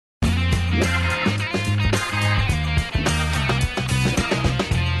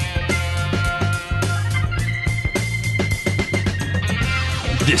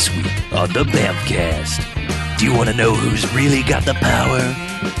on the Bamcast. Do you want to know who's really got the power?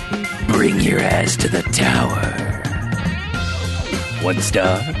 Bring your ass to the tower. 1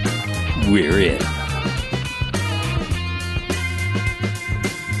 star, we're in.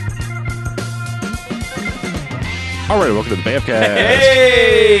 All right, welcome to the Bamcast.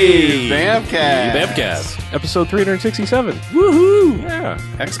 Hey! Bamcast. Bamcast. Episode 367. Woohoo! Yeah.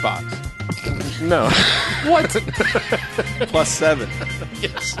 Xbox. No. What? Plus 7.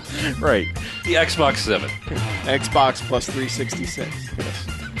 Yes. Right. The Xbox 7. Xbox plus 366.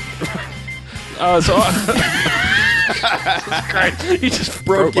 He just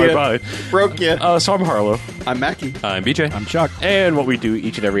Broke broke my you. mind. Broke you. So I'm Harlow. I'm Mackie. I'm BJ. I'm Chuck. And what we do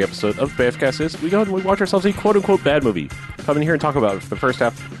each and every episode of the Bamcast is we go and we watch ourselves a quote-unquote bad movie. Come in here and talk about it for the first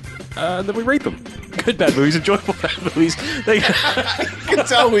half, then we rate them. Good bad movies, enjoyable bad movies. You can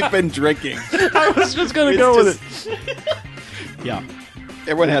tell we've been drinking. I was just going to go with it. Yeah.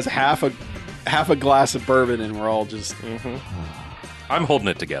 Everyone has half a glass of bourbon, and we're all just I'm holding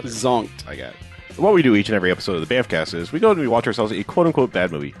it together. zonked. I got. What we do each and every episode of the Bamcast is we go and we watch ourselves a quote-unquote bad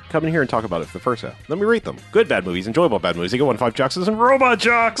movie. Come in here and talk about it for the first half. Then we rate them. Good bad movies, enjoyable bad movies. They go 1 to 5 jocks and robot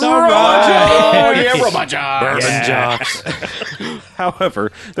jocks. Oh yeah, robot job. Bourbon jocks.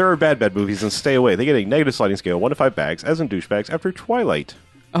 However, there are bad movies, and stay away. They get a negative sliding scale, 1 to 5 bags, as in douchebags, after Twilight.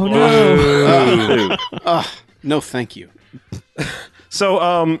 Oh no. No, thank you.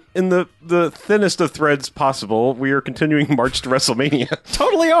 So, in the thinnest of threads possible, we are continuing March to WrestleMania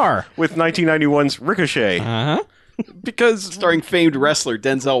Totally are. with 1991's Ricochet. Uh-huh. Because Starring famed wrestler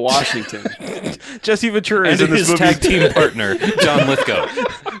Denzel Washington. Jesse Ventura And is in this his movie. tag team partner, John Lithgow.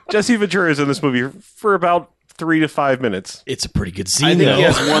 Jesse Ventura is in this movie for about 3 to 5 minutes. It's a pretty good I scene, think though. he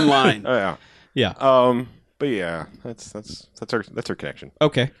has one line. Oh yeah. Yeah. But yeah, that's our connection.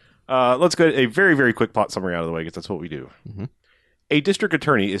 Okay. Let's get a very, very quick plot summary out of the way, because that's what we do. Mm-hmm. A district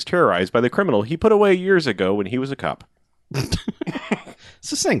attorney is terrorized by the criminal he put away years ago when he was a cop.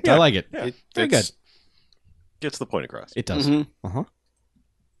 Succinct. I like it. It- Very it's- good. Gets the point across. It does. Mhm. Uh-huh.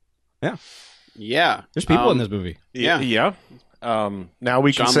 Yeah. Yeah. There's people in this movie. Yeah. Yeah. Now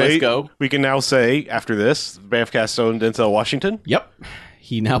we can John say Lithgow. we can now say after this, Bamfcast own Denzel Washington. Yep.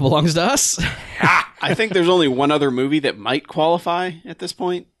 He now belongs to us. I think there's only one other movie that might qualify at this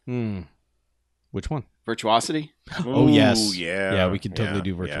point. Which one? Virtuosity. Oh, yes. yeah, Yeah, we could totally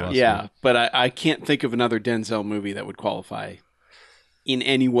do Virtuosity. Yeah, but I can't think of another Denzel movie that would qualify in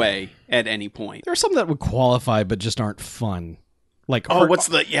any way at any point. There are some that would qualify, but just aren't fun. Like, Oh, what's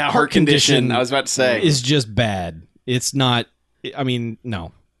the heart condition? I was about to say. is just bad. It's not. I mean,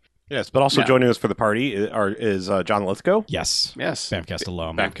 no. Yes, but also No. joining us for the party is John Lithgow. Yes. Yes. Bamcast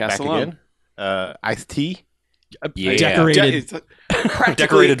alum. Bamcast Back alum. again. Ice-T. Yeah. Decorated.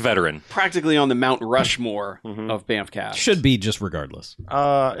 Decorated veteran. Practically on the Mount Rushmore of Bamfcast. Should be just regardless.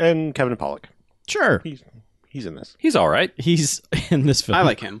 And Kevin Pollak. Sure. He's in this. He's all right. He's in this film. I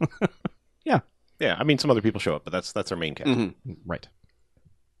like him. Yeah, I mean some other people show up, but that's our main cast. Mhm. Right.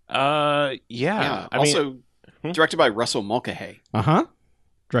 Yeah. Yeah. I Also mean, directed by Russell Mulcahy. Uh-huh.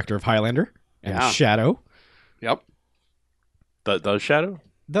 Director of Highlander and Yeah. Shadow. Yep. the Shadow.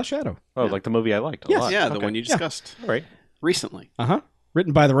 The Shadow. Oh, like the movie I liked. A Yes. lot. Yeah, the Okay. one you discussed All right. recently. Uh-huh.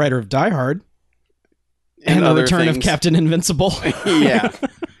 Written by the writer of Die Hard and The other Return of things. Captain Invincible. Yeah. I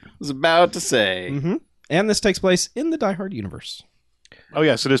was about to say. Mm-hmm. And this takes place in the Die Hard universe. Oh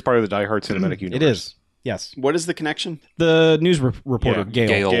yes, it is part of the Die Hard cinematic universe. It is. Yes. What is the connection? The news reporter, Yeah.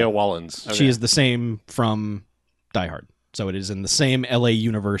 Gail. Gail Wallens. She is the same from Die Hard. So it is in the same LA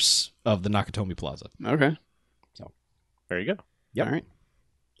universe of the Nakatomi Plaza. Okay. There you go. Yep. All right.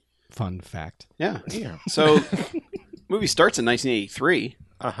 Fun fact. Yeah. Yeah. So, movie starts in 1983.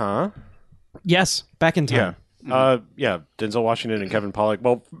 Uh huh. Yes. Back in Yeah. time. Yeah. Denzel Washington and Kevin Pollak.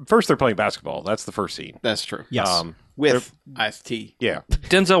 Well, first they're playing basketball. That's the first scene. That's true. Yes. With Ice-T. Yeah.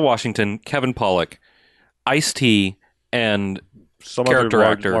 Denzel Washington, Kevin Pollak, Ice-T, and Some Character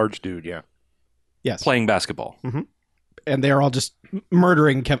other actor. large dude. Yeah. Yes. playing basketball. And they're all just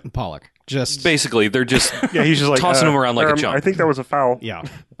murdering Kevin Pollak. Just Basically, they're just Yeah. He's just like tossing him around like a chump. I think that was a foul. yeah.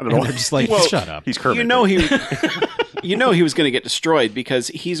 I don't know. And they're just like, Well, shut up. He's Kermit. You know he was going to get destroyed because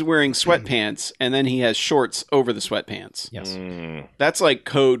he's wearing sweatpants and then he has shorts over the sweatpants. Yes. That's like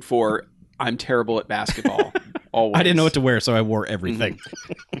code for I'm terrible at basketball. Always. I didn't know what to wear, so I wore everything.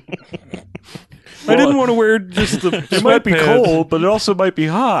 I didn't want to wear just the. It might be cold, but it also might be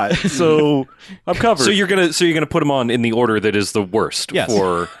hot. So I'm covered. So you're gonna put him on in the order that is the worst Yes.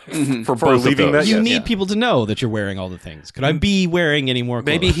 for both leaving of those. that- You Yes. need people to know that you're wearing all the things. Could I be wearing any more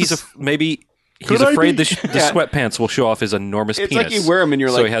clothes? Maybe He's afraid the sweatpants will show off his enormous It's penis. like you wear them and you're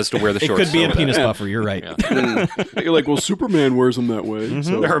so like, he has to wear the It shorts. could be a over penis that. buffer. You're right. you're like, well, Superman wears them that way.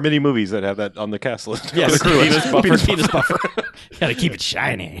 So. There are many movies that have that on the cast list. Yes, The crew list. penis buffer. Got to keep it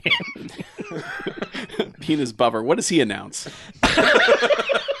shiny. Penis buffer. What does he announce?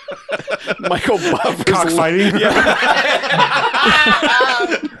 Michael Buffer's Cockfighting.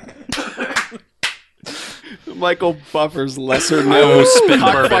 Michael Buffer's lesser I known was spit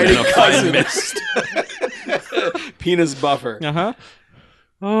bourbon in a cockfighting fine cousin. mist. Penis Buffer. Uh huh.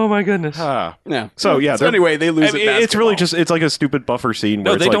 Oh my goodness. Yeah. So, yeah, So they're- anyway, they lose. I mean, at it's really basketball. just it's like a stupid buffer scene.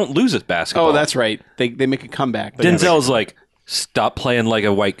 No, Where they it's like, don't lose at basketball. Oh, that's right. They make a comeback. Denzel's like, stop playing like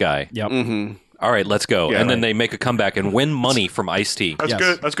a white guy. Yep. All right, let's go. Yeah, and then right. they make a comeback and win money from Ice-T. That's Yes.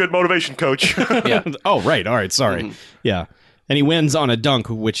 good. That's good motivation, coach. Yeah. Oh, right. All right. Sorry. Yeah. And he wins on a dunk,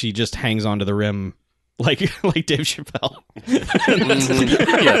 which he just hangs onto the rim like Dave Chappelle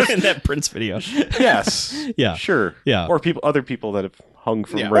in that Prince video. yes. Yeah. Sure. Yeah. Or other people that have hung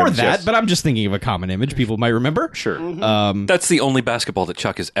from Yeah. rims. Or that, yes. but I'm just thinking of a common image people might remember. Sure. That's the only basketball that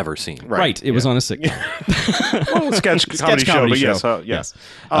Chuck has ever seen. Right. It was on a sitcom. Well, sketch comedy show, comedy but yes, show. yes. Yes.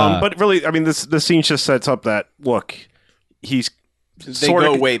 But really, I mean, this scene just sets up that look. He's They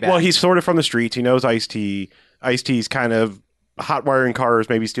go way back. Well, he's sort of from the streets. He knows Ice-T. Ice-T's kind of hot wiring cars,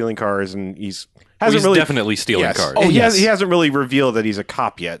 maybe stealing cars, and hasn't He's really definitely stealing yes. cars. Oh, Yes. he hasn't really revealed that he's a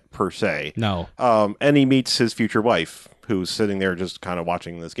cop yet, per se. No. And he meets his future wife, who's sitting there just kind of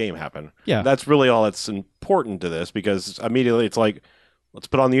watching this game happen. Yeah. That's really all that's important to this, because immediately it's like, let's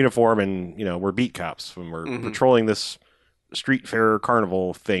put on the uniform and, we're beat cops when we're patrolling this street fair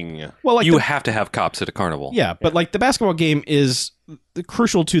carnival thing. Well, like You the- have to have cops at a carnival. yeah, but like the basketball game is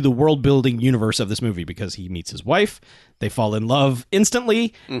crucial to the world building universe of this movie because he meets his wife, they fall in love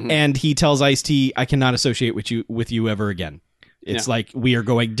instantly, and he tells Ice-T, "I cannot associate with you ever again." It's like we are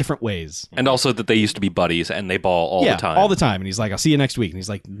going different ways. And also that they used to be buddies and they ball all the time. all the time. And he's like, "I'll see you next week." And he's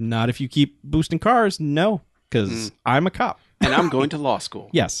like, "Not if you keep boosting cars, no, because I'm a cop." and I'm going to law school.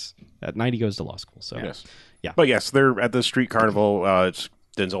 Yes, at night he goes to law school. So Yes. Yeah. But yes, they're at the street carnival. It's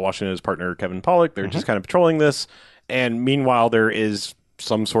Denzel Washington and his partner, Kevin Pollak. They're just kind of patrolling this. And meanwhile, there is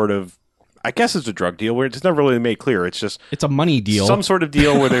some sort of, I guess it's a drug deal where it's never really made clear. It's just it's a money deal. some sort of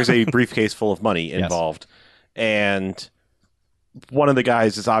deal where there's a briefcase full of money involved. And one of the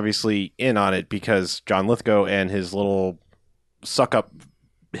guys is obviously in on it because John Lithgow and his little suck-up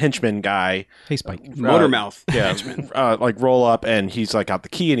henchman guy Hey, Spike. Motormouth. yeah, like roll up, and he's like got the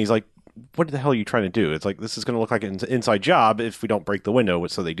key, and he's like, "What the hell are you trying to do?" It's like, this is going to look like an inside job if we don't break the window.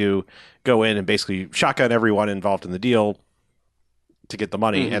 So they do go in and basically shotgun everyone involved in the deal to get the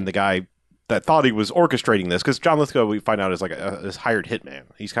money. And the guy that thought he was orchestrating this, because John Lithgow, we find out, is like this hired hitman.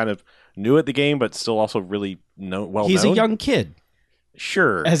 He's kind of new at the game, but still also really well He's known. a young kid,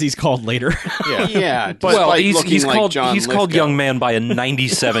 Sure. as he's called later. Yeah. Yeah, But- Well, despite he's looking like called John he's called Lithgow. young man by a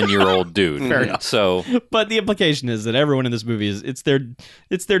 97-year-old dude. Fair enough. So But the implication is that everyone in this movie it's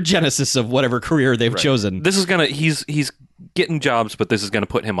their genesis of whatever career they've chosen. this is gonna he's getting jobs, but this is gonna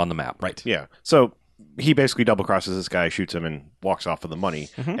put him on the map. Right. Yeah. So he basically double crosses this guy, shoots him, and walks off with the money.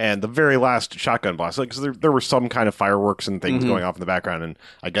 And the very last shotgun blast, like, 'cause there were some kind of fireworks and things going off in the background, and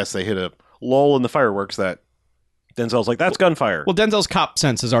I guess they hit a lull in the fireworks that Denzel's like, "That's gunfire." Well, Denzel's cop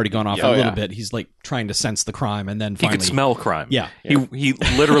sense has already gone off Yeah. a Oh, little yeah. bit. He's like trying to sense the crime, and then He finally could smell crime. Yeah. He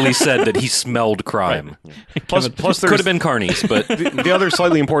literally said that he smelled crime. plus Could there's have been Carney's, but the other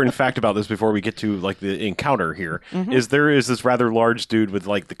slightly important fact about this before we get to like the encounter here is there is this rather large dude with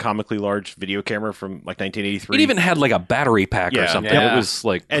like the comically large video camera from like 1983. it even had like a battery pack or Yeah. something. Yeah. It was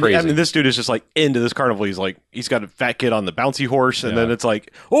like And crazy. I mean, this dude is just like into this carnival. He's got a fat kid on the bouncy horse, and then it's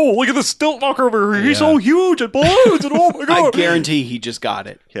like, oh, look at this stilt walker over here. He's so huge and balloons, and oh my god! I guarantee he just got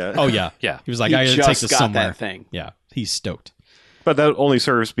it. Yeah. Oh yeah, Yeah. He was like, He I gotta just take this got somewhere. that thing. Yeah, he's stoked. But that only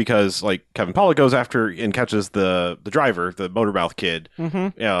serves because like Kevin Pollak goes after and catches the driver, the motormouth kid,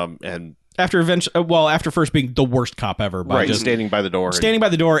 and After first being the worst cop ever by right just standing by the door. and- standing by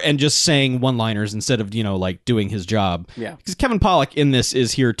the door and just saying one-liners instead of like doing his job. Yeah. Because Kevin Pollak in this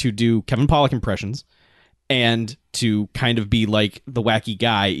is here to do Kevin Pollak impressions and to kind of be like the wacky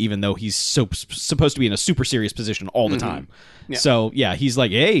guy, even though he's supposed to be in a super serious position all the time. Yeah. So yeah, he's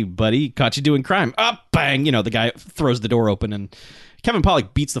like, "Hey, buddy, caught you doing crime." Up, bang! The guy throws the door open, and Kevin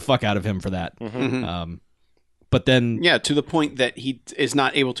Pollak beats the fuck out of him for that. But then, Yeah, to the point that he is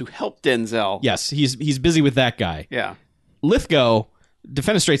not able to help Denzel. yes, he's busy with that guy. Yeah. Lithgow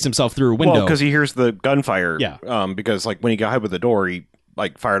defenestrates himself through a window. Well, because he hears the gunfire. Yeah. Because like when he got hit with the door, he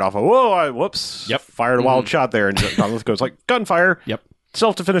like fired off whoops. Yep. Fired a wild shot there, and John Lithgow's like, gunfire. Yep.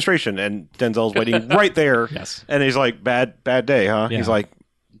 Self-defenestration, and Denzel's waiting right there. Yes. And he's like, bad day, huh? Yeah. He's like,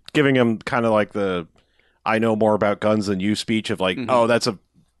 giving him kind of like the "I know more about guns than you" speech of like, "Oh, that's a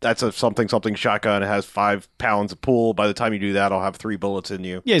something shotgun. It has 5 pounds of pull. By the time you do that, I'll have 3 bullets in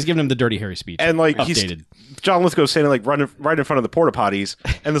you." Yeah, he's giving him the Dirty Harry speech. And like updated. John Lithgow's standing like right in front of the porta potties,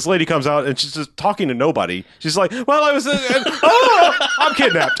 and this lady comes out and she's just talking to nobody. She's like, "Well, I was, I'm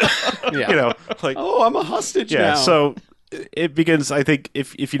kidnapped." Yeah. You know, like, Oh, I'm a hostage yeah. now. So it begins. I think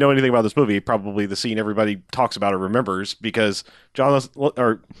if you know anything about this movie, probably the scene everybody talks about or remembers, because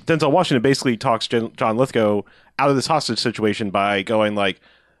Denzel Washington basically talks John Lithgow out of this hostage situation by going like,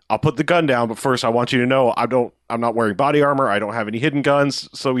 "I'll put the gun down, but first I want you to know I'm not wearing body armor. I don't have any hidden guns."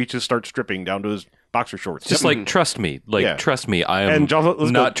 So he just starts stripping down to his boxer shorts. Just like, trust me. Like, Yeah. trust me. I am And John Lithgow-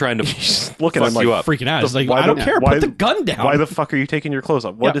 not trying to He's looking at fuck him you like, up. freaking out. He's like, Why I don't the- care. why Put the the- gun down. "Why the fuck are you taking your clothes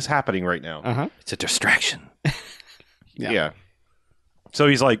off? What Yeah. is happening right now?" Uh-huh. It's a distraction. Yeah. So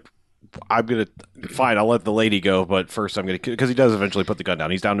he's like, fine, I'll let the lady go, but first I'm going to, because he does eventually put the gun down.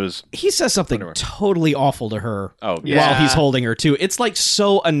 He's down to his, He says something Whatever. totally awful to her oh, Yeah. while he's holding her, too. It's like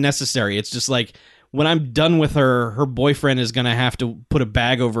so unnecessary. It's just like, when I'm done with her, her boyfriend is going to have to put a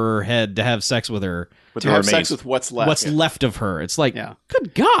bag over her head to have sex with her. with to the have remains. sex with what's left. What's left of her. It's like, Yeah.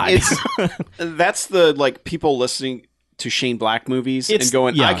 good God. It's that's the like people listening to Shane Black movies It's- and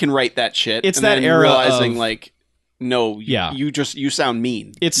going, yeah. I can write that shit. It's and that then era realizing of- like, no, Yeah. you sound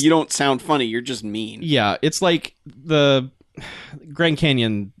mean. It's- You don't sound funny. You're just mean. Yeah, it's like the Grand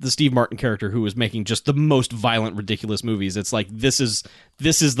Canyon, the Steve Martin character who was making just the most violent, ridiculous movies. It's like this is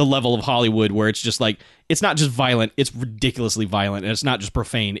the level of Hollywood where it's just like it's not just violent, it's ridiculously violent, and it's not just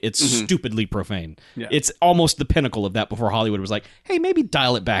profane, it's stupidly profane. Yeah. It's almost the pinnacle of that before Hollywood was like, hey, maybe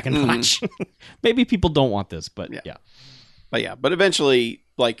dial it back a notch. Maybe people don't want this, but yeah. But eventually,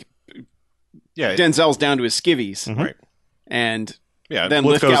 like Yeah. Denzel's down to his skivvies, Right. and Yeah. then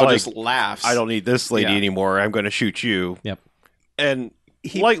Lithgow's Lithgow like, just laughs. "I don't need this lady Yeah. anymore. I'm going to shoot you." Yep. And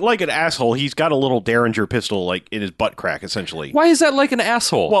like an asshole, he's got a little Derringer pistol like in his butt crack, essentially. Why is that like an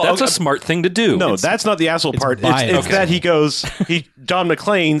asshole? Well, That's okay, a smart thing to do. No, that's not the asshole part. vile. It's that he goes, John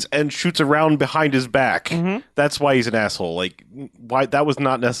McClane's and shoots around behind his back. That's why he's an asshole. Like, why that was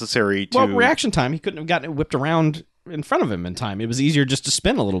not necessary to. Well, reaction time, he couldn't have gotten it whipped around in front of him in time. It was easier just to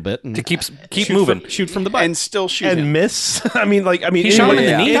spin a little bit and to keep shoot moving. shoot from the butt. and still shoot and him. miss. I mean, He shot him in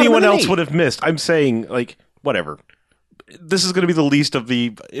the knee? anyone Got him in the else knee. would have missed. I'm saying, like, whatever. This is going to be the least of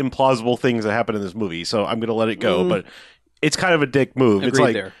the implausible things that happen in this movie, so I'm going to let it go. But it's kind of a dick move. It's Agreed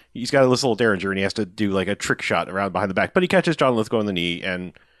like there. he's got this little Derringer, and he has to do like a trick shot around behind the back. But he catches John Lithgow in the knee,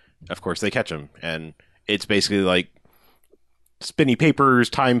 and of course they catch him. And it's basically like spinny papers.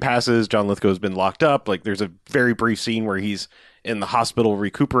 Time passes. John Lithgow's been locked up. Like there's a very brief scene where he's in the hospital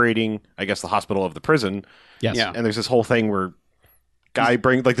recuperating. I guess the hospital of the prison. yes. Yeah. And there's this whole thing where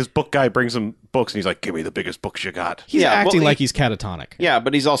this book guy brings him books, and he's like, "Give me the biggest books you got." He's Yeah, acting well, like he's catatonic. Yeah,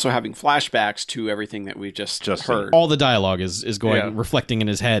 but he's also having flashbacks to everything that we just heard. All the dialogue is going Yeah. reflecting in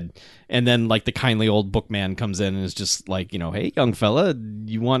his head, and then like the kindly old bookman comes in and is just like, hey, young fella,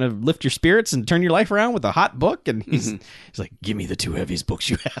 you want to lift your spirits and turn your life around with a hot book? And he's like, give me the 2 heaviest books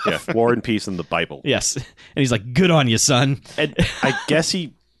you have. Yeah, War and Peace and the Bible. Yes, and he's like, good on you, son. And I guess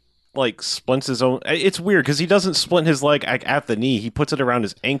he like splints his own. It's weird because he doesn't splint his leg at the knee. He puts it around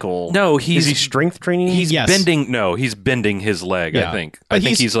his ankle. No, is he strength training? Yes. bending. No, he's bending his leg. Yeah. I think. But I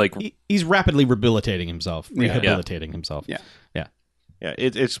think he's like. he's rapidly rehabilitating himself. Himself. Yeah. Yeah. Yeah,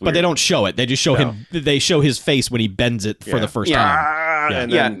 it's weird. But they don't show it. They just show him. They show his face when he bends it for Yeah. the first Yeah. time. Ah, Yeah.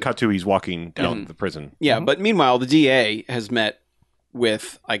 and then Yeah. cut to he's walking down the prison. Yeah, but meanwhile, the DA has met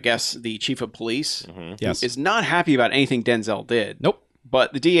with, I guess, the chief of police. Yes. Who is not happy about anything Denzel did. Nope.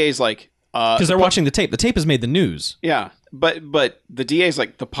 But the DA's like, Because they're watching the tape. The tape has made the news. yeah, but the DA's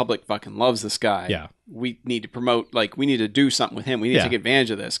like, the public fucking loves this guy. Yeah. We need to promote, like, we need to do something with him. We need Yeah. to take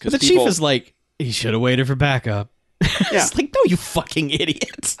advantage of this. But Because the chief is like, he should have waited for backup. Yeah. It's like, no, you fucking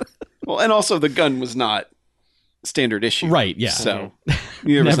idiot. well, and also the gun was not standard issue. Right, yeah. So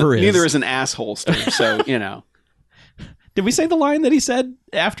neither is an asshole still. So, Did we say the line that he said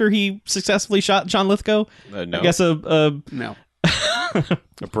after he successfully shot John Lithgow? No, I guess no. a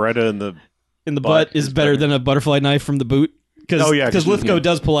Beretta in the butt is better than a butterfly knife from the boot. Because Oh, yeah, 'cause- Lithgow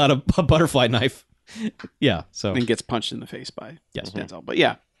does pull out a butterfly knife. Yeah, so And gets punched in the face by Yes. Denzel. But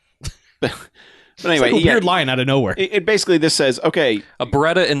yeah. But it's anyway, like a weird line out of nowhere. It basically this says, okay, A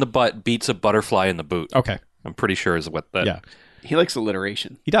Beretta in the butt beats a butterfly in the boot. Okay, I'm pretty sure is what that. yeah, he likes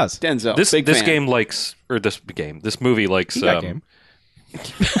alliteration. he does. Denzel, This big fan. game likes, or this movie likes. He got game.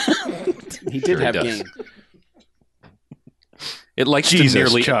 He did have does. game. the It likes Jesus, to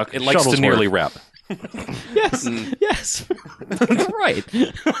nearly. Chuck. It likes to Shuttlesworth. nearly rap. Yes, yes, right.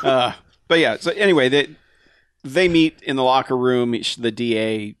 But yeah, so anyway, they meet in the locker room. The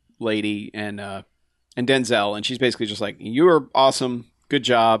DA lady and Denzel, and she's basically just like, "You are awesome, good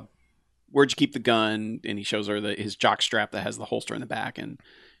job. Where'd you keep the gun?" And he shows her his jock strap that has the holster in the back, and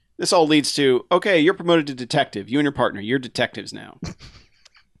this all leads to, okay, you're promoted to detective. You and your partner, you're detectives now.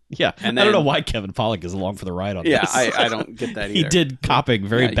 Yeah, And I don't then- know why Kevin Pollak is along for the ride on Yeah, this. I don't get that either. He did copping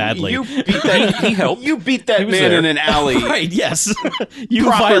very Yeah, badly. You beat that. He helped. You beat that He was man there. in an alley. Right, yes. You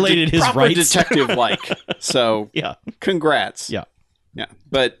Proper violated his proper rights. detective-like. So, Yeah. congrats. Yeah. Yeah.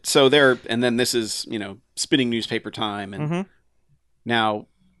 But so there, and then this is, spinning newspaper time, and Mhm. now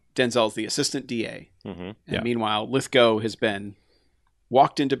Denzel's the assistant DA, Mm-hmm. and Yeah. meanwhile Lithgow has been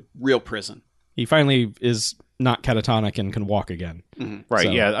walked into real prison. He finally is not catatonic and can walk again. Right.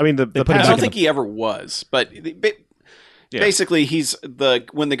 So, yeah. I mean, the put him I back don't in think he ever was, but basically he's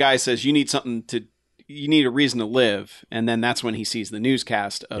when the guy says you need a reason to live, and then that's when he sees the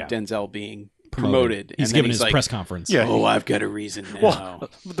newscast of Yeah. Denzel being promoted. He's and then giving his like, press conference. Yeah. "Oh, I've got a reason now." Well,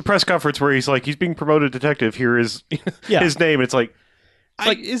 the press conference where he's like, he's being promoted detective. Here is Yeah. his name. And it's like,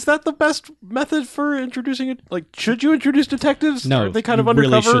 is that the best method for introducing it? Like, should you introduce detectives? No, Are they kind of you really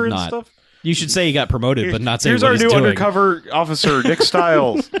undercover should and not. stuff? You should say he got promoted, but not say Here's what our he's new doing. undercover officer, Nick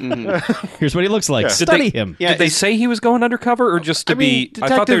Stiles. Here's what he looks like. Yeah. Study him. Yeah, Did they it's- say he was going undercover, or just to be? I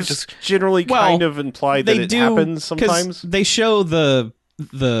thought they were just. generally Well, kind of imply that They it do happens 'cause sometimes. They show the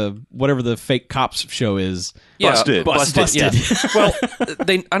whatever the fake cops show is. Yeah, Busted. busted. Yeah. Well,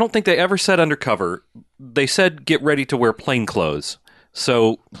 I don't think they ever said undercover. They said get ready to wear plain clothes.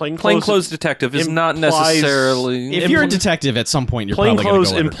 So Plainclothes detective is not implies- necessarily. If you're a detective, at some point you're Plain probably going clothes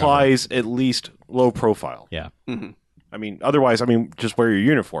to go undercover. implies at least low profile. Yeah. I mean, otherwise, just wear your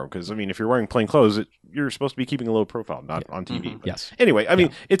uniform because if you're wearing plain clothes, you're supposed to be keeping a low profile, not on TV. But Yes. Anyway,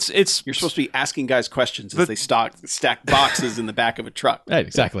 it's You're supposed to be asking guys questions as they stack boxes in the back of a truck. Right,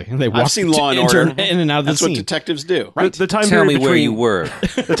 exactly. They walk I've seen Law and enter Order. in and out of the That's what scene. detectives do. the time Tell period me between, where you were.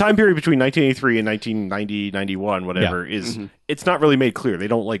 the time period between 1983 and 1990, 91, whatever is it's not really made clear. They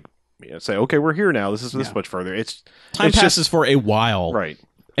don't say, okay, we're here now. This is this much further. Time it's passes for a while. right.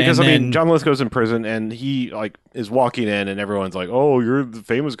 Because And then- John Lithgow's in prison and he is walking in and everyone's like, "Oh, you're the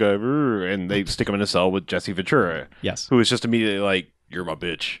famous guy," and they stick him in a cell with Jesse Ventura, Yes. who is just immediately like, "You're my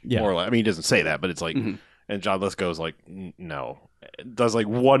bitch." Yeah. More or less. He doesn't say that, but it's like, and John Lithgow's like, "No," does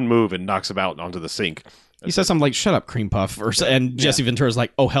one move and knocks him out onto the sink. He says something like, "Shut up, cream puff," and Jesse Ventura's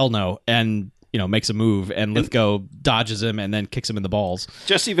like, "Oh hell no," and makes a move, and Lithgow dodges him and then kicks him in the balls.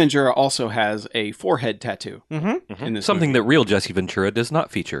 Jesse Ventura also has a forehead tattoo in this Something movie. that real Jesse Ventura does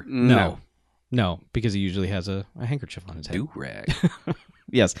not feature. No, because he usually has a handkerchief on his head. Do rag.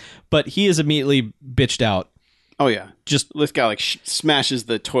 Yes, but he is immediately bitched out. Oh yeah, Just Lithgow smashes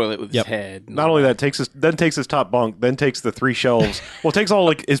the toilet with Yep. his head. Not only that, takes his top bunk, then takes the 3 shelves. Well, takes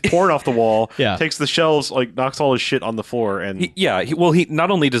all his porn off the wall. Yeah. Takes the shelves, knocks all his shit on the floor, and He not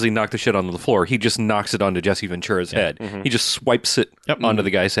only does he knock the shit onto the floor, he just knocks it onto Jesse Ventura's head. He just swipes it onto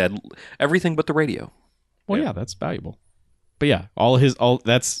the guy's head. Everything but the radio. well, yeah, that's valuable. But yeah,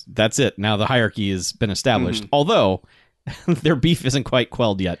 that's it. Now the hierarchy has been established. Although their beef isn't quite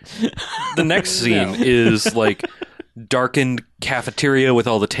quelled yet. The next scene is darkened cafeteria with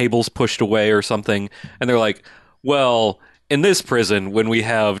all the tables pushed away or something, and they're like, well, in this prison, when we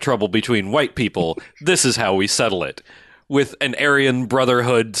have trouble between white people, this is how we settle it. With an Aryan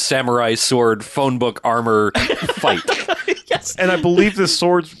Brotherhood samurai sword phone book armor fight. and I believe the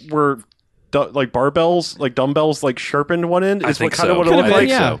swords were barbells, dumbbells, sharpened one end. I Is think kind of so. what it Could looked have like. been,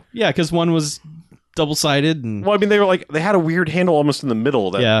 yeah, yeah, because one was double-sided and Well, they were they had a weird handle almost in the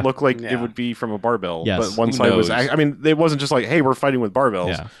middle that Yeah. looked like it Yeah. would be from a barbell. Yes. But one Who side was. knows? It wasn't just hey, we're fighting with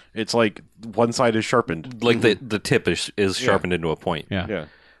barbells. Yeah. It's one side is sharpened. The tip is sharpened into a point. yeah. Yeah.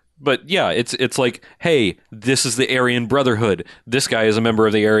 But yeah, it's like, hey, this is the Aryan Brotherhood. This guy is a member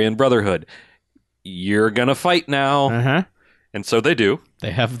of the Aryan Brotherhood. You're gonna fight now. Uh-huh. And so they do.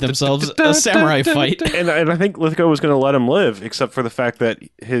 They have themselves a samurai fight. And I think Lithgow was going to let him live, except for the fact that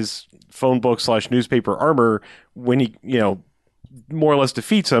his phone book / newspaper armor, when he more or less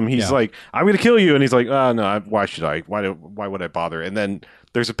defeats him, he's Yeah. like, "I'm going to kill you," and he's like, "Oh no, why should I? Why would I bother?" And then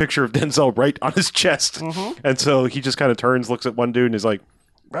there's a picture of Denzel right on his chest, and so he just kind of turns, looks at one dude, and is like,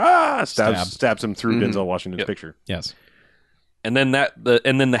 stabs him through Denzel Washington's Yep. picture. Yes. And then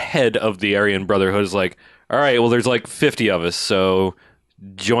the head of the Aryan Brotherhood is like, all right, well, there's 50 of us, so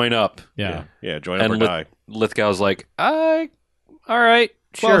join up. Yeah. Yeah, join up or And die. Lithgow's like, all right,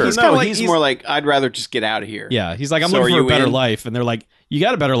 sure. Well, he's kinda he's more like, I'd rather just get out of here. Yeah, he's like, I'm So looking are for a you better in? life. And they're like, you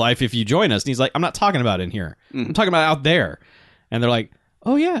got a better life if you join us. And he's like, I'm not talking about in here. I'm talking about out there. And they're like,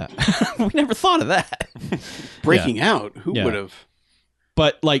 oh, yeah. We never thought of that. Breaking out. Who Yeah. would have?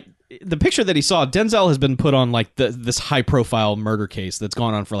 But, the picture that he saw, Denzel has been put on like this high profile murder case that's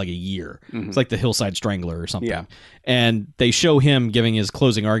gone on for like a year. It's like the Hillside Strangler or something. Yeah. And they show him giving his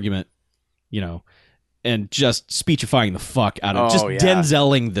closing argument, you know, and just speechifying the fuck out of it. Just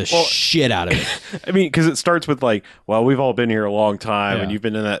Denzeling the shit out of it. I mean, because it starts with like, well, we've all been here a long time, Yeah. and you've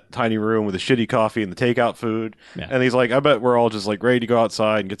been in that tiny room with the shitty coffee and the takeout food. Yeah. And he's like, I bet we're all just like ready to go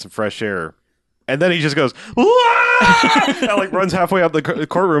outside and get some fresh air. And then he just goes, "Wah!" and like runs halfway out the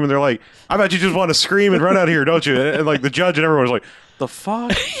courtroom, and they're like, I bet you just want to scream and run out of here, don't you? And like the judge and everyone was like, the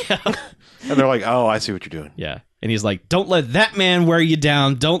fuck? And they're like, oh, I see what you're doing. Yeah. And he's like, don't let that man wear you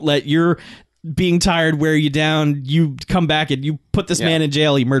down. Don't let your being tired wear you down. You come back and you put this man in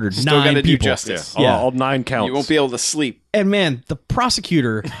jail. He murdered Still 9 gotta do people. justice. Yeah, Yeah. all 9 counts. You won't be able to sleep. And man, the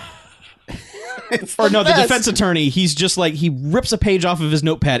prosecutor, or no, the defense attorney, he's just like, he rips a page off of his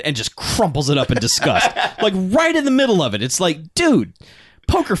notepad and just crumples it up in disgust. Like right in the middle of it. It's like, dude,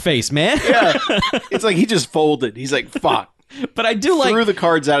 poker face, man. Yeah. It's like he just folded. He's like, fuck. But I do like Threw the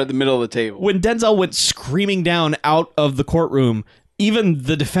cards out of the middle of the table. when Denzel went screaming down out of the courtroom, even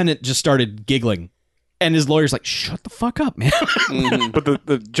the defendant just started giggling. And his lawyer's like, shut the fuck up, man. But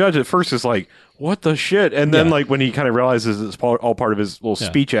the judge at first is like, what the shit? And then Yeah. like when he kind of realizes it's all part of his little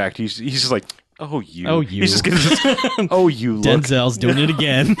speech act, he's just like, oh, you. Oh, you. He just gives this, oh, you look. Denzel's doing it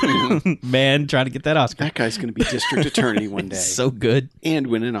again. Man, trying to get that Oscar. That guy's going to be district attorney one day So good. and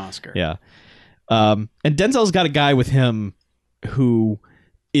win an Oscar. Yeah. And Denzel's got a guy with him who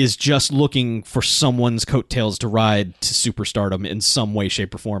is just looking for someone's coattails to ride to superstardom in some way,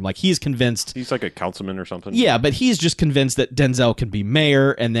 shape, or form. Like, he's convinced. He's like a councilman or something. Yeah, but he's just convinced that Denzel can be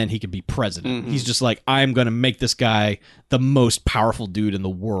mayor and then he can be president. He's just like, I'm going to make this guy the most powerful dude in the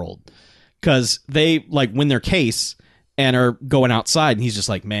world. Because they, like, win their case and are going outside, and he's just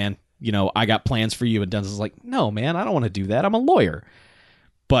like, man, you know, I got plans for you. And Denzel's like, no, man, I don't want to do that. I'm a lawyer.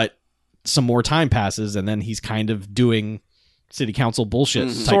 But some more time passes, and then he's kind of doing city council bullshit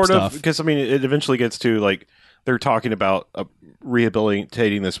type Sort stuff. of, because I mean, it eventually gets to like they're talking about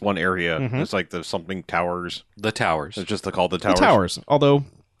rehabilitating this one area. It's like the something towers. The towers. It's just called the The towers. towers. Although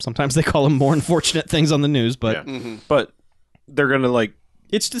sometimes they call them more unfortunate things on the news, but Yeah. But they're gonna like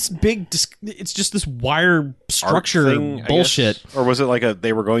it's this big, it's just this wire art structure thing, I guess? bullshit. Or was it like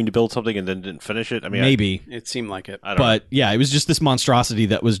they were going to build something and then didn't finish it? I mean, Maybe. It seemed like it. I don't know. But yeah, it was just this monstrosity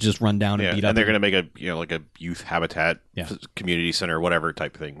that was just run down and Yeah, beat up. and they're going to make a like a youth habitat, Yeah. community center, whatever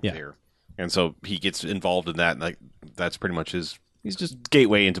type thing Yeah. there. And so he gets involved in that, and like that's pretty much his He's just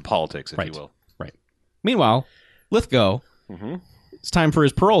gateway into politics, if Right. you will. right. Meanwhile, Lithgow, it's time for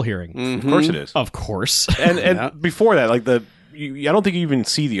his parole hearing. Of course, it is. Of course. And Yeah. before that, like I don't think you even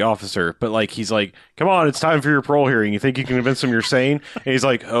see the officer, but like he's like, "Come on, it's time for your parole hearing. You think you can convince him you're sane?" And he's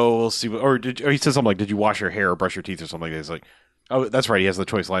like, "Oh, we'll see." Or he says something like, "Did you wash your hair or brush your teeth or something like that?" He's like, "Oh, that's right." He has the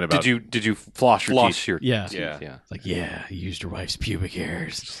choice line about, Did you floss your teeth?" your Yeah. Yeah. yeah. It's like, yeah, you used your wife's pubic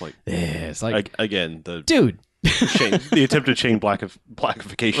hairs. Just like Yeah, it's like, again, the dude. the attempted chain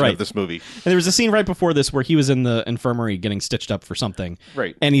blackification Right. of this movie. And there was a scene right before this where he was in the infirmary getting stitched up for something.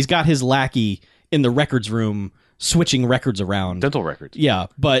 Right. And he's got his lackey in the records room switching records around. Dental records. Yeah,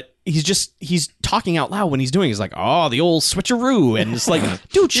 but he's talking out loud when he's doing it. He's like, oh, the old switcheroo. And it's like,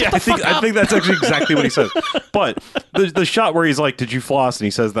 dude, shut the fuck up. I think that's actually exactly what he says. But the shot where he's like, "Did you floss?" and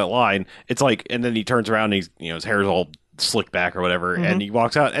he says that line, it's like, and then he turns around and he's, his hair's all slicked back or whatever, and he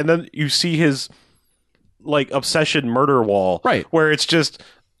walks out, and then you see his like obsession murder wall, Right. where it's just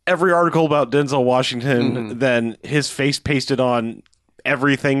every article about Denzel Washington, then his face pasted on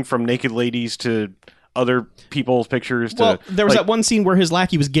everything from naked ladies to other people's pictures. To Well, there was like, that one scene where his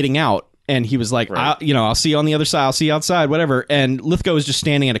lackey was getting out, and he was like, Right. I'll see you on the other side. I'll see you outside, whatever. And Lithgow is just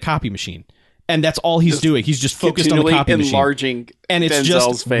standing at a copy machine. And that's all he's doing. He's just focused on the Continually copy machine. enlarging And it's Denzel's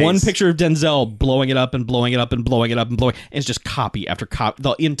just face. one picture of Denzel blowing it up and blowing it up and blowing it up and blowing. And it's just copy after copy.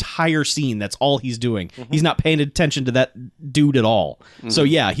 The entire scene, that's all he's doing. He's not paying attention to that dude at all. So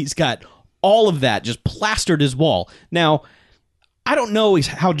yeah, he's got all of that just plastered his wall. Now, I don't know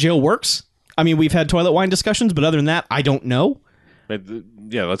how jail works. I mean, we've had toilet wine discussions, but other than that, I don't know.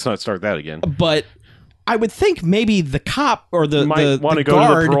 yeah, let's not start that again. But I would think maybe the cop or the You might want to go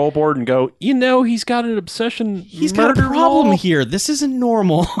guard, to the parole board and go, he's got an obsession. he's got a murder problem wall." here. This isn't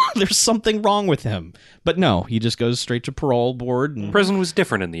normal. There's something wrong with him. But no, he just goes straight to parole board. And Prison was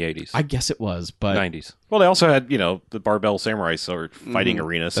different in the 80s, I guess it was, but 90s. Well, they also had, the Barbell Samurai sword fighting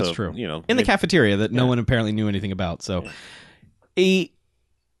arena. So, that's true. In In the cafeteria that no one apparently knew anything about. So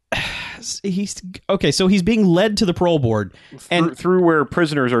he's okay. So he's being led to the parole board, and through where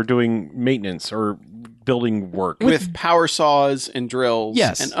prisoners are doing maintenance or building work. with power saws and drills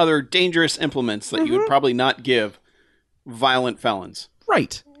Yes. and other dangerous implements that you would probably not give violent felons.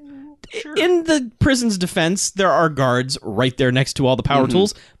 right. In the prison's defense, there are guards right there next to all the power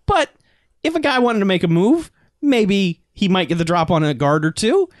tools. But if a guy wanted to make a move, maybe he might get the drop on a guard or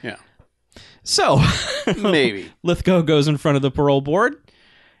two. Yeah. So Maybe. Lithgow goes in front of the parole board,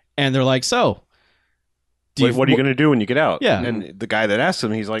 and they're like, "So, What are you going to do when you get out?" Yeah. And the guy that asked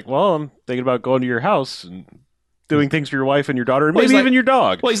him, he's like, "Well, I'm thinking about going to your house and doing things for your wife and your daughter, and Well, he's maybe like- even your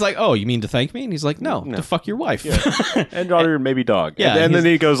dog." Well, he's like, "Oh, you mean to thank me?" And he's like, "No, to fuck your wife." And daughter and maybe dog. Yeah, and then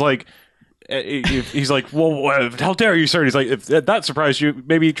he's- he goes like, he's like, "Well, how dare you, sir?" And he's like, "If that surprised you,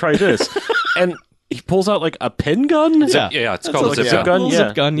 maybe try this." And he pulls out like a pin gun. Yeah. Yeah, it's That's called a like zip gun. gun. Little Yeah.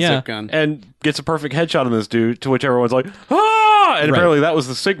 zip gun, yeah. Zip gun. And gets a perfect headshot on this dude, to which everyone's like, "Ah!" And Right. apparently that was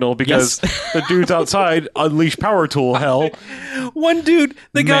the signal because the dudes outside unleash power tool hell. One dude,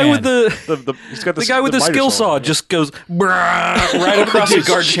 the guy Man. with the He's got the guy with the miter skill saw. saw just goes right across the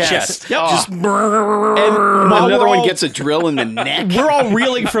guard's chest. Yep. Just And while Another we're one all- gets a drill in the neck. We're all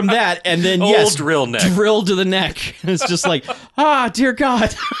reeling from that, and then Old yes, drill neck. drill to the neck. It's just like, dear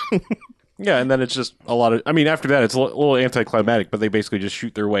God. Yeah, and then it's just a lot of. I mean, after that, it's a little anticlimactic, but they basically just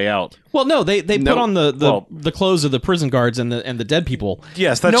shoot their way out. Well, no, they put No. on the Well- the clothes of the prison guards and the dead people.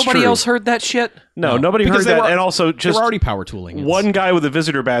 Yes, that's nobody true. else heard that shit. No, nobody Because heard they that, were- and also They just were already power tooling. It's- one guy with a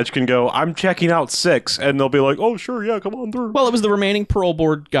visitor badge can go, "I'm checking out 6," and they'll be like, "Oh, sure, yeah, come on through." Well, it was the remaining parole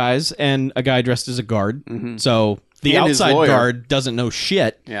board guys and a guy dressed as a guard. So the And his outside lawyer. guard doesn't know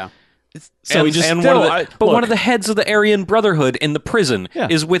shit. Yeah. So and, he just and still, one of the, I- but look. one of the heads of the Aryan Brotherhood in the prison Yeah.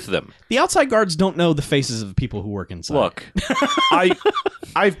 is with them. the outside guards don't know the faces of the people who work inside. Look,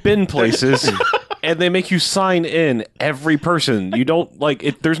 I've been places, and they make you sign in every person. You don't like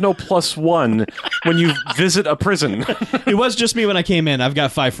it. There's no +1 when you visit a prison. It was just me when I came in. I've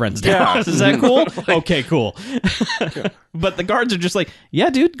got 5 friends now. Yeah. Is that cool? Okay, cool. But the guards are just like, yeah,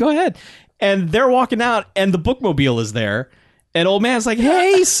 dude, go ahead. And they're walking out, and the bookmobile is there. And old man's like,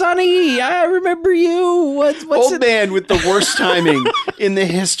 hey, Sonny, I remember you. What's Old it? man with the worst timing in the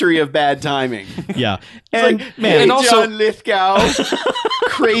history of bad timing. Yeah. And Like, man, hey, and also- John Lithgow,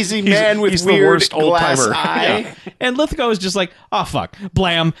 crazy man with he's the weird worst glass old-timer. eye. and Lithgow is just like, oh, fuck,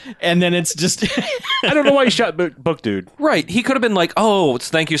 blam. And then it's just, I don't know why he shot Book Dude. Right. He could have been like, "Oh,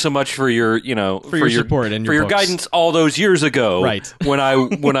 thank you so much for your, for your support and for your your books." guidance all those years ago." Right. When I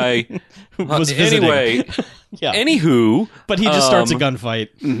was visiting. anyway, yeah. anywho, But he just starts a gunfight.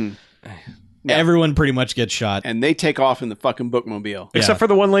 Yeah. Everyone pretty much gets shot. And they take off in the fucking bookmobile. Except for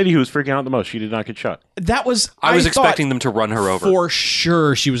the one lady who was freaking out the most. She did not get shot. That was, I was thought expecting them to run her over. for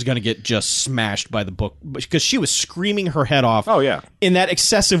sure she was going to get just smashed by the book because she was screaming her head off Oh, yeah. in that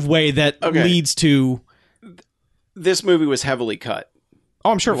excessive way that Okay. leads to. This movie was heavily cut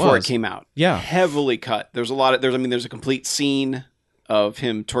Oh, I'm sure it before was. it came out. Yeah. Heavily cut. There's a lot of there's a complete scene of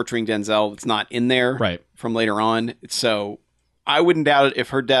him torturing Denzel that's not in there Right. from later on. So I wouldn't doubt it if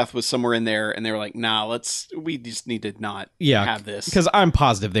her death was somewhere in there and they were like, nah, we just need to not have this. because I'm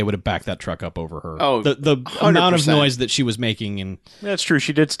positive they would have backed that truck up over her. Oh, the amount of 100%. noise that she was making, and That's true.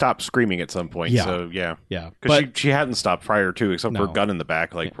 She did stop screaming at some point. Yeah. So, yeah. yeah, Because but she hadn't stopped prior to, except for No. a gun in the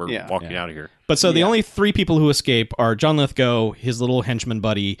back. Like, we're Yeah. walking out of here. so the Yeah. only 3 people who escape are John Lithgow, his little henchman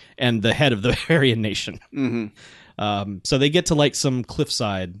buddy, and the head of the Aryan Nation. hmm So they get to like some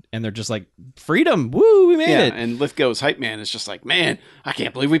cliffside, and they're just like, "Freedom! Woo! We made Yeah, it!" and Lithgow's hype man is just like, man, I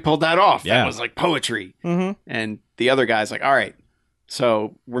can't believe we pulled that off. Yeah. That was like poetry. Mhm. And the other guy's like, all right,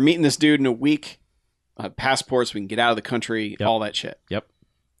 so we're meeting this dude in a week. Passports, we can get out of the country, Yep. all that shit. Yep.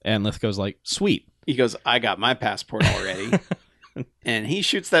 And Lithgow's like, "Sweet, He goes, I got my passport already. And he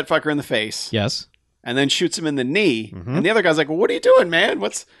shoots that fucker in the face yes." and then shoots him in the knee. Mhm. And the other guy's like, well, what are you doing, man?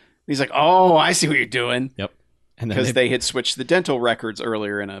 He's like, oh, I see what you're doing. Yep. And then Because they had switched the dental records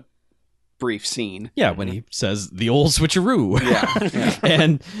earlier in a brief scene. yeah, when he says the old switcheroo. Yeah.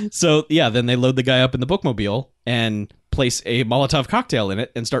 And so, yeah, then they load the guy up in the bookmobile and place a Molotov cocktail in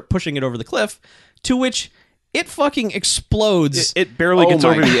it and start pushing it over the cliff, to which it fucking explodes. It barely Oh gets my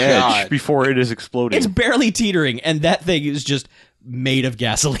over the God. edge before it is exploding. It's barely teetering, and that thing is just made of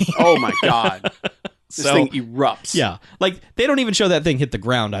gasoline. Oh, my God. This So- thing erupts. Yeah. Like, they don't even show that thing hit the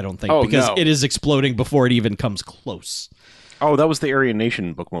ground, I don't think, Oh, because no. it is exploding before it even comes close. Oh, that was the Aryan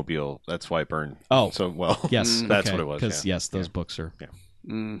Nation bookmobile. That's why it burned. Oh. So, well. Yes. That's what it was. Because, yeah. yes, those books are.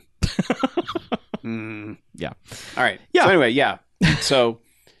 Mm. Mm. Yeah. All right. Yeah. So anyway, yeah. So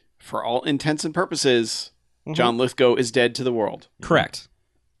for all intents and purposes, Mm-hmm. John Lithgow is dead to the world. Correct.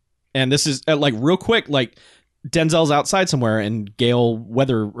 And this is like real quick, like Denzel's outside somewhere, and Gail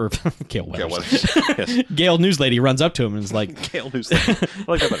Weather or Gail Weather, Yes. Gail News Lady runs up to him and is like, Gail News. I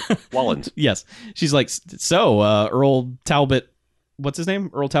like that better. Wallens. "Yes." She's like, "So, Earl Talbot, what's his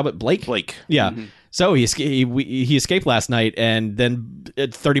name? Earl Talbot Blake? Blake. Yeah. So he escaped last night, and then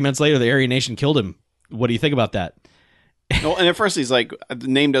 30 minutes later, the Aryan Nation killed him. What do you think about that? Well, and at first he's like, the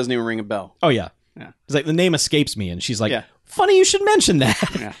name doesn't even ring a bell. Oh, yeah. Yeah. He's like, the name escapes me. And she's like, Yeah. funny you should mention that.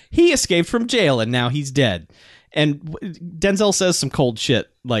 Yeah. He escaped from jail, and now he's dead. And Denzel says some cold shit,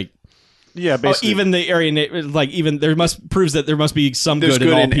 like, Yeah, basically. even the Aryan, like, even proves that there must be some There's good in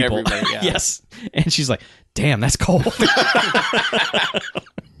good all in people. everybody, yeah. Yes. And she's like, damn, that's cold.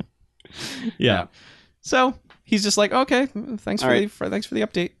 Yeah. So he's just like, okay, thanks All for right. thanks for the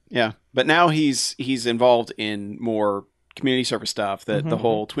update. Yeah, but now he's involved in more community service stuff. The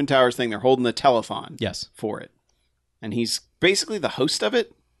whole Twin Towers thing. They're holding the telethon Yes. for it, and he's basically the host of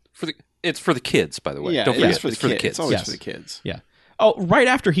it. It's for the kids, by the way. Yeah, Don't it forget, is for the it's for the kids. kids. It's always Yes. for the kids. Yeah. Oh, right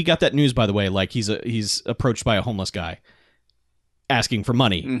after he got that news, by the way, like he's approached by a homeless guy asking for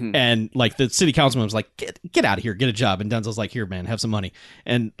money, and like the city councilman was like, "Get out of here, get a job." And Denzel's like, "Here, man, have some money."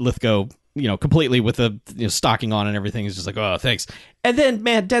 And Lithgow, completely with the stocking on and everything, is just like, "Oh, thanks." And then,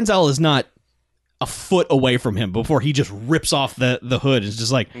 man, Denzel is not a foot away from him before he just rips off the hood and is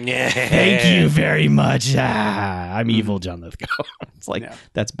just like, "Thank you very much. I'm evil, John Lithgow." It's like,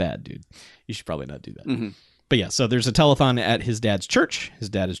 that's bad, dude. You should probably not do that. But yeah, so there's a telethon at his dad's church. His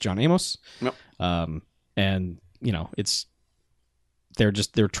dad is John Amos. Yep. And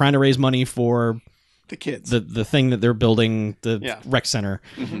they're trying to raise money for The kids. the thing that they're building, the rec center.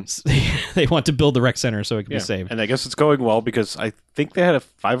 They want to build the rec center so it can be saved. And I guess it's going well because I think they had a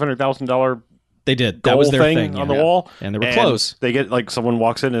 $500,000 They did. goal That was their thing on the yeah. wall, And they were close. They get like someone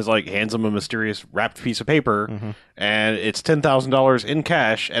walks in and is like hands them a mysterious wrapped piece of paper, and it's $10,000 in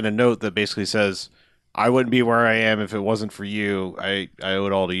cash and a note that basically says, "I wouldn't be where I am if it wasn't for you. I owe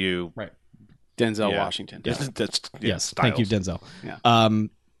it all to you." Right. Denzel Yeah. Washington. Yes. Thank you, Denzel. Yeah. And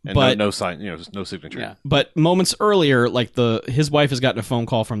But no sign, just no signature. Yeah. But moments earlier, like his wife has gotten a phone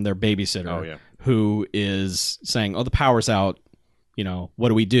call from their babysitter, Oh, yeah. who is saying, "Oh, the power's out. What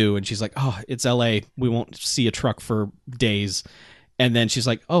do we do?" And she's like, "Oh, it's LA. We won't see a truck for days." And then she's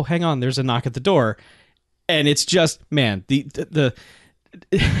like, "Oh, hang on. There's a knock at the door." And it's just, man, the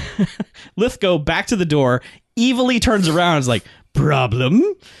Lithgow back to the door, evilly turns around and is like, "Problem?"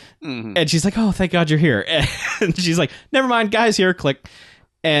 And she's like, "Oh, thank God you're here." And she's like, "Never mind, guys here." Click.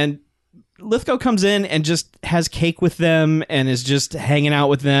 And Lithgow comes in and just has cake with them and is just hanging out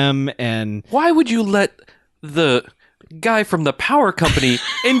with them. And Why would you let the guy from the power company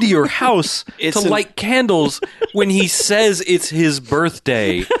into your house to light candles when he says it's his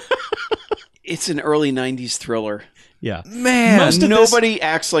birthday? It's an early 90s thriller. yeah, Man, Most of Nobody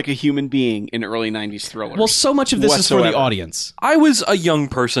acts like a human being in early 90s thrillers. well, so much of this is for the Whatsoever. audience. I was a young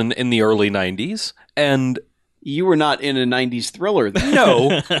person in the early 90s, and You were not in a 90s thriller then.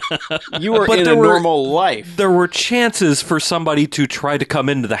 no, You were But in there a were- normal life. there were chances for somebody to try to come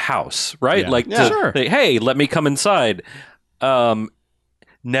into the house, right? Yeah. Like, Yeah. Sure. say, hey, let me come inside.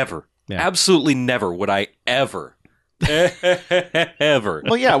 Never. Yeah. Absolutely never would I ever, ever.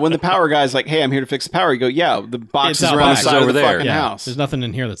 Well, yeah, when the power guy's like, "Hey, I'm here to fix the power," you go, "Yeah, the box It's is out around the back. side It's of the over there. fucking Yeah, house." there's nothing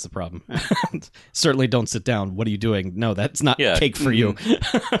in here that's the problem. Certainly don't sit down. What are you doing? No, that's not Yeah. cake for you.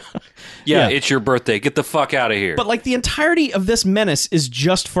 Yeah, Yeah. it's your birthday. Get the fuck out of here. But like the entirety of this menace is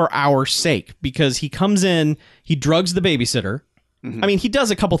just for our sake because he comes in, he drugs the babysitter. I mean, he does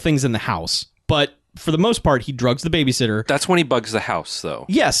a couple things in the house, but for the most part, he drugs the babysitter. That's when he bugs the house, though.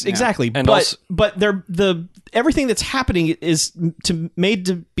 Yes, exactly. And but also- the everything that's happening is made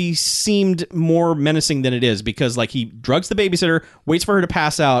to be seemed more menacing than it is because like he drugs the babysitter, waits for her to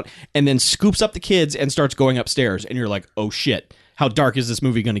pass out, and then scoops up the kids and starts going upstairs. And you're like, oh shit, how dark is this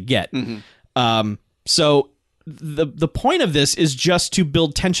movie going to get? So the point of this is just to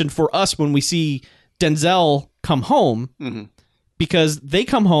build tension for us when we see Denzel come home. Because they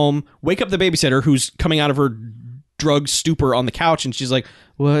come home, wake up the babysitter who's coming out of her drug stupor on the couch, and she's like,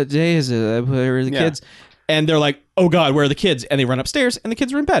 "What day is it? Where are the kids?" And they're like, "Oh God, where are the kids?" And they run upstairs, and the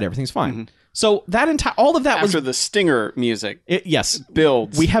kids are in bed. Everything's fine. So that all of that After was the Stinger music yes.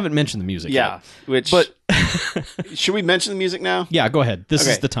 builds. We haven't mentioned the music. yeah, yet. which But- should we mention the music now? Yeah. Go ahead. This is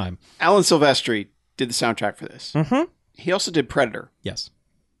Okay. the time. Alan Silvestri did the soundtrack for this. He also did Predator. Yes.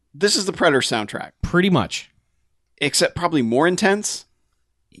 This is the Predator soundtrack, Pretty much. except probably more intense.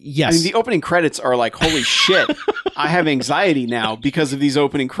 Yes. I mean, the opening credits are like, holy shit, I have anxiety now because of these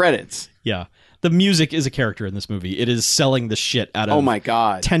opening credits. yeah. The music is a character in this movie. It is selling the shit out of Oh my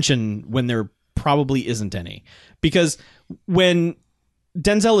God. tension when there probably isn't any. Because when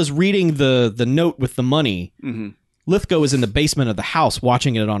Denzel is reading the note with the money, Lithgow is in the basement of the house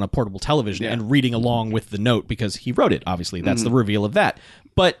watching it on a portable television and reading along with the note because he wrote it, obviously. That's the reveal of that.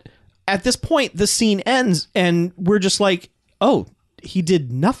 But at this point, the scene ends and we're just like, oh,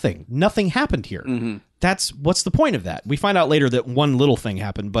 did nothing. Nothing happened here. What's the point of that? We find out later that one little thing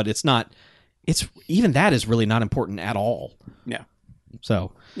happened, but it's not. It's even that is really not important at all. Yeah.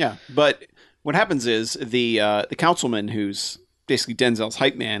 So Yeah, but what happens is the councilman who's basically Denzel's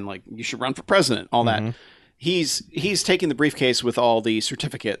hype man, like you should run for president, all that. He's taking the briefcase with all the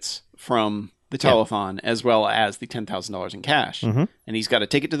certificates from the telethon as well as the $10,000 in cash, and he's got to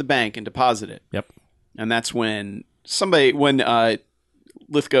take it to the bank and deposit it. Yep. And that's when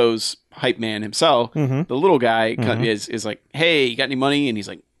Lithgow's hype man himself, the little guy, is like, "Hey, you got any money?" And he's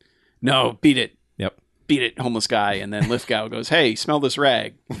like, "No, beat it." Yep. Beat it, homeless guy. And then Lithgow goes, "Hey, smell this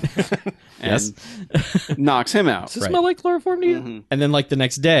rag," and knocks him out. Does it smell like chloroform to you? And then like the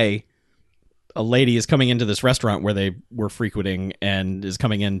next day, a lady is coming into this restaurant where they were frequenting and is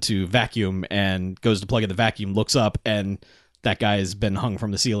coming in to vacuum and goes to plug in the vacuum, looks up, and that guy has been hung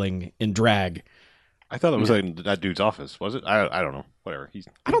from the ceiling in drag. I thought it was in that dude's office. Was it? I don't know. Whatever.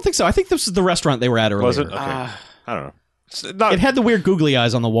 I don't think so. I think this is the restaurant they were at earlier. Was it? Okay. I don't know. It's not, It had the weird googly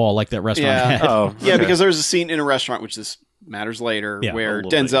eyes on the wall like that restaurant had. oh, Yeah, okay. because there's a scene in a restaurant, which this matters later, Yeah, where a little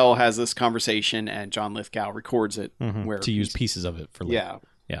bit. Denzel has this conversation and John Lithgow records it. Where To use pieces of it for later. Yeah.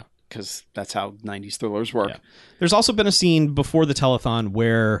 Yeah. Because that's how 90s thrillers work. Yeah. There's also been a scene before the telethon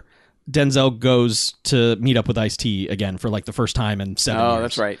where Denzel goes to meet up with Ice-T again for like the first time in 7 years. Oh,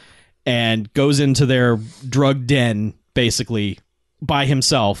 that's right. And goes into their drug den basically by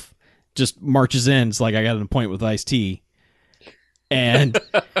himself, just marches in. It's like, I got an appointment with Ice-T. And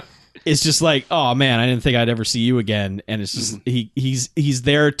it's just like, oh man, I didn't think I'd ever see you again. And it's just he's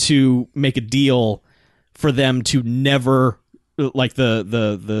there to make a deal for them to never, like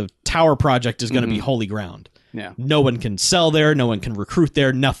the tower project is going to be holy ground. Yeah. No one can sell there. No one can recruit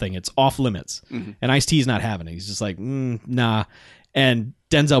there. Nothing. It's off limits. And Ice-T is not having it. He's just like, nah. And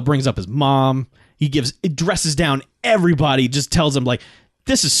Denzel brings up his mom. It dresses down everybody, just tells them like,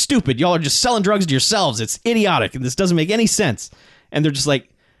 this is stupid. Y'all are just selling drugs to yourselves. It's idiotic. And this doesn't make any sense. And they're just like,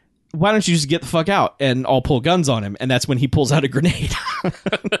 why don't you just get the fuck out and all pull guns on him? And that's when he pulls out a grenade.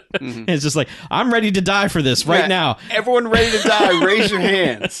 And it's just like, I'm ready to die for this right now. Everyone ready to die, raise your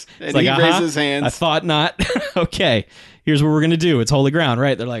hands. And Like, he raises his hands. I thought not. Okay, here's what we're going to do. It's holy ground,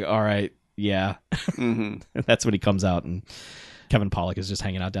 right? They're like, all right, yeah. And that's when he comes out and Kevin Pollak is just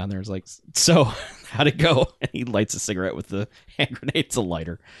hanging out down there. It's like, so how'd it go? And he lights a cigarette with the hand grenade. It's a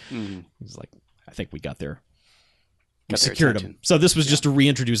lighter. He's like, I think we got there. We Got their secured him. attention. So this was just to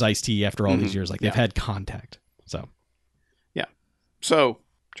reintroduce Ice-T after all these years. Like they've had contact. So So,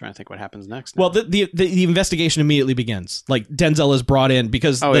 trying to think what happens next. well, the investigation immediately begins. Like Denzel is brought in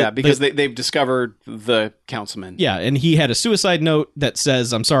because they've discovered the councilman. yeah, and he had a suicide note that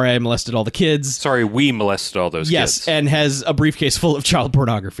says, "I'm sorry, I molested all the kids." Sorry, we molested all those Yes, kids. and has a briefcase full of child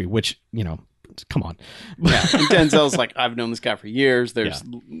pornography, which, come on. Yeah. And Denzel's like, I've known this guy for years. There's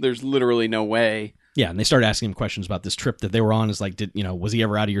literally no way. Yeah, and they started asking him questions about this trip that they were on. Is like, was he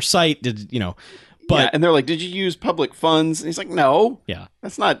ever out of your sight? But Yeah, and they're like, did you use public funds? And he's like, no. yeah,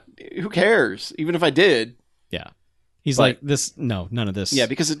 That's not, who cares? Even if I did. yeah. He's But- like, none of this. Yeah,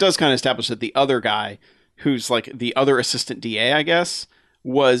 because it does kind of establish that the other guy, who's like the other assistant DA, I guess,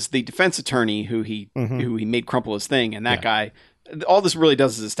 was the defense attorney who he made crumple his thing. And that guy, all this really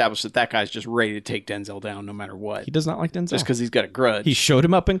does is establish that guy's just ready to take Denzel down no matter what. He does not like Denzel. Just because he's got a grudge. He showed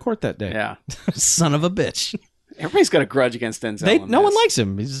him up in court that day. Yeah. Son of a bitch. Everybody's got a grudge against Denzel. No one likes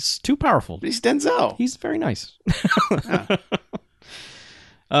him. He's too powerful. But he's Denzel. He's very nice.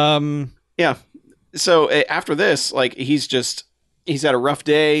 Yeah. So after this, like he's had a rough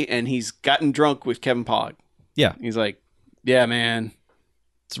day and he's gotten drunk with Kevin Pollak. Yeah, He's like, yeah, man,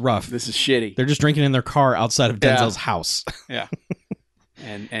 it's rough. this is shitty. They're just drinking in their car outside of Yeah. Denzel's house. Yeah.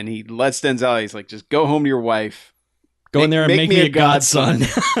 and he lets Denzel, he's like, just go home to your wife. Go in there and make me a godson.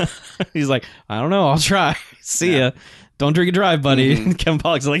 godson. He's like, I don't know. I'll try. See ya. Don't drink and drive, buddy. And Kevin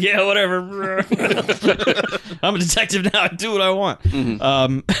Pollak's like, yeah, whatever. I'm a detective now. I do what I want.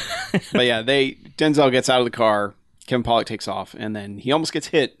 But yeah, Denzel gets out of the car. Kevin Pollak takes off, and then he almost gets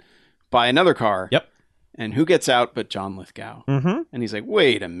hit by another car. Yep. And who gets out but John Lithgow? Mm-hmm. And he's like,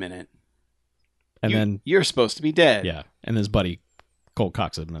 wait a minute. And then, You're supposed to be dead. yeah. And his buddy, Cole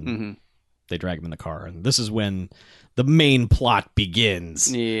Coxon, and they drag him in the car. And this is when the main plot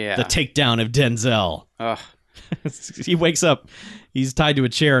begins. Yeah. The takedown of Denzel. Ugh. He wakes up. He's tied to a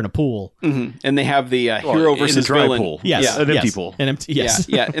chair in a pool. And they have the hero in versus a dry villain. pool. Yes. Yeah. An empty yes. pool. An empty, yes.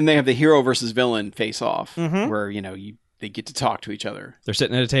 Yeah, and they have the hero versus villain face off, where they get to talk to each other. They're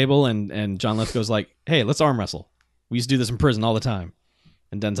sitting at a table, and John Lithgow's like, hey, let's arm wrestle. We used to do this in prison all the time.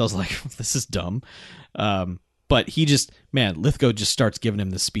 And Denzel's like, this is dumb. But Lithgow just starts giving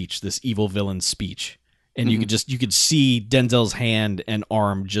him this speech, this evil villain speech. and you could see Denzel's hand and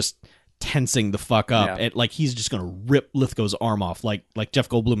arm just tensing the fuck up, and like he's just gonna rip Lithgow's arm off, like Jeff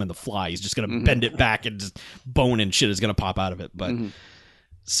Goldblum in The Fly. He's just gonna bend it back, and just bone and shit is gonna pop out of it. But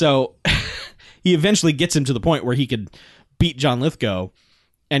so he eventually gets him to the point where he could beat John Lithgow,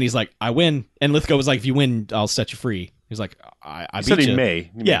 and he's like, "I win." And Lithgow was like, "If you win, I'll set you free." He's like, "I beat said you." he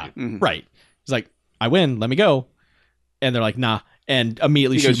may. Yeah, right. He's like, "I win. Let me go." And they're like, "Nah." And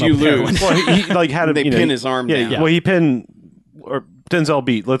immediately He shoot goes, him up "You with heroin. lose." Well, he like had him. They pin his arm down. Well, he pinned. Or Denzel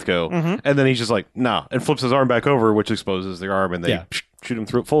beat Lithgow, and then he's just like, nah, and flips his arm back over, which exposes the arm, and they shoot him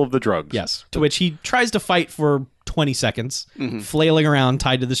through it full of the drugs. Yes. To which he tries to fight for 20 seconds, flailing around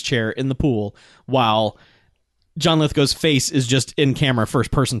tied to this chair in the pool, while John Lithgow's face is just in camera,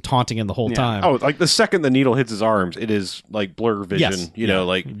 first person taunting him the whole time. Oh, like the second the needle hits his arms, it is like blur vision, Yes. you know,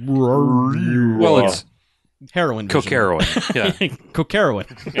 like... Well, it's heroin vision. coke-heroin. Yeah. Coke-heroin.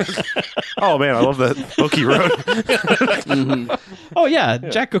 Oh, man, I love that Okie Road. Oh, yeah,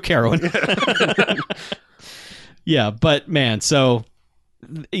 Jack Coke-heroin. Yeah, but man, so,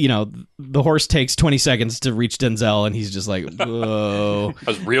 you know, the horse takes 20 seconds to reach Denzel, and he's just like, whoa. I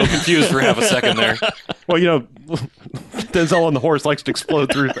was real confused for half a second there. Well, you know, Denzel on the horse likes to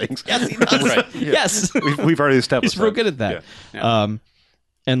explode through things. Yes, he does. Right. Yes. We've already established He's real that. good at that. Yeah.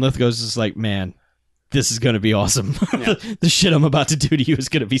 And Lithgow's just like, man, this is going to be awesome. The shit I'm about to do to you is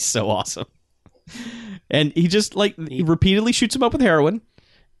going to be so awesome. And he just he repeatedly shoots him up with heroin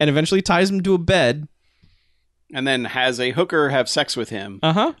and eventually ties him to a bed. And then has a hooker have sex with him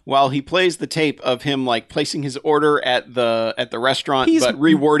Uh-huh. while he plays the tape of him like placing his order at the restaurant, He's- but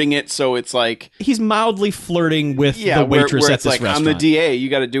rewording it so it's like He's mildly flirting with the where waitress it's at this like, restaurant. I'm the DA, you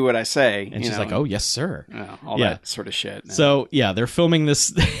got to do what I say. And you she's know, like, oh, yes, sir. all Yeah. that sort of shit. So, yeah, they're filming this,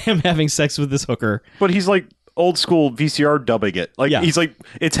 him having sex with this hooker. But he's like old school VCR dubbing it. Like, Yeah. he's like,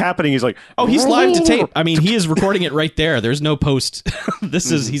 it's happening. He's like, Oh, he's live to tape. I mean, he is recording it right there. There's no post.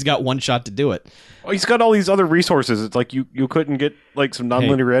 He's got one shot to do it. Oh, he's got all these other resources. It's like you couldn't get like some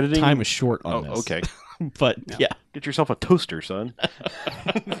nonlinear editing. Time is short on Oh, this. okay. But, yeah. Get yourself a toaster, son.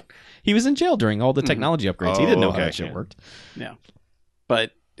 He was in jail during all the technology upgrades. He didn't know how okay. that shit Yeah. worked. Yeah.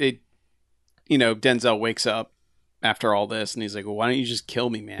 But Denzel wakes up after all this and he's like, well, why don't you just kill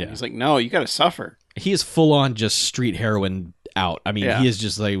me, man? Yeah. He's like, no, you got to suffer. He is full on just street heroin out. I mean, Yeah. he is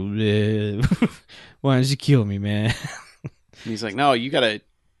just like, why don't you kill me, man? And he's like, no, you got to,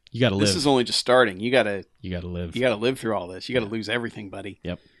 You got to live. this is only just starting. You got to live. live through all this. You got to lose everything, buddy.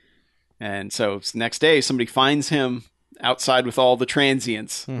 Yep. And so it's the next day, somebody finds him outside with all the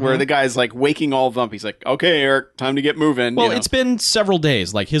transients, where the guy's like waking all of them up. He's like, okay, Eric, time to get moving. Well, you know? it's been several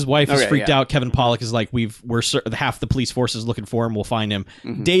days. Like his wife is Okay, freaked yeah. out. Kevin Pollak is like, half the police force is looking for him. We'll find him.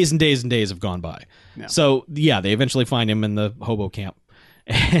 Days and days and days have gone by. Yeah. So yeah, they eventually find him in the hobo camp.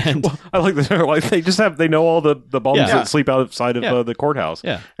 And I like that. Like they know all the bums Yeah. that sleep outside of Yeah. the courthouse.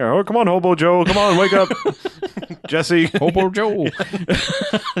 Yeah. Oh, come on, Hobo Joe. Come on, wake up, Jesse. Hobo Joe.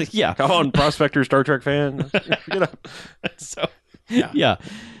 Yeah. Come on, prospector, Star Trek fan. Get up. So yeah.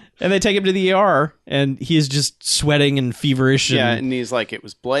 And they take him to the ER, and he is just sweating and feverish. yeah, And, and he's like, it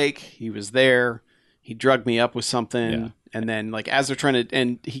was Blake. He was there. He drugged me up with something. Yeah. And then, like, as they're trying to,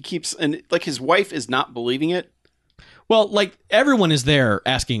 and he keeps, and like, his wife is not believing it. well, like everyone is there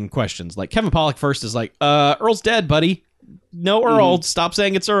asking questions. Like Kevin Pollak first is like, Earl's dead, buddy. No Earl. Stop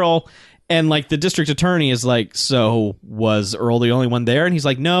saying it's Earl. And like the district attorney is like, so was Earl the only one there? And he's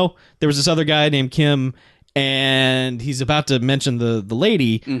like, no, there was this other guy named Kim. And he's about to mention the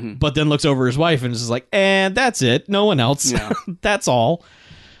lady, but then looks over his wife and is just like, and that's it. No one else. Yeah. That's all.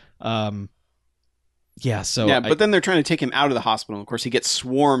 Yeah. So yeah, but then they're trying to take him out of the hospital. Of course, he gets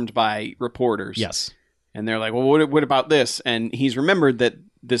swarmed by reporters. yes. And they're like, well, what about this? And he's remembered that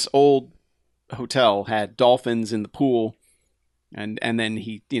this old hotel had dolphins in the pool. And then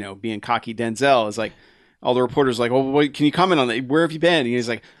he, being cocky Denzel is like, all the reporters are like, well, what, can you comment on that? Where have you been? And he's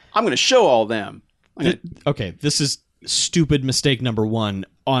like, I'm going to show all them. Okay, this is stupid mistake number one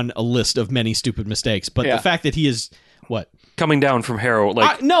on a list of many stupid mistakes. But Yeah. the fact that he is what? Coming down from heroin,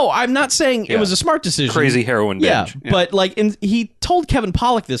 like No, I'm not saying it Yeah. was a smart decision. crazy heroin Yeah, binge. but like, he told Kevin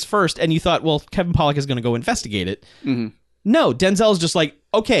Pollak this first, and you thought, well, Kevin Pollak is going to go investigate it. No, Denzel's just like,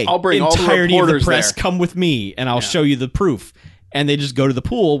 okay, I'll bring all the entirety of the reporters press, there. come with me, and I'll show you the proof. And they just go to the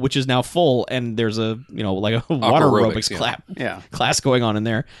pool, which is now full, and there's a like a water aerobics yeah. class going on in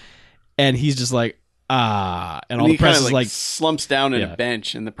there, and he's just like, and all And the he press kind of is like, slumps down in Yeah. a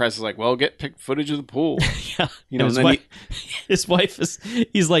bench, and the press is like, well, pick footage of the pool. yeah, You know, and and then his wife is,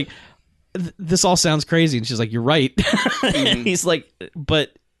 he's like, this all sounds crazy, and she's like, you're right. And he's like,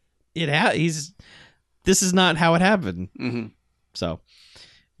 but this is not how it happened. Mm-hmm. So,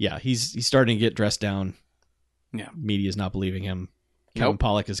 yeah, he's starting to get dressed down, Yeah. Media's not believing him. Kevin Nope.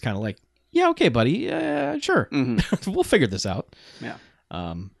 Pollak is kind of like, yeah, okay, buddy, sure, we'll figure this out. Yeah.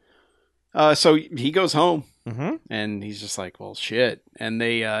 Um, So he goes home mhm. and he's just like, well, shit. And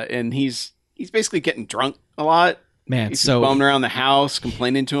they and he's basically getting drunk a lot. Man, He's so bumming around the house,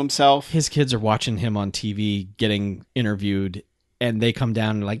 complaining to himself. his kids are watching him on TV getting interviewed, and they come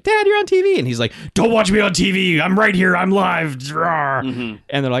down and like, Dad, you're on TV. And he's like, don't watch me on TV. I'm right here. I'm live. Rawr. Mhm.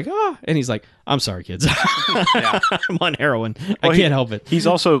 And they're like, oh. And he's like, I'm sorry, kids. Yeah. I'm on heroin. Well, I can't help it. He's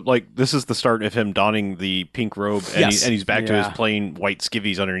also like, this is the start of him donning the pink robe, and, Yes. he's back to his Yeah. plain white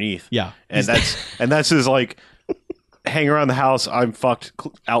skivvies underneath. Yeah. And that's his like hang around the house, I'm fucked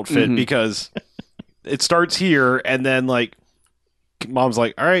outfit Mhm. because it starts here, and then like mom's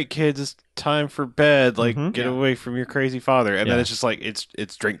like, all right, kids, it's time for bed. Like, Mhm. get Yeah. away from your crazy father. And then Yeah. it's just like it's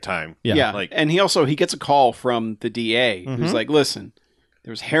drink time. Yeah. like- and he gets a call from the DA who's Mhm. like, listen,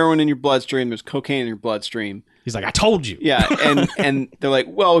 there's heroin in your bloodstream, there's cocaine in your bloodstream. He's like, I told you. Yeah, and they're like,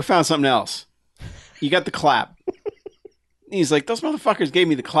 well, we found something else. You got the clap. He's like, those motherfuckers gave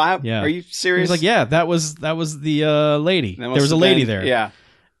me the clap. Yeah. Are you serious? He's like, yeah, that was the lady. That There must was a have lady been- there. Yeah.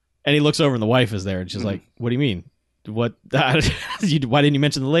 And he looks over and the wife is there, and she's like, what do you mean? What? Why didn't you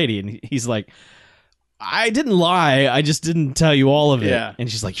mention the lady? And he's like, I didn't lie. I just didn't tell you all of it. Yeah. And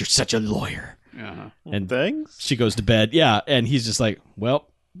she's like, you're such a lawyer. Uh-huh. And Thanks. she goes to bed. Yeah. And he's just like, well,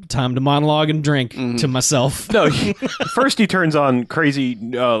 time to monologue and drink to myself. No, first he turns on crazy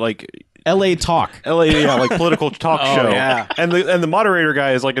like LA Talk. LA like political talk Oh, show. yeah. And the moderator guy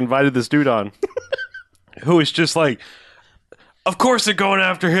has like invited this dude on who is just like, of course they're going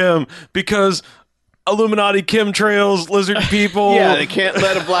after him because Illuminati chemtrails, lizard people. Yeah, they can't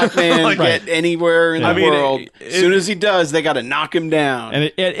let a black man Like- get anywhere in I the mean, world. As soon as he does, they got to knock him down.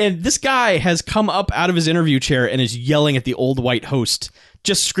 And this guy has come up out of his interview chair and is yelling at the old white host,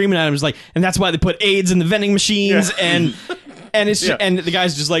 just screaming at him. He's like, and that's why they put AIDS in the vending machines. And it's Yeah. and the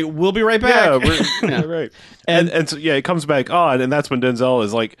guy's just like, we'll be right Yeah, back. we're, right. And so yeah, it comes back on, and that's when Denzel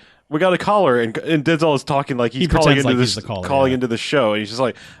is like, we got a caller, and Denzel is talking like he's He calling pretends into like this, he's the caller, calling yeah. into the show, and he's just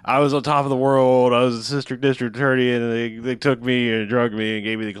like, I was on top of the world, I was a district attorney, and they took me and drugged me and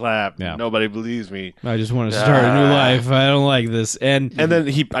gave me the clap. Yeah. Nobody believes me. I just want to start a new life. I don't like this. And And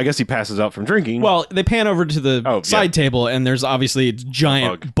then I guess he passes out from drinking. well, they pan over to the Oh, side table, and there's obviously a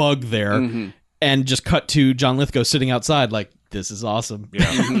giant bug there, and just cut to John Lithgow sitting outside, like, this is awesome. Yeah.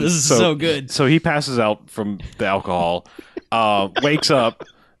 This is so good. So he passes out from the alcohol, wakes up,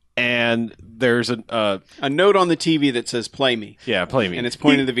 and there's a note on the TV that says "Play me," play me, and it's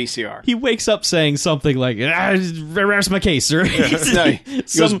pointing to the VCR. He wakes up saying something like, rest my case, or No, he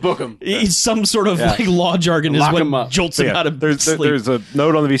goes, "Book him." Some sort of like law jargon Lock is him what up. jolts So him out of there's sleep. there's a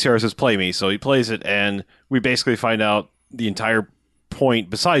note on the VCR that says "Play me," so he plays it, and we basically find out the entire point,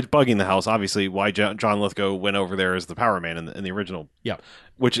 besides bugging the house, obviously, why John Lithgow went over there as the Power Man in the original. Yeah.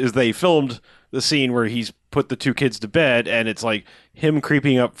 Which is they filmed the scene where he's put the two kids to bed, and it's like him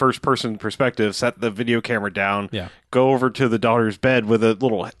creeping up first person perspective, set the video camera down, Yeah. go over to the daughter's bed with a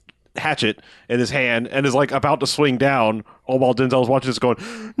little hatchet in his hand, and is like about to swing down, all while Denzel's watching this going,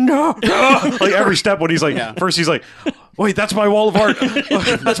 no, no! Like every step when he's like, first he's like, wait, that's my wall of art.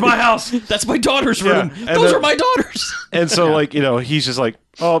 That's my house. That's my daughter's room. and Those then- are my daughters. And so, like, you know, he's just like,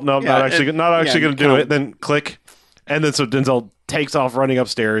 oh, no, Yeah, not actually going to do count. it. Then click. And then so Denzel takes off running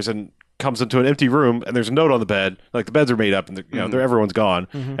upstairs and comes into an empty room, and there's a note on the bed. Like, the beds are made up, and you know, everyone's gone.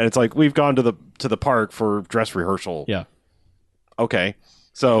 And it's like, we've gone to the park for dress rehearsal. Yeah. Okay.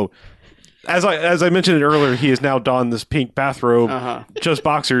 So, as I mentioned it earlier, he has now donned this pink bathrobe, just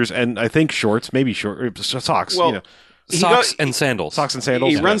boxers, and I think shorts, maybe socks. Well, you know, Socks and sandals. socks and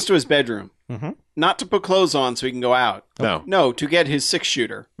sandals. He runs to his bedroom, Mm-hmm. not to put clothes on so he can go out. No. To get his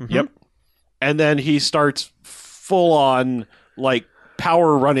 6-shooter. Yep. And then he starts full on like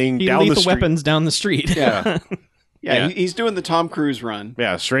power running He down the lethal street. weapons down the street. Yeah. Yeah. He's doing the Tom Cruise run.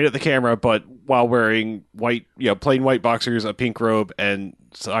 Yeah, straight at the camera, but while wearing white, plain white boxers, a pink robe, and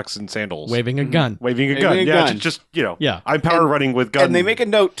socks and sandals. Waving a gun. Waving a Waving gun. a Yeah, gun. just Yeah. I'm power running with gun. And they make a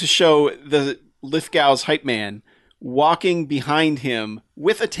note to show the Lithgow's hype man walking behind him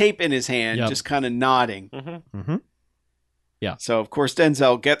with a tape in his hand, Yep. just kind of nodding. Mm-hmm. Yeah. So, of course,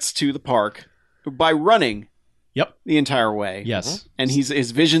 Denzel gets to the park by running Yep. the entire way. Yes. And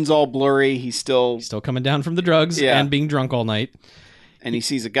his vision's all blurry. He's still... Still coming down from the drugs Yeah. and being drunk all night. And he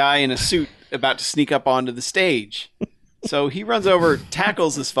sees a guy in a suit about to sneak up onto the stage. So he runs over,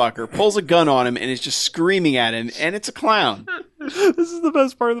 tackles this fucker, pulls a gun on him, and is just screaming at him. And it's a clown This is the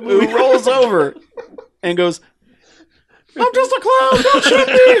best part of the movie. who rolls over and goes, I'm just a clown. Don't shoot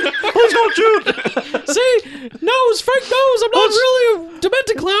me. Please don't shoot. See, nose, fake nose. I'm not really a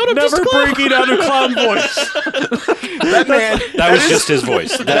demented clown. I'm just Never a clown. breaking out a clown voice. That man. That was just his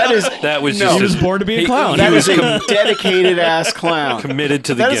voice. That is That was no. just He was his, born to be a clown. That is a dedicated ass clown. committed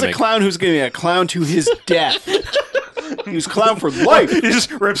to the That is a gimmick. clown who's going to be a clown to his death. He was clown for life. He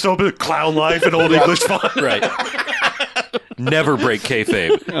just rips open clown life in old English font. Right. Never break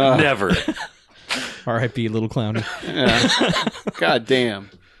kayfabe. Never. R.I.P. Little clowny. God damn.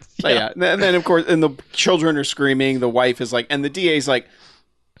 But yeah. And then of course, and the children are screaming. The wife is like, and the DA's like,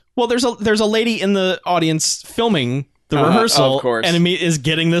 Well, there's a lady in the audience filming the rehearsal, of course. and is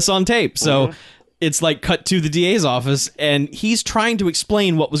getting this on tape. So it's like cut to the DA's office, and he's trying to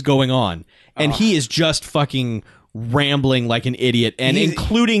explain what was going on, and he is just fucking rambling like an idiot, and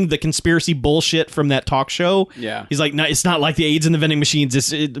including the conspiracy bullshit from that talk show. Yeah. He's like, no, it's not like the AIDS in the vending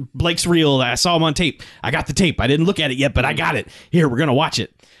machines. Blake's real. I saw him on tape. I got the tape. I didn't look at it yet, but I got it. Here, we're gonna watch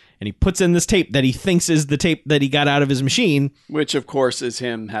it. And he puts in this tape that he thinks is the tape that he got out of his machine. which of course is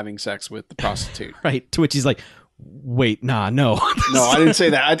him having sex with the prostitute. Right. To which he's like, wait, nah, no. No, I didn't say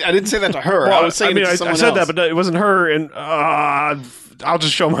that. I didn't say that to her. I was saying it to I someone said else. that, but it wasn't her, and I'll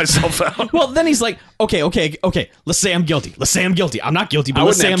just show myself out. Well, then he's like, okay. Let's say I'm guilty. I'm not guilty, but I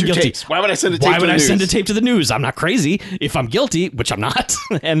let's wouldn't say have I'm two guilty. tapes. Why would I send a tape Why to would the I send a news? tape to the news? I'm not crazy. If I'm guilty, which I'm not.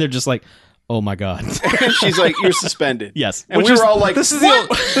 And they're just like, oh my God. And she's like, "You're suspended." Yes. and Which we is- were all like, this is "What?"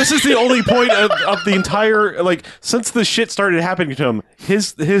 this is the only point of the entire, like, since the shit started happening to him.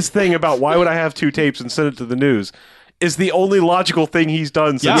 His thing about why would I have two tapes and send it to the news is the only logical thing he's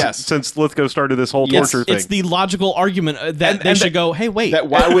done since Yes. since Lithgow started this whole Yes. torture thing. It's the logical argument that they should go, hey, wait. That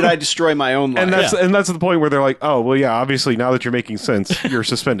why would I destroy my own life? and that's the point where they're like, oh well, yeah, obviously now that you're making sense, you're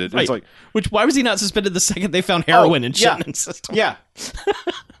suspended. Right. It's like, Which, why was he not suspended the second they found heroin and shit yeah. in his system? yeah,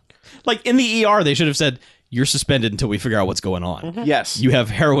 Like in the ER, they should have said, you're suspended until we figure out what's going on. yes. You have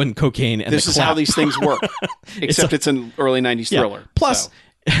heroin, cocaine, and This the is how clap. these things work. Except it's an early '90s thriller. Plus, so.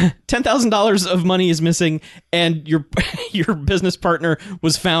 $10,000 of money is missing, and your business partner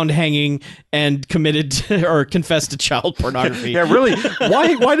was found hanging and committed to, or confessed to child pornography. yeah, really,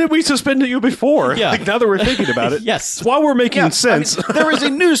 why did we suspend you before? Yeah. Like, now that we're thinking about it, Yes. it's while we're making sense. I mean, there is a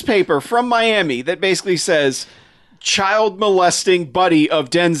newspaper from Miami that basically says child molesting buddy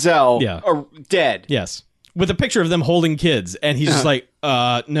of Denzel Yeah. dead. Yes. With a picture of them holding kids, and he's just like,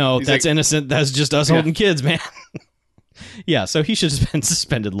 no, He's that's like- innocent. That's just us holding kids, man. Yeah, so he should have been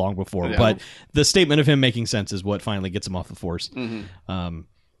suspended long before. Yeah. But the statement of him making sense is what finally gets him off the force.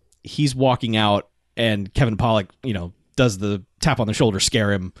 He's walking out, and Kevin Pollak, does the tap on the shoulder,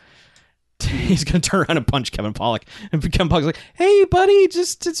 scare him. He's gonna turn around and punch Kevin Pollak, and Kevin Pollak's like, "Hey, buddy,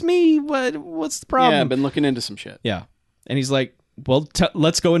 it's me. What's the problem?" Yeah, I've been looking into some shit. Yeah, and he's like, "Well,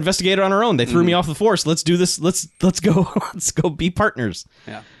 let's go investigate it on our own. They threw me off the force. Let's do this. Let's go. Let's go be partners."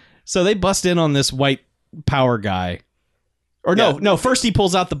 Yeah. So they bust in on this white power guy. Or no. First he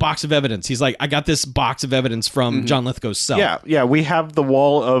pulls out the box of evidence. He's like, "I got this box of evidence from John Lithgow's cell. yeah, we have the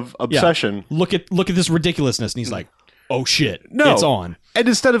wall of Yeah. obsession. Look at this ridiculousness." And he's like, "Oh shit, No, it's on." And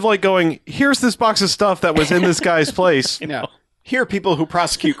instead of like going, here's this box of stuff that was in this guy's place. Yeah. Here are people who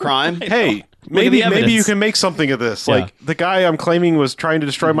prosecute crime. Hey, the maybe evidence. you can make something of this. Yeah. Like, the guy I'm claiming was trying to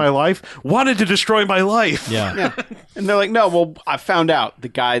destroy my life wanted to destroy my life. Yeah. Yeah. And they're like, no, well, I found out the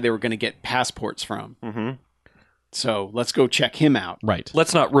guy they were going to get passports from. Mm-hmm. So let's go check him out. Right.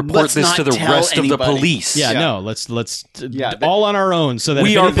 Let's not report Let's this not to the tell rest of the anybody. police. Yeah, Yeah. no, let's Yeah, that- all on our own so that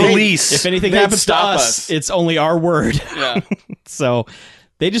We if are anything, police. If anything They'd happens to stop us, us. it's only our word. Yeah. So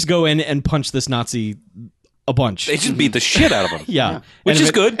they just go in and punch this Nazi a bunch. They just beat the shit out of him. yeah. Which And is if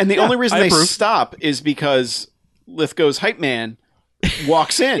it- good. And the only reason I they approve. stop is because Lithgow's hype man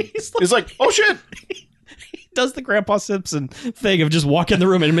walks in. He's like, oh shit. does the Grandpa Simpson thing of just walk in the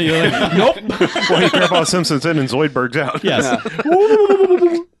room and immediately like, nope. Well, Grandpa Simpson's in and Zoidberg's out. Yes.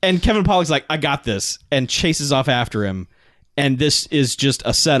 And Kevin Pollak's like, I got this, and chases off after him. And this is just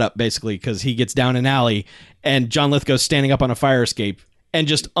a setup, basically, because he gets down an alley, and John Lithgow's standing up on a fire escape and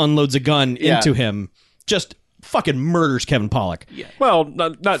just unloads a gun Yeah. into him. Just fucking murders Kevin Pollak. Well,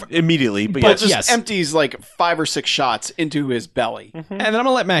 not immediately, but, But yes. Just yes. empties like 5 or 6 shots into his belly. And then I'm going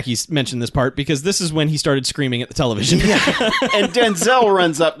to let Mackie mention this part, because this is when he started screaming at the television. And Denzel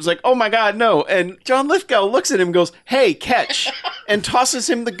runs up and is like, oh my God, no. And John Lithgow looks at him and goes, hey, catch. And tosses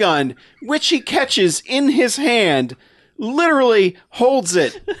him the gun, which he catches in his hand, literally holds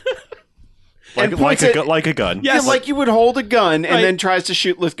it. And points it- like a gun. Yeah, like you would hold a gun and Right. then tries to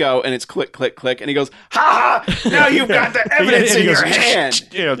shoot Lithgow, and it's click, click, click, and he goes, "Ha ha! Now you've got the evidence And he in your goes, hand."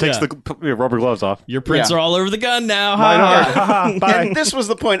 Takes Yeah. the rubber gloves off. Your prints Yeah. are all over the gun now. Mine Ha. are. Haha, bye. And this was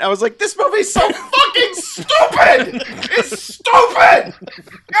the point. I was like, "This movie's so fucking stupid! It's stupid!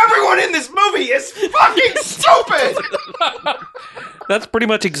 Everyone in this movie is fucking stupid!" That's pretty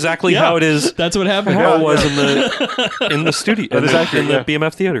much exactly Yeah. how it is. That's what happened. How it was in the studio, That is accurate, in the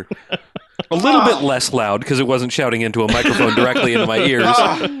BMF theater. A little bit less loud because it wasn't shouting into a microphone directly into my ears,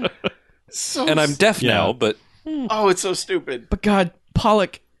 So and I'm deaf Yeah. now. But oh, it's so stupid. But God,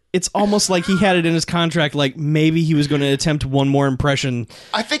 Pollock, it's almost like he had it in his contract, like maybe he was going to attempt one more impression.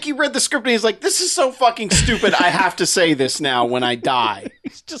 I think he read the script and he's like, "This is so fucking stupid. I have to say this now when I die."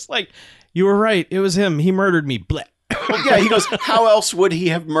 It's just like, you were right. It was him. He murdered me. Blech. Yeah, he goes, "How else would he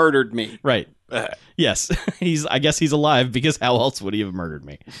have murdered me?" Right. Yes. I guess he's alive because how else would he have murdered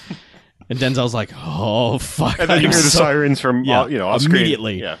me? And Denzel's like, oh, fuck. And then you I'm hear the so- sirens from Yeah, off screen.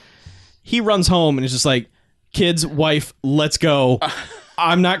 immediately. Yeah. He runs home and is just like, kids, wife, let's go.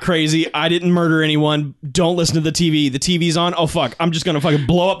 I'm not crazy. I didn't murder anyone. Don't listen to the TV. The TV's on. Oh, fuck. I'm just going to fucking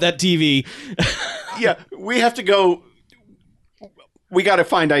blow up that TV. Yeah, we have to go. We got to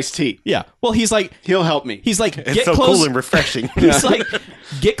find Ice-T. Yeah. Well, he's like, He'll help me. get It's so clothes. cool and refreshing. He's like,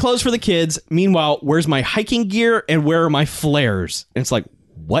 get clothes for the kids. Meanwhile, where's my hiking gear and where are my flares? And it's like,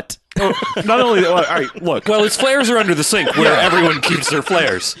 what? Not only all right, look. well, his flares are under the sink where everyone keeps their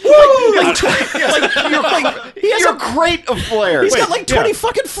flares. You're great of flares. He's got like 20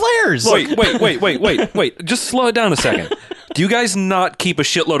 fucking flares. Wait. Just slow it down a second. Do you guys not keep a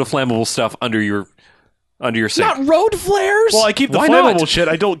shitload of flammable stuff under your sink? Not road flares? Well, I keep the Why flammable not? shit.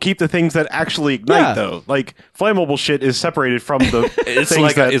 I don't keep the things that actually ignite, Yeah. though. Like, flammable shit is separated from the It's things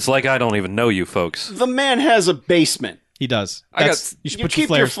like that... it's like I don't even know you folks. The man has a basement. He does. I got- You should You put keep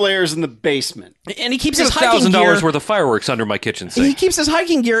your your flares. flares in the basement. And he keeps I've his got hiking gear. $1,000 worth of fireworks under my kitchen He sink. keeps his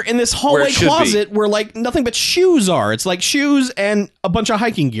hiking gear in this Where hallway it should be. closet where like nothing but shoes are. It's like shoes and a bunch of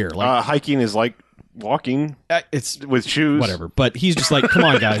hiking gear. Like hiking is like walking it's with shoes. whatever. But he's just like, come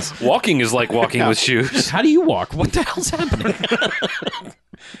on, guys. Walking is like walking with shoes. How do you walk? What the hell's happening?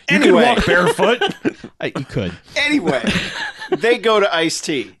 You Anyway. can walk barefoot. You could. Anyway, they go to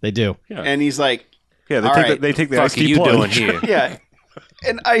Ice-T, They do. and he's like, Yeah, All right. they take the Fuck iced are tea you doing plunge. here? yeah.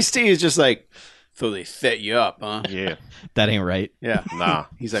 And Ice-T is just like, "So they set you up, huh?" Yeah, That ain't right. Yeah. nah.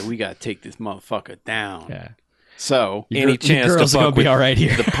 He's like, "We got to take this motherfucker down." Yeah. So, Any chance your to girls are gonna fuck be with all right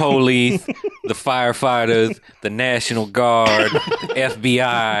here. the police, the firefighters, the National Guard,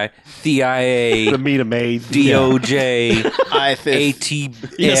 FBI, CIA, The meet a maid. DOJ,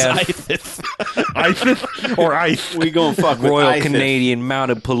 IFIF, Yes, ATF, Ice or ice. we gonna fuck with Royal IFIF. Canadian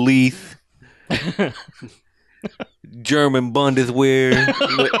Mounted Police, German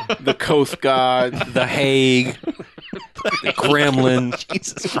Bundeswehr, the Coast Guard. The Hague, the Kremlin,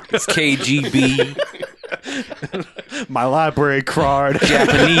 KGB, My library card.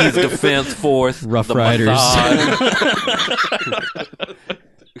 Japanese Defense Force, Rough the Riders. Mossad,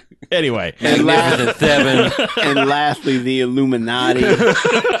 Anyway. Magnificent Seven, And lastly, the Illuminati,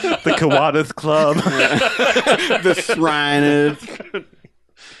 The Kiwanis Club. the Shriners.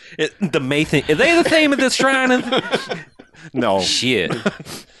 the Mason. Are they the same as the Shriners? No. Shit.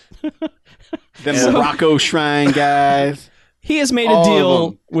 The Morocco Shrine guys. He has made All a of deal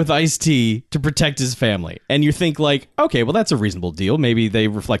them. with Ice-T to protect his family. And you think like, okay, well that's a reasonable deal. Maybe they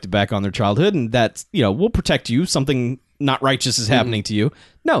reflected back on their childhood and that's, we'll protect you. Something not righteous is happening to you.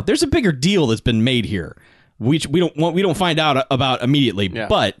 No, there's a bigger deal that's been made here. Which we don't find out about immediately. Yeah.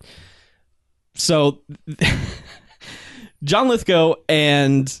 But so John Lithgow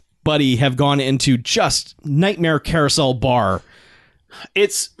and Buddy have gone into just Nightmare Carousel Bar.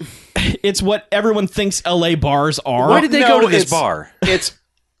 It's It's what everyone thinks LA bars are. Why did they No, go to this it's- bar?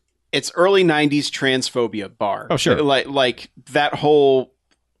 it's early '90s transphobia bar. Oh, sure. like that whole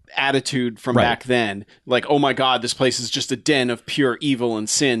attitude from Right. back then. Like, oh my god, this place is just a den of pure evil and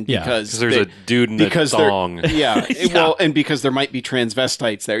sin Yeah, because There's a dude in a because they're- thong. Yeah, Yeah. well, and because there might be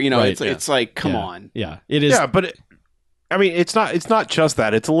transvestites there. Right, It's like, come Yeah. on. Yeah, it is. Yeah, but I mean, it's not just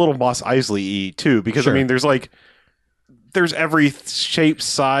that. It's a little Moss Eisley-y too, because Sure. I mean, there's every shape,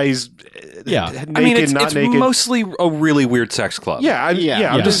 size. Yeah. naked, I mean, it's not naked. mostly a really weird sex club. Yeah, I'm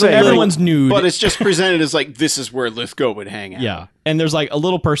Yeah. I'm just So saying. everyone's nude. But it's just presented as like this is where Lithgow would hang out. Yeah, and there's like a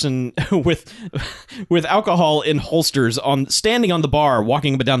little person with alcohol in holsters standing on the bar,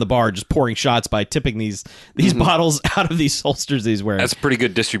 walking up and down the bar, just pouring shots by tipping these bottles out of these holsters that he's wearing. That's a pretty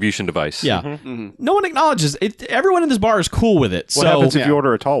good distribution device. yeah, no one acknowledges it. Everyone in this bar is cool with it. What so happens if Yeah. you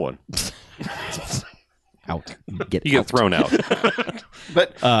order a tall one? out. You get thrown out.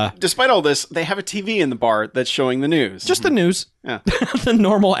 But despite all this, they have a TV in the bar that's showing the news. Just the news. Yeah. The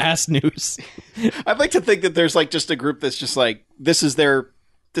normal ass news. I'd like to think that there's like just a group that's just like, this is their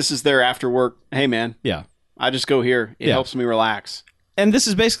after work. Hey man, Yeah. I just go here. It Yeah. helps me relax. And this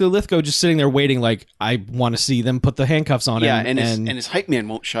is basically Lithgow just sitting there waiting, like, I want to see them put the handcuffs on Yeah, him. and his hype man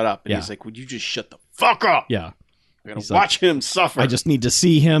won't shut up. And Yeah. he's like, would you just shut the fuck up? yeah. I gotta He's watch him suffer. I just need to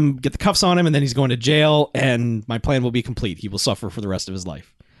see him get the cuffs on him, and then he's going to jail, and my plan will be complete. He will suffer for the rest of his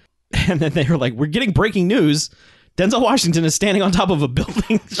life. And then they were like, we're getting breaking news. Denzel Washington is standing on top of a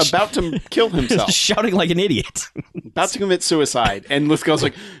building about to kill himself, shouting like an idiot. about to commit suicide. And Lithgow's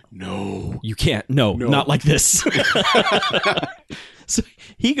like, no. You can't. No, not like this. So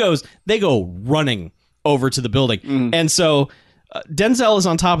they go running over to the building. And so Denzel is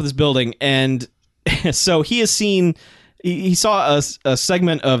on top of this building, and so he has seen, he saw a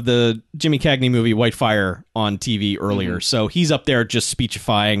segment of the Jimmy Cagney movie White Fire on TV earlier. So he's up there just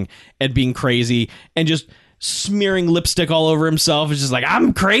speechifying and being crazy and just smearing lipstick all over himself. It's just like,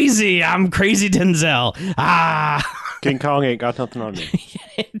 I'm crazy, Denzel. King Kong ain't got nothing on me.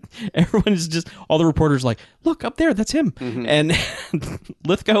 Everyone is just, all the reporters like, look up there, that's him. And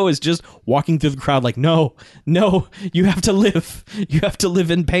Lithgow is just walking through the crowd like, no, you have to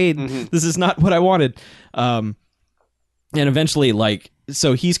live in pain. This is not what I wanted. And eventually, like,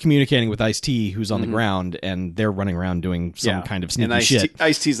 so he's communicating with Ice-T, who's on the ground, and they're running around doing some kind of sneaky and shit.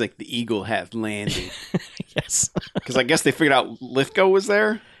 Ice-T's like, the eagle has landed. Yes. Because I guess they figured out Lithgow was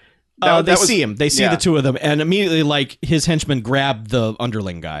there. They see him. They see yeah. the two of them, and immediately, like, his henchmen grab the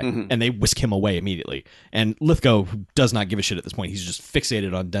underling guy, and they whisk him away immediately. And Lithgow does not give a shit at this point. He's just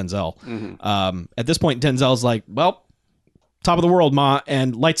fixated on Denzel. At this point, Denzel's like, well, top of the world, ma,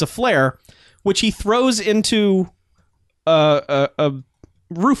 and lights a flare, which he throws into a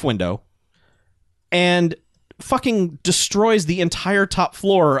roof window and fucking destroys the entire top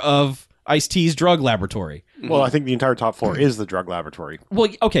floor of Ice-T's drug laboratory. Well, I think the entire top floor is the drug laboratory. Well,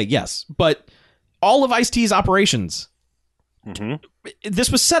 okay, yes, but all of Ice-T's operations,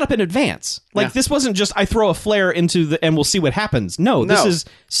 this was set up in advance. Like, Yeah. this wasn't just, I throw a flare into the, and we'll see what happens. No, this is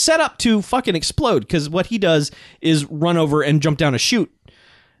set up to fucking explode, because what he does is run over and jump down a chute.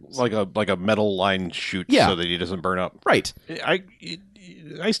 Like a metal line chute so that he doesn't burn up. Right.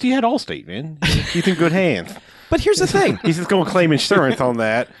 Ice-T had Allstate, man. He's in good hands. But here's the thing. He's just going to claim insurance on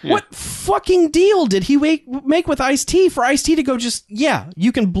that. What fucking deal did he make with Ice-T for Ice-T to go just, yeah,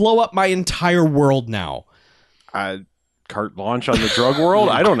 you can blow up my entire world now? Carte blanche on the drug world?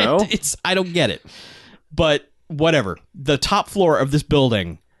 I don't know. I don't get it. But whatever. The top floor of this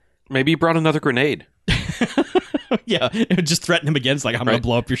building. Maybe he brought another grenade. Yeah, it would just threaten him again. It's like, I'm going to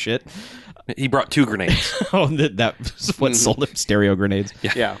blow up your shit. He brought 2 grenades. Oh, that was what sold him stereo grenades.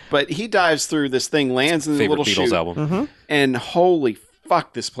 Yeah, but he dives through this thing, lands in the Favorite little Beatles chute, album. and holy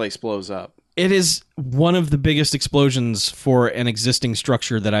fuck, this place blows up. It is one of the biggest explosions for an existing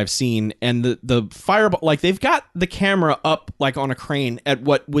structure that I've seen. And the fireball, like, they've got the camera up, like, on a crane at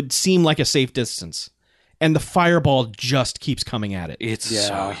what would seem like a safe distance. And the fireball just keeps coming at it. It's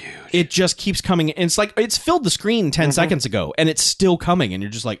so huge. It just keeps coming. And it's like, it's filled the screen 10 seconds ago, and it's still coming. And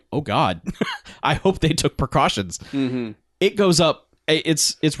you're just like, oh God, I hope they took precautions. It goes up.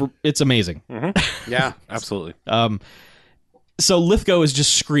 It's amazing. Yeah, Absolutely. So Lithgow is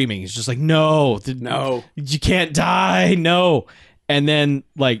just screaming. He's just like, no, you can't die. No. And then,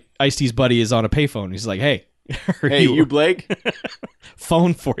 like, Ice-T's buddy is on a payphone. He's like, hey, hey, you Blake?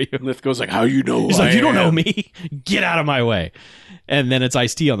 phone for you. Lithgow's like, how you know? He's I like, you don't know am?" me. Get out of my way. And then it's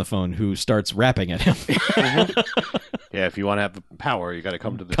Ice-T on the phone who starts rapping at him. Yeah, if you want to have the power, you got to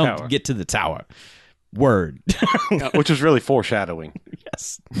come to the tower. Get to the tower. Word. Which is really foreshadowing.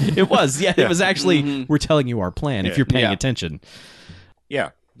 Yes. It was. Yeah, it was actually, we're telling you our plan if you're paying Yeah. attention. Yeah.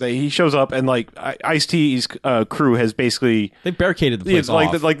 He shows up, and, like, Ice-T's crew has basically... They barricaded the place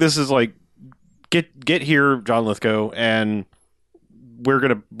off. Like, this is like, get here, John Lithgow, and we're going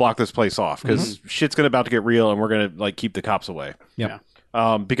to block this place off, because shit's about to get real, and we're going to, like, keep the cops away. Yep.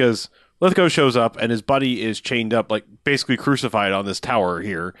 Because Lithgow shows up, and his buddy is chained up, like, basically crucified on this tower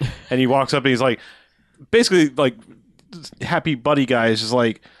here, and he walks up, and he's like, basically, like, happy buddy guy is just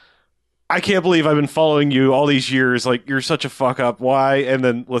like, I can't believe I've been following you all these years. Like, you're such a fuck up. Why? And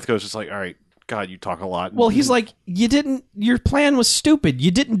then Lithgow's just like, all right, God, you talk a lot. Well, he's like, your plan was stupid. You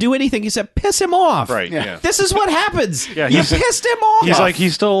didn't do anything. He said, piss him off. right. Yeah. This is what happens. Yeah, you he's- pissed him off. He's like,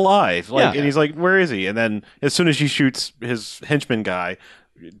 he's still alive. Like, Yeah. and he's like, where is he? And then as soon as he shoots his henchman guy,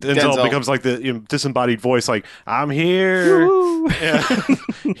 Denzel becomes like the disembodied voice, like, I'm here. Yeah.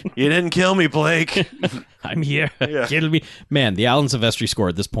 You didn't kill me, Blake. I'm here. Yeah. Kill me. Man, the Alan Silvestri score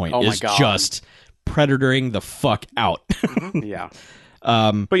at this point Oh my is God. just predatoring the fuck out. Yeah.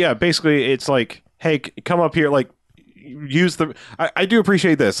 But yeah, basically, it's like, hey, come up here, like, use the. I do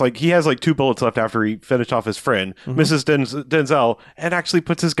appreciate this. Like, he has like 2 bullets left after he finished off his friend, Mrs. Denzel, and actually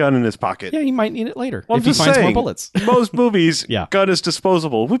puts his gun in his pocket. Yeah, he might need it later Well, if I'm he just finds more saying, bullets. Most movies, Yeah. gun is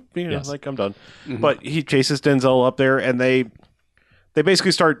disposable. Whoop, Yes. like, I'm done. But he chases Denzel up there, and they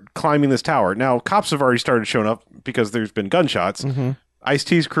basically start climbing this tower. Now, cops have already started showing up because there's been gunshots.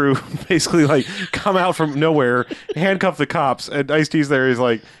 Ice-T's crew basically like come out from nowhere, handcuff the cops, and Ice-T's there is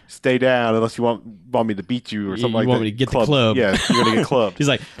like, stay down unless you want me to beat you or something like that. You want me to get the club. Yeah, you're gonna get clubbed. He's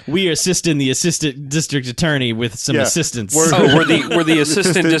like, we are assisting the assistant district attorney with some Yeah. assistance. We're the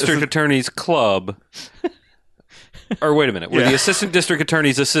assistant district attorney's club. Or wait a minute, we're Yeah. the assistant district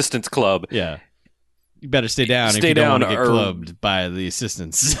attorney's assistants club. Yeah. You better stay down if Stay you don't want to down get or- clubbed by the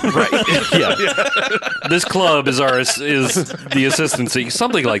assistants. Right. Yeah. This club is the assistancy,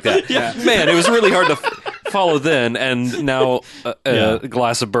 something like that. Yeah. Man, it was really hard to follow then, and now a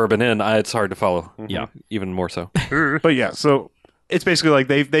glass of bourbon in, it's hard to follow. Yeah. Even more so. But yeah, so it's basically like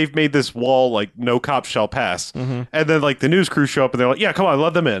they've made this wall like no cops shall pass, and then like the news crew show up and they're like, yeah, come on,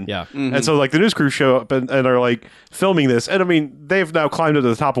 let them in. Yeah. And so like the news crew show up and are like filming this, and I mean they've now climbed up to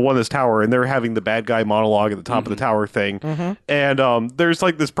the top of this tower and they're having the bad guy monologue at the top of the tower thing, and there's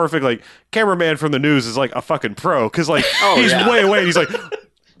like this perfect like cameraman from the news is like a fucking pro because like he's yeah. way away and he's like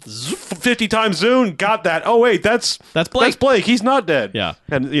 50 times zoom, got that. Oh wait, that's Blake. That's Blake. He's not dead. Yeah.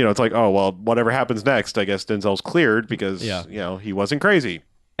 And it's like, oh well, whatever happens next, I guess Denzel's cleared because Yeah. he wasn't crazy.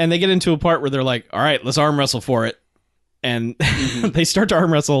 And they get into a part where they're like, all right, let's arm wrestle for it. And they start to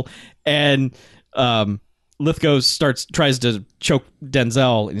arm wrestle, and Lithgow tries to choke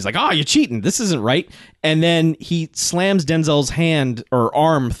Denzel, and he's like, you're cheating. This isn't right. And then he slams Denzel's hand or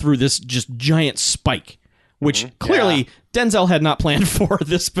arm through this just giant spike, which clearly Denzel had not planned for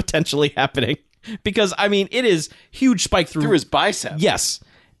this potentially happening. Because, I mean, it is huge spike Through his bicep. Yes.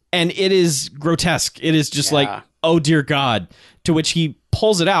 And it is grotesque. It is just like, oh dear God. To which he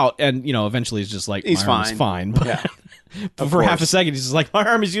pulls it out and, eventually he's just like, He's my arm's fine. But, Yeah. but for half a second, he's just like, my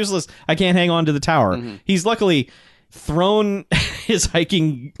arm is useless. I can't hang on to the tower. He's luckily thrown his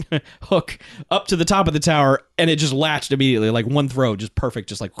hiking hook up to the top of the tower and it just latched immediately. Like one throw, just perfect,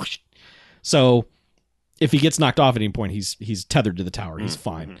 just like whoosh. So if he gets knocked off at any point, he's tethered to the tower. He's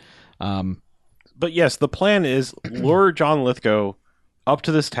fine. But yes, the plan is lure John Lithgow up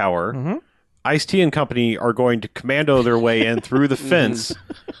to this tower. Ice-T and company are going to commando their way in through the fence,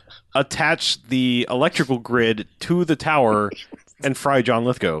 attach the electrical grid to the tower, and fry John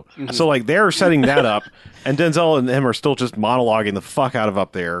Lithgow. So like they're setting that up, and Denzel and him are still just monologuing the fuck out of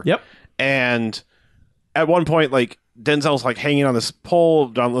up there. Yep. And at one point, like Denzel's like hanging on this pole,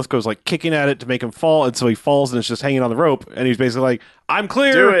 John Lithgow's like kicking at it to make him fall, and so he falls and it's just hanging on the rope, and he's basically like, "I'm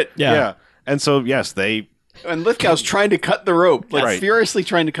clear." Do it. Yeah. And so yes, they And Lithgow's trying to cut the rope, like Right. furiously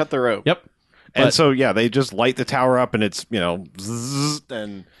trying to cut the rope. Yep. And But- so, yeah, they just light the tower up and it's, zzz,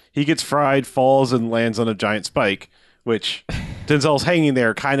 and he gets fried, falls, and lands on a giant spike, which Denzel's hanging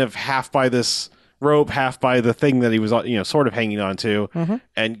there kind of half by this rope, half by the thing that he was, sort of hanging on to,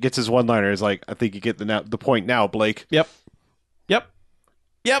 and gets his one-liner. Is like, I think you get the point now, Blake. Yep.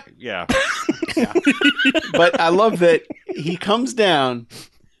 Yeah. But I love that he comes down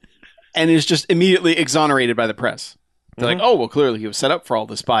and is just immediately exonerated by the press. They're like, oh, well, clearly he was set up for all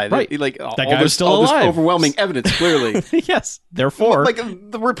this by Right. like all That guy this, was still all this alive. overwhelming evidence. Clearly, Yes. Therefore, like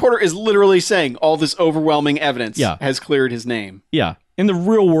the reporter is literally saying all this overwhelming evidence Yeah. has cleared his name. yeah. In the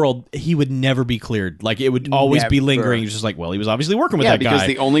real world, he would never be cleared. Like, it would always be Never. lingering. He's just like, well, he was obviously working with Yeah, that because guy.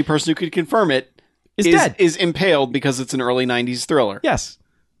 the only person who could confirm it Is dead. is impaled because it's an early '90s thriller. Yes.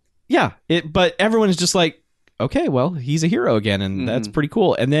 Yeah. But everyone is just like, okay, well, he's a hero again, and that's pretty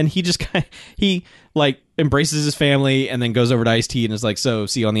cool. And then he just he embraces his family and then goes over to Ice-T and is like, so,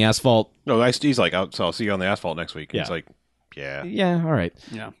 see you on the asphalt. No, Ice-T's like, so I'll see you on the asphalt next week. Yeah. It's like, yeah. Yeah, all right.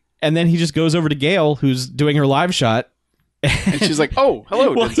 Yeah. And then he just goes over to Gail, who's doing her live shot. And she's like, "Oh,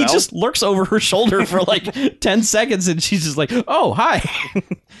 hello, Well, he Denzel." just lurks over her shoulder for like 10 seconds and she's just like, oh, hi.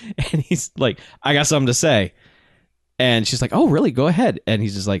 And he's like, I got something to say. And she's like, oh, really? Go ahead. And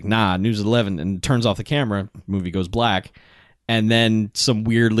he's just like, nah, news at 11, and turns off the camera. Movie goes black. And then some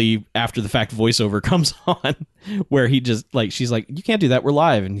weirdly after the fact voiceover comes on where he just like, she's like, you can't do that. We're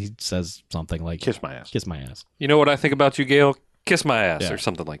live. And he says something like, Kiss my ass. kiss my ass. You know what I think about you, Gail? Kiss my ass Yeah. or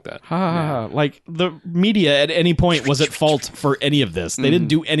something like that. Ha ha ha. Like the media at any point was at fault for any of this. They didn't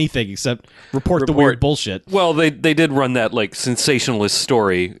do anything except report the weird bullshit. Well, they did run that like sensationalist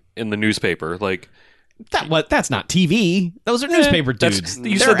story in the newspaper. Like That's not TV. Those are newspaper dudes.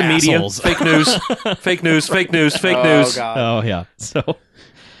 you They're said the media, assholes. fake news, fake news, fake news, fake Oh news. God. Oh yeah. So,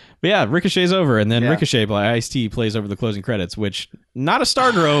 But yeah, Ricochet's over, and then Yeah. Ricochet by Ice-T plays over the closing credits, which, not a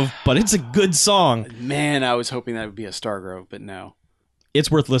Stargrove, but it's a good song. Man, I was hoping that would be a Stargrove, but no.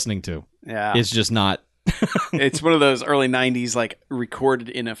 It's worth listening to. Yeah. It's just not. It's one of those early 90s, like, recorded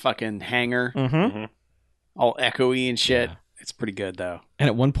in a fucking hangar, Mm-hmm. all echoey and shit. Yeah. It's pretty good, though. And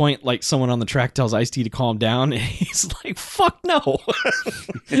at one point, like, someone on the track tells Ice-T to calm down, and he's like, fuck no.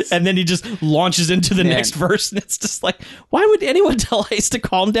 And then he just launches into the Man. next verse, and it's just like, why would anyone tell Ice to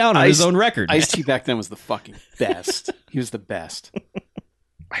calm down on his own record? Ice-T back then was the fucking best. He was the best.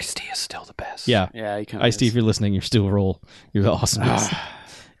 Ice-T is still the best. Yeah. Yeah, he kind of Ice-T, if you're listening, you're still roll. You're the awesome.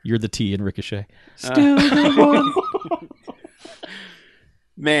 You're the T in Ricochet. Still the one.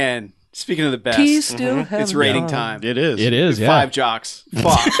 Man, speaking of the best, T still it's rating time. It is. It is, yeah. 5 jocks.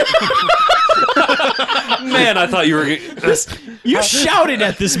 Fuck. Man, I thought you were. You shouted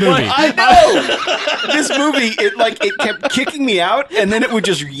at this movie. I know. This movie, it kept kicking me out, and then it would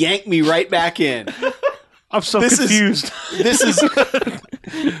just yank me right back in. I'm so This is- confused. This is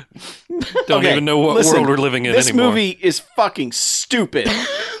Don't Okay, even know what listen, world we're living in this anymore. movie is fucking stupid.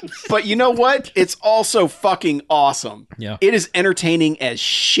 But you know what? It's also fucking awesome. Yeah. It is entertaining as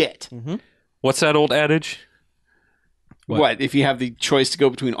shit. What's that old adage? What? If you have the choice to go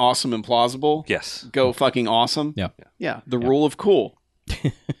between awesome and plausible, Yes. go fucking awesome. Yeah. Yeah, the rule of cool.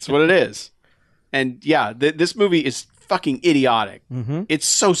 That's what it is. And yeah, this movie is fucking idiotic. Mm-hmm. It's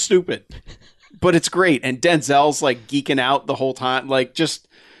so stupid, but it's great. And Denzel's like geeking out the whole time. Like, just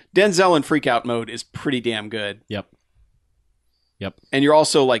Denzel in freak out mode is pretty damn good. Yep. And you're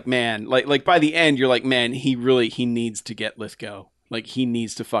also like, man, like by the end, you're like, man, he needs to get Lithgow. Like, he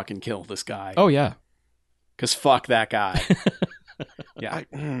needs to fucking kill this guy. Oh, yeah. Because fuck that guy. Yeah.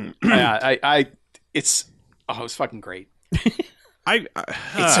 It's fucking great.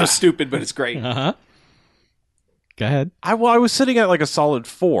 It's so stupid, but it's great. Uh-huh. Go ahead. I was sitting at like a solid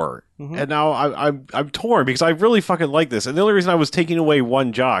 4, and now I'm torn because I really fucking like this. And the only reason I was taking away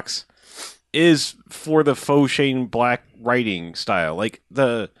 1 jocks is for the faux Shane Black writing style. Like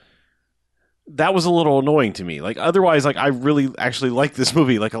that was a little annoying to me. Like otherwise, like I really actually like this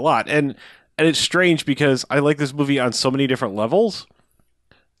movie like a lot, and it's strange because I like this movie on so many different levels.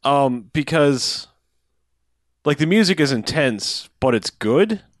 Because like the music is intense, but it's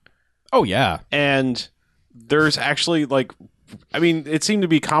good. Oh, yeah. And there's actually like, I mean, it seemed to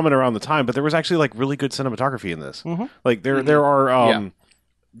be common around the time, but there was actually like really good cinematography in this. Like there are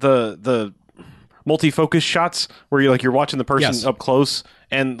the multi-focus shots where you're watching the person Yes. up close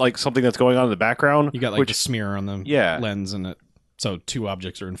and like something that's going on in the background. You got like the smear on the Yeah. lens, and so 2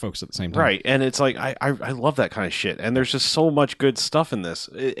 objects are in focus at the same time. Right, and it's like I love that kind of shit, and there's just so much good stuff in this.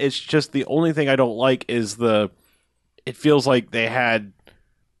 It's just the only thing I don't like is it feels like they had,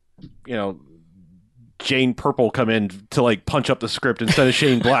 Jane Purple come in to like punch up the script instead of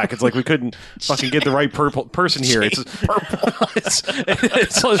Shane Black. It's like we couldn't fucking get the right purple person here. It's purple.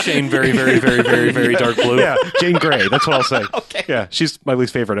 it's Shane, very, very, very, very, very dark blue. Yeah, Jane Grey. That's what I'll say. Okay. Yeah, she's my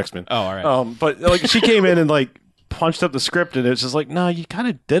least favorite X-Men. Oh, all right. But like she came in and like punched up the script, and it's just like, no, you kind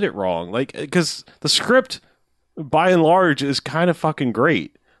of did it wrong. Like, because the script, by and large, is kind of fucking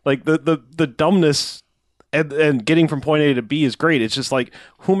great. Like the dumbness and getting from point A to B is great. It's just like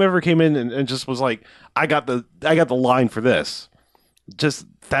whomever came in and just was like, I got the line for this. Just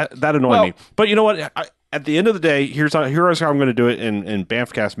that annoyed me. But you know what? At the end of the day, here's how I'm going to do it in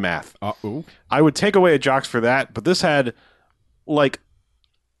Banffcast math. Ooh. I would take away a jocks for that, but this had like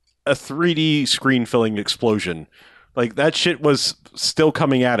a 3D screen filling explosion. Like that shit was still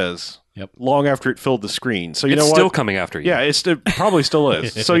coming at us. Yep. Long after it filled the screen. So you It's know what? still coming after you. Yeah, it probably still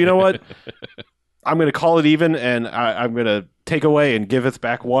is. So you know what? I'm going to call it even, and I'm going to take away and giveth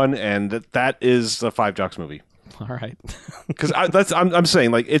back 1, and that is a 5 jocks movie. All right. Because I'm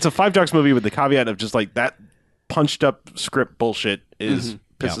saying like it's a 5 jocks movie with the caveat of just like that punched up script bullshit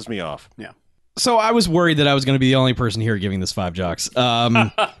pisses me off. Yeah. So I was worried that I was going to be the only person here giving this 5 jocks.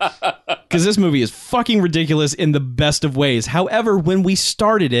 Because this movie is fucking ridiculous in the best of ways. However, when we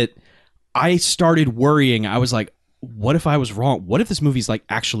started it, I started worrying. I was like, what if I was wrong? What if this movie's like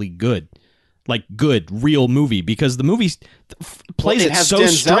actually good? Like good, real movie? Because the movie plays it it has so Denzel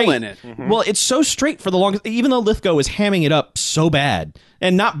straight. in it. Well, it's so straight for the longest. Even though Lithgow is hamming it up so bad,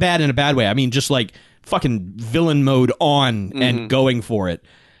 and not bad in a bad way. I mean, just like fucking villain mode on and going for it.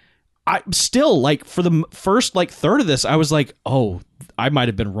 I still like for the first like third of this, I was like, oh, I might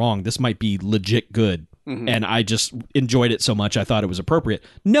have been wrong. This might be legit good, and I just enjoyed it so much I thought it was appropriate.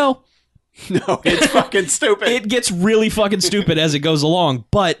 No, It's fucking stupid. it gets really fucking stupid as it goes along,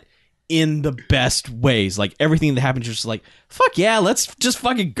 but in the best ways. Like everything that happens, you're just like, fuck yeah, let's just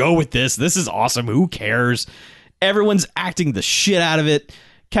fucking go with this. This is awesome. Who cares? Everyone's acting the shit out of it.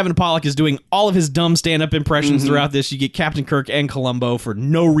 Kevin Pollak is doing all of his dumb stand-up impressions throughout this. You get Captain Kirk and Columbo for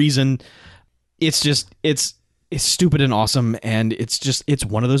no reason. It's just it's stupid and awesome, and it's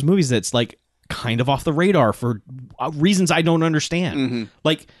one of those movies that's like kind of off the radar for reasons I don't understand.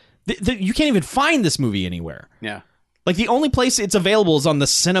 Like you can't even find this movie anywhere. Yeah. Like the only place it's available is on the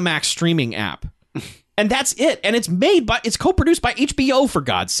Cinemax streaming app. And that's it. And it's co-produced by HBO, for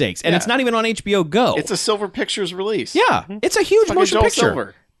God's sakes. And it's not even on HBO Go. It's a Silver Pictures release. Yeah. It's a huge motion Joel picture.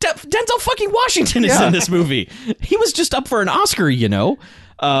 Silver. Denzel fucking Washington is in this movie. He was just up for an Oscar, you know.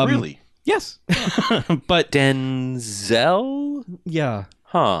 Really? Yes. But Denzel? yeah.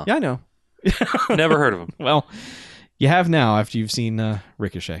 Huh. Yeah, I know. Never heard of him. Well, you have now after you've seen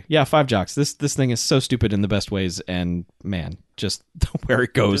Ricochet. Yeah, Five Jocks. This thing is so stupid in the best ways, and man, just where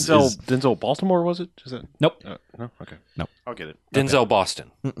it goes is... Denzel Baltimore, was it? Is that... Nope. No? Okay. Nope. I'll get it. Denzel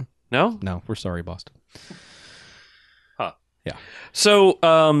Boston. No? No, we're sorry, Boston. Huh. Yeah. So,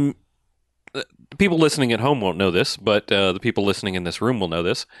 the people listening at home won't know this, but the people listening in this room will know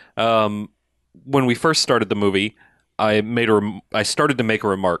this. When we first started the movie, I started to make a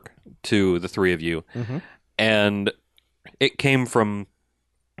remark to the three of you, and it came from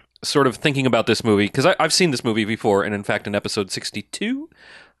sort of thinking about this movie, because I've seen this movie before, and in fact, in episode 62,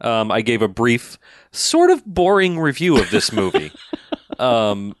 I gave a brief, sort of boring review of this movie.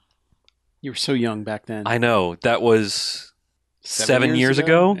 You were so young back then. I know. That was 7 years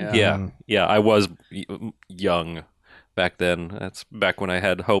ago? Yeah, I was young back then. That's back when I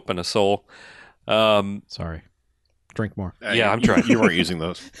had hope and a soul. Sorry. Drink more. Yeah, I'm trying. You weren't using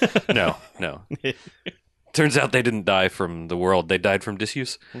those. No. Turns out they didn't die from the world. They died from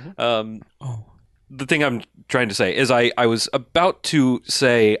disuse. The thing I'm trying to say is I was about to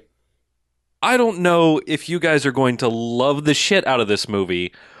say, I don't know if you guys are going to love the shit out of this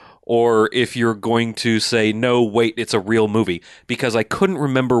movie or if you're going to say, no, wait, it's a real movie. Because I couldn't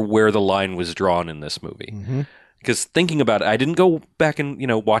remember where the line was drawn in this movie. Because thinking about it, I didn't go back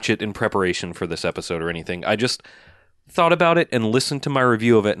and watch it in preparation for this episode or anything. I just thought about it and listened to my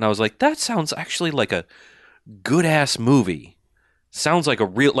review of it, and I was like, that sounds actually like a good-ass movie. Sounds like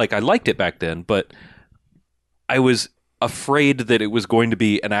I liked it back then, but I was afraid that it was going to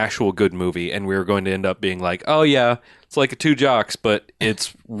be an actual good movie, and we were going to end up being like, oh yeah, it's like a Two Jocks, but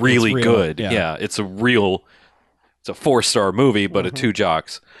it's really real, good. yeah. It's a 4-star movie, but a Two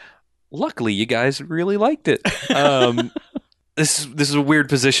Jocks. Luckily, you guys really liked it. This is a weird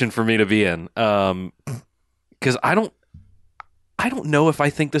position for me to be in, because I don't know if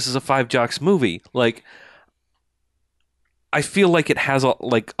I think this is a Five Jocks movie. Like, I feel like it has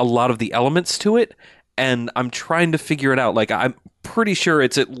a lot of the elements to it, and I'm trying to figure it out. Like, I'm pretty sure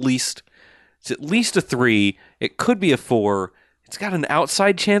it's at least a 3. It could be a 4. It's got an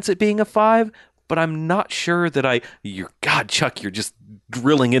outside chance at being a 5, but I'm not sure that God, Chuck, you're just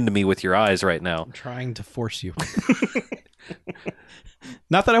drilling into me with your eyes right now. I'm trying to force you.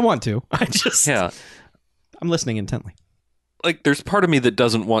 Not that I want to. I'm listening intently. Like, there's part of me that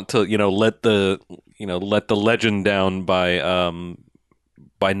doesn't want to, let the legend down by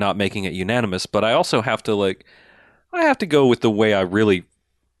not making it unanimous, but I also have to I have to go with the way I really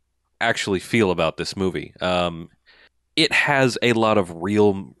actually feel about this movie. It has a lot of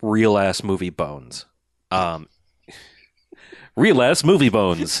real ass movie bones. Real ass movie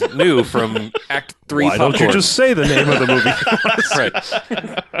bones, new from Act 3. Why don't you just say the name of the movie? Right.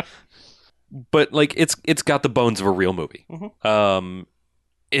 But it's got the bones of a real movie.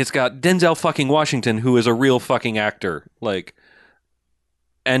 It's got Denzel fucking Washington, who is a real fucking actor.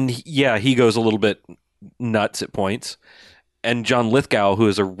 And he goes a little bit nuts at points. And John Lithgow, who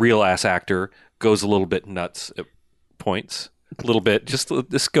is a real ass actor, goes a little bit nuts at points. A little bit, just a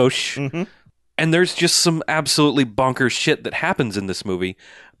skosh. And there's just some absolutely bonkers shit that happens in this movie.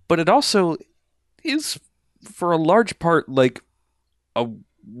 But it also is, for a large part, like a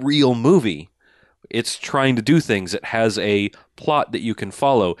real movie. It's trying to do things. It has a plot that you can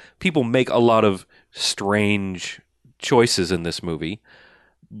follow. People make a lot of strange choices in this movie,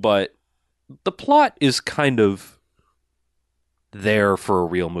 but the plot is kind of there for a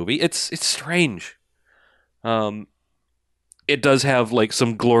real movie. It's strange. It does have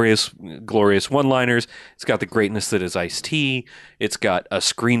some glorious one-liners. It's got the greatness that is Ice-T. It's got a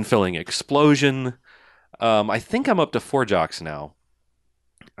screen-filling explosion. I think I'm up to 4 Jocks now.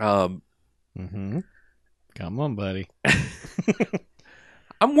 Come on, buddy.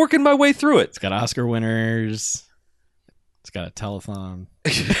 I'm working my way through it. It's got Oscar winners. It's got a telethon.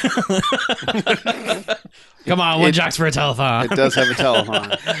 Come on, one jocks for a telethon. It does have a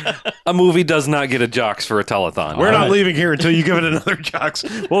telethon. A movie does not get a jocks for a telethon. We're not leaving here until you give it another jocks.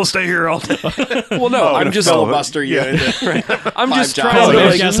 We'll stay here all day. Well, no, I'm just Filibuster you. I'm just jocks. trying Call to the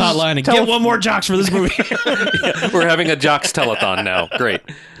like, guest hotline and get one more jocks for this movie. we're having a jocks telethon now. Great.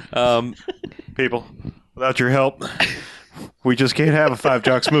 People, without your help, we just can't have a 5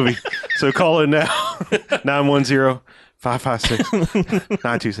 jocks movie. So call in now.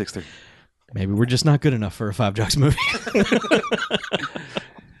 910-556-9263. Maybe we're just not good enough for a 5 jocks movie.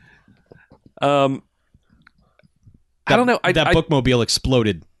 I don't know. That bookmobile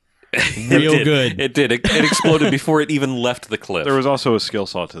exploded real did. good. It did. It exploded before it even left the cliff. There was also a skill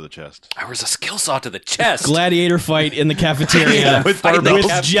saw to the chest. There was a skill saw to the chest. Gladiator fight in the cafeteria With with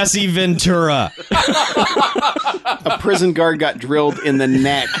barbells. Jesse Ventura. A prison guard got drilled in the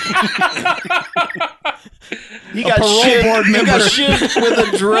neck. He got parole board He member. got shivved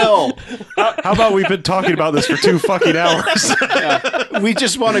with a drill. How about we've been talking about this for 2 fucking hours? We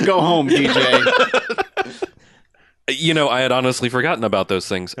just want to go home, DJ. You know, I had honestly forgotten about those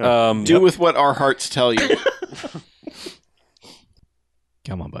things. Do with what our hearts tell you.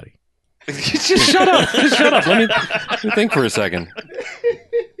 Come on, buddy. Just shut up. Just shut up. Let me think for a second.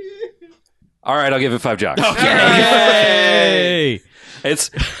 All right, I'll give it 5 jocks. Hey!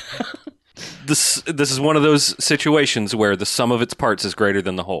 It's this is one of those situations where the sum of its parts is greater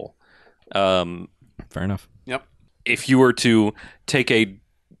than the whole. Fair enough. Yep. If you were to take a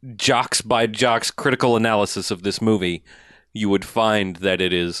jocks by jocks critical analysis of this movie, you would find that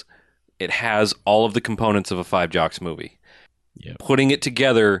it has all of the components of a 5 jocks movie. Yep. Putting it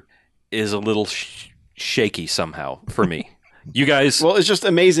together is a little shaky somehow for me. You guys, Well, it's just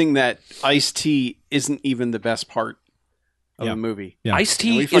amazing that Ice-T isn't even the best part of Yeah. the movie. Yeah. And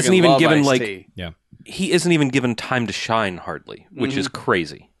Ice-T we isn't fucking even love given Ice-T. he isn't even given time to shine hardly, which is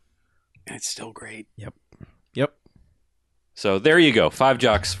crazy. And it's still great. Yep. So there you go, 5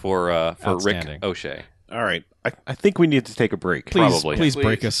 jocks for Rick Outstanding. O'Shea. All right. I think we need to take a break. Please, Probably. please Please.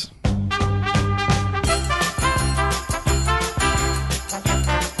 break us.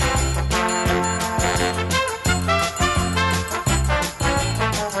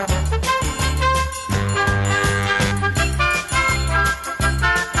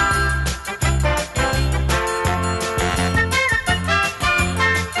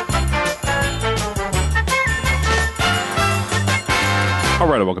 All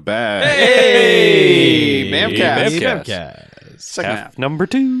right, welcome back. Hey! Mamcast. Mamcast. Second half. Half number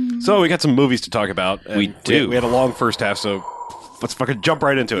 2. So we got some movies to talk about. and We do. We had a long first half, so let's fucking jump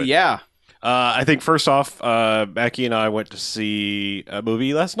right into it. Yeah. I think first off, Mackie and I went to see a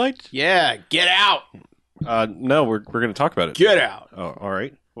movie last night. Yeah. Get out. No, we're going to talk about it. Get out. Oh, all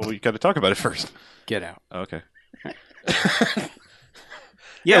right. Well, we got to talk about it first. Get out. Okay.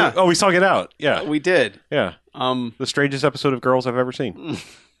 Yeah. Oh, we saw Get Out. Yeah. We did. Yeah. The strangest episode of Girls I've ever seen.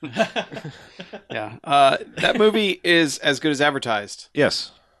 Yeah. That movie is as good as advertised.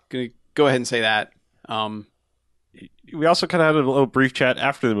 Yes. Gonna go ahead and say that. We also kind of had a little brief chat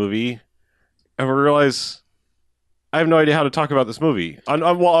after the movie, and we realized I have no idea how to talk about this movie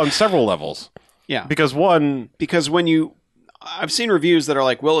on several levels. Yeah. Because one, Because I've seen reviews that are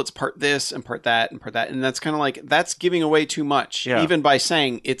like, well, it's part this and part that and part that. And that's kind of like, that's giving away too much. Yeah. Even by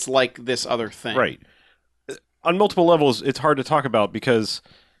saying it's like this other thing. right. On multiple levels, it's hard to talk about because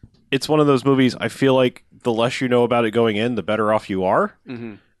it's one of those movies, I feel like the less you know about it going in, the better off you are.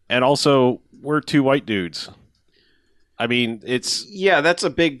 Mm-hmm. And also, we're 2 white dudes. I mean, it's Yeah, that's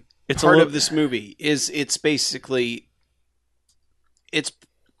a big It's part a of this movie. It's basically,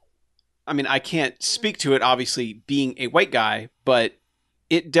 I mean, I can't speak to it, obviously, being a white guy, but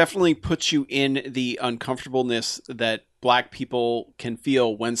it definitely puts you in the uncomfortableness that black people can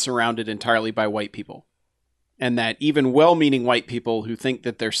feel when surrounded entirely by white people. And that even well-meaning white people who think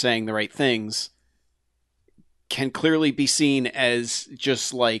that they're saying the right things can clearly be seen as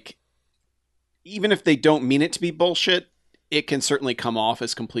just like, even if they don't mean it to be bullshit, it can certainly come off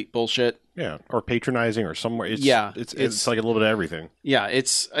as complete bullshit. yeah, or patronizing or somewhere. It's, Yeah, it's like a little bit of everything. Yeah,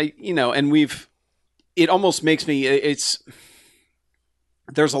 and it almost makes me,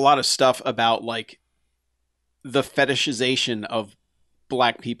 there's a lot of stuff about like the fetishization of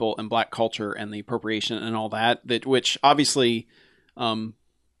black people and black culture and the appropriation and all that, which obviously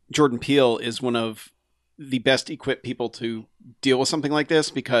Jordan Peele is one of the best equipped people to deal with something like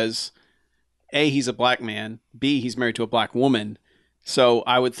this because A, he's a black man, B, he's married to a black woman. So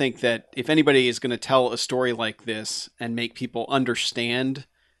I would think that if anybody is going to tell a story like this and make people understand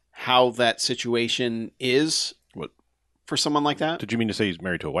how that situation is, for someone like that. Did you mean to say he's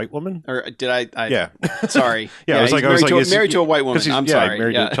married to a white woman? Or did I Yeah. Sorry. Yeah, I was he's like, married to a white woman. 'cause he's I'm sorry.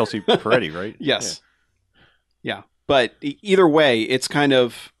 married Yeah. to Chelsea Peretti, right? Yes. Yeah. But either way, it's kind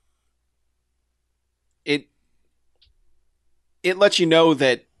of it lets you know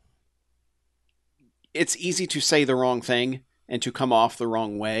that it's easy to say the wrong thing and to come off the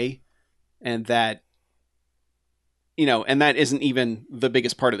wrong way, and that and that isn't even the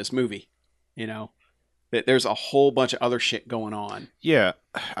biggest part of this movie, that there's a whole bunch of other shit going on. Yeah.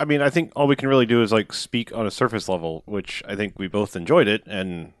 I mean, I think all we can really do is like speak on a surface level, which I think we both enjoyed it,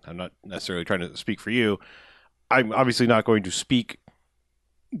 and I'm not necessarily trying to speak for you. I'm obviously not going to speak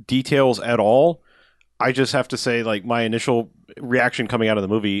details at all. I just have to say, like, my initial reaction coming out of the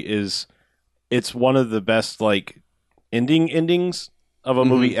movie is it's one of the best, like, endings of a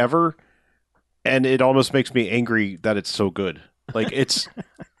movie ever, and it almost makes me angry that it's so good. Like, it's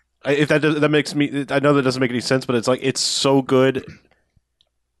if that makes me, I know that doesn't make any sense, but it's like it's so good.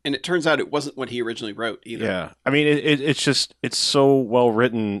 And it turns out it wasn't what he originally wrote either. Yeah, I mean, it's just it's so well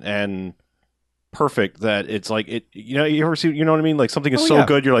written and perfect that it's like it. You ever see? You know what I mean? Like something is so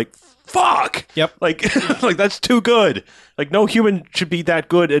good, you're like, fuck. Yep. Like like that's too good. Like no human should be that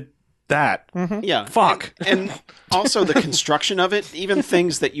good at that. Yeah. Fuck. And also the construction of it, even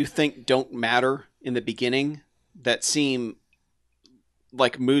things that you think don't matter in the beginning that seem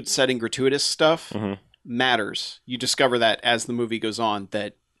like mood setting gratuitous stuff matters. You discover that as the movie goes on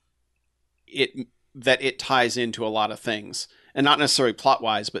that it ties into a lot of things, and not necessarily plot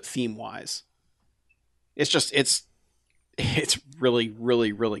wise, but theme wise. It's just it's really,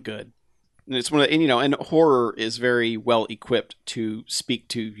 really, really good. And it's one of and horror is very well equipped to speak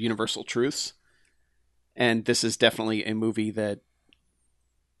to universal truths. And this is definitely a movie that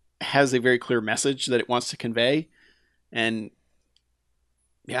has a very clear message that it wants to convey. And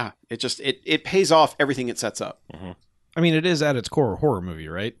yeah, it pays off everything it sets up. I mean, it is at its core a horror movie,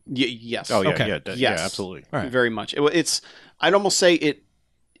 right? Yes. Oh yeah, Okay. yeah, Yes. absolutely. All right. Very much. It's I'd almost say it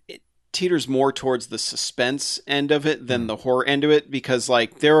teeters more towards the suspense end of it than the horror end of it, because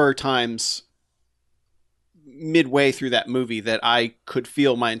like there are times midway through that movie that I could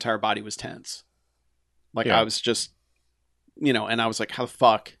feel my entire body was tense. Like Yeah. I was just and I was like, how the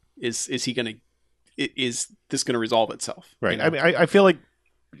fuck is he gonna is this gonna resolve itself? Right. You know? I mean, I feel like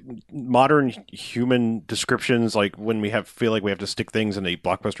modern human descriptions, like when we feel like we have to stick things in a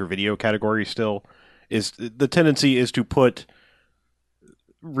blockbuster video category, still is the tendency is to put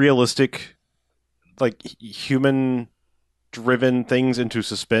realistic, like human driven things into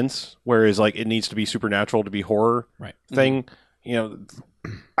suspense, whereas like it needs to be supernatural to be horror Right. thing.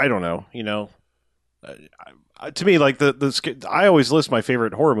 I don't know. To me, like I always list my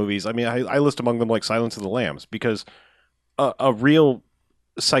favorite horror movies. I mean, I list among them like Silence of the Lambs, because a real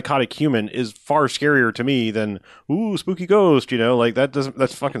psychotic human is far scarier to me than spooky ghost. Like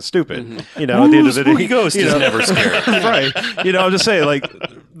that's fucking stupid. At the end of the day, Spooky ghost is never scary. right? I'm just saying, like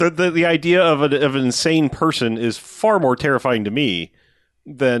the idea of an insane person is far more terrifying to me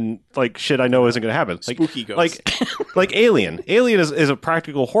than like shit I know isn't going to happen. Like, Spooky ghost. like Alien. Alien is a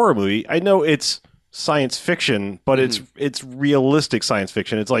practical horror movie. I know it's science fiction, but it's realistic science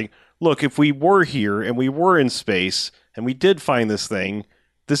fiction. It's like, look, if we were here and we were in space and we did find this thing,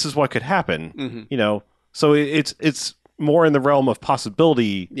 this is what could happen. So it's more in the realm of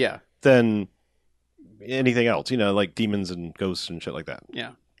possibility Yeah. than anything else. Like demons and ghosts and shit like that.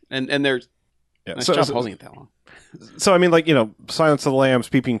 Yeah. And there's Yeah. nice job holding it that long. So I mean, like, Silence of the Lambs,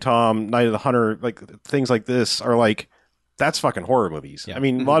 Peeping Tom, Night of the Hunter, like things like this are like, that's fucking horror movies. Yeah. I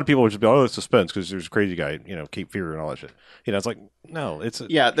mean, a lot of people would just be, oh, it's suspense because there's a crazy guy, Cape Fear and all that shit. It's like, no, it's a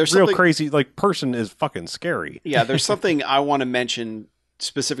There's real something, crazy, like, person is fucking scary. Yeah, there's something I want to mention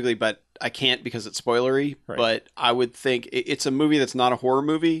specifically, but I can't because it's spoilery. Right. But I would think it's a movie that's not a horror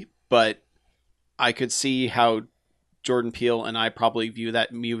movie, but I could see how Jordan Peele and I probably view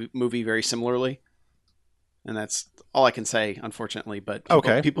that movie very similarly. And that's all I can say, unfortunately. But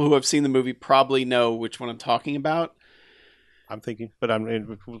people who have seen the movie probably know which one I'm talking about. I'm thinking, but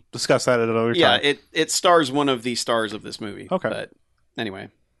we'll discuss that at another Yeah, time. it stars one of the stars of this movie. Okay. But anyway,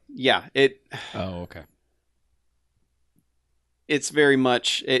 yeah, Oh, okay. it's very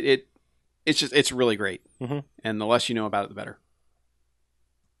much it's really great. Mhm. And the less you know about it, the better.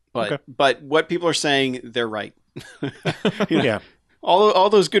 But what people are saying, they're right. Yeah. All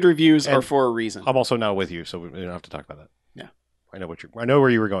those good reviews are And for a reason. I'm also now with you, so we don't have to talk about that. Yeah. I know where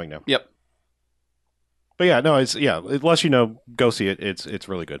you were going now. Yep. But yeah, no, unless go see it. It's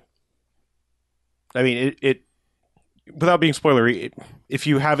really good. I mean, it without being spoilery, if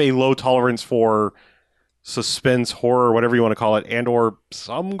you have a low tolerance for suspense, horror, whatever you want to call it, and or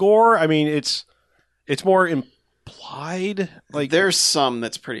some gore, I mean, it's more implied. Like there's some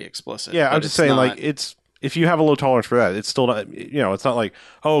that's pretty explicit. yeah, but I'm just it's saying, not- like, it's if you have a low tolerance for that, it's still not. It's not like,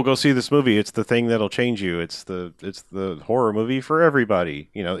 oh, go see this movie. It's the thing that'll change you. It's the horror movie for everybody.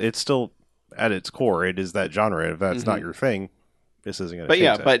 It's still at its core, it is that genre. If that's not your thing, this isn't going to. But change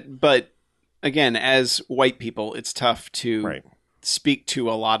yeah, that. but again, as white people, it's tough to Right. speak to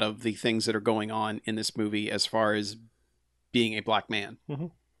a lot of the things that are going on in this movie as far as being a black man.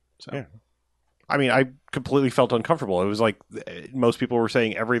 Mhm. So Yeah. I mean, I completely felt uncomfortable. It was like most people were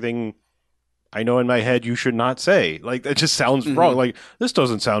saying everything I know in my head you should not say. Like, that just sounds wrong. Like, this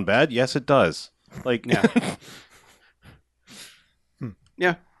doesn't sound bad. Yes, it does. Like, Yeah.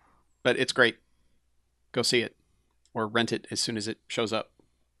 yeah, but it's great. Go see it or rent it as soon as it shows up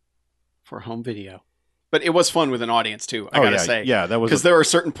for home video. But it was fun with an audience too. I gotta say, yeah, that was because there are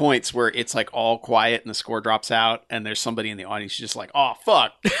certain points where it's like all quiet and the score drops out, and there's somebody in the audience who's just like, "Oh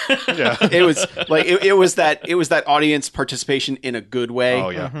fuck!" yeah. It was like it was that audience participation in a good way. Oh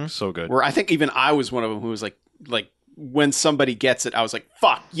yeah, so good. Where I think even I was one of them who was like when somebody gets it, I was like,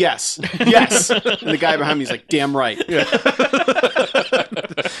 "Fuck yes, yes!" And the guy behind me is like, "Damn right."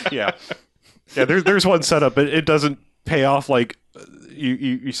 Yeah, yeah. There's one setup, but it doesn't pay off. Like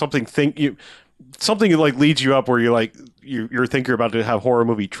you something like leads you up where you're like you're thinking you're about to have horror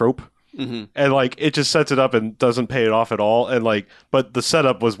movie trope. Mm-hmm. And like it just sets it up and doesn't pay it off at all. And like, but the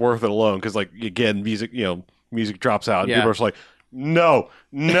setup was worth it alone because like again, music drops out and Yeah. people are just like, no,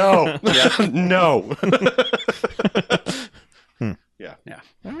 no, no. Yeah.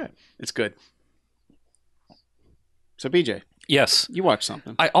 All right, it's good. So BJ, Yes. you watched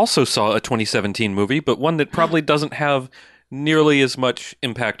something. I also saw a 2017 movie, but one that probably doesn't have nearly as much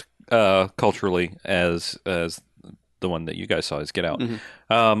impact culturally as the one that you guys saw, is Get Out.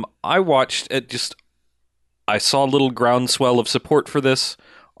 I watched it. I saw a little groundswell of support for this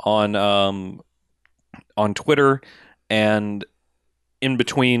on Twitter, and in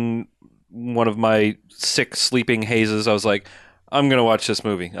between one of my sick sleeping hazes, I was like, I'm going to watch this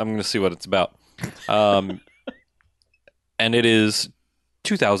movie. I'm going to see what it's about. And it is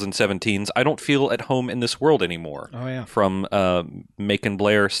 2017's I Don't Feel at Home in This World Anymore. Oh, yeah. From Macon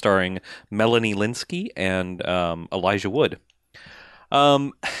Blair, starring Melanie Linsky and Elijah Wood.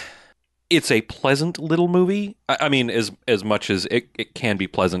 It's a pleasant little movie. I mean, as much as it can be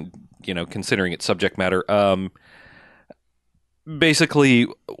pleasant, considering its subject matter. Basically,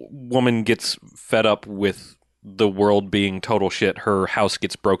 woman gets fed up with the world being total shit. Her house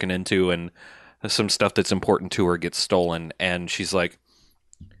gets broken into and some stuff that's important to her gets stolen. And she's like,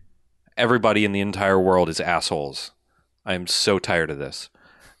 everybody in the entire world is assholes. I'm so tired of this.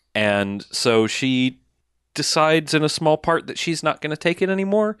 And so she decides in a small part that she's not going to take it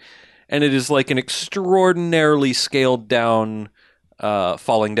anymore. And it is like an extraordinarily scaled down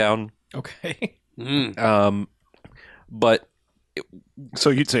Falling Down. Okay. But So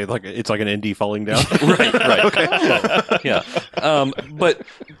you'd say it's like an indie falling down. right. Okay. Yeah.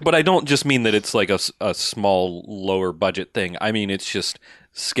 But I don't just mean that it's like a small, lower budget thing. I mean, it's just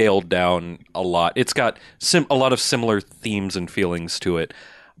scaled down a lot. It's got a lot of similar themes and feelings to it,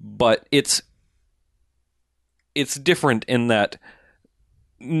 but it's different in that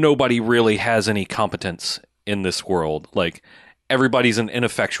nobody really has any competence in this world. Like, everybody's an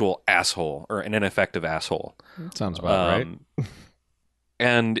ineffectual asshole or an ineffective asshole. That sounds about right.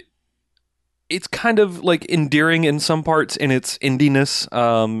 And it's kind of like endearing in some parts in its indiness,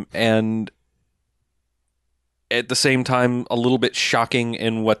 and at the same time a little bit shocking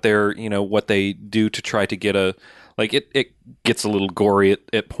in what they do to try to get it gets a little gory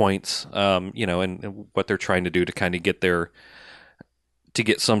at points, and what they're trying to do to kind of get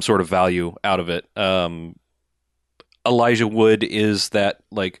some sort of value out of it. Elijah Wood is that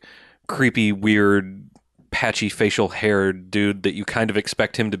like creepy, weird, patchy facial hair dude that you kind of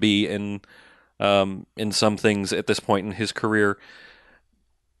expect him to be in some things at this point in his career.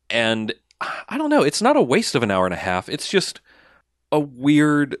 And I don't know, it's not a waste of an hour and a half. It's just a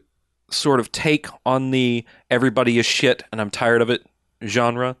weird sort of take on the everybody is shit and I'm tired of it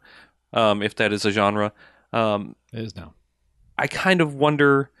genre, if that is a genre. It is now. I kind of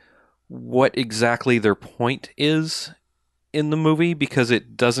wonder what exactly their point is in the movie, because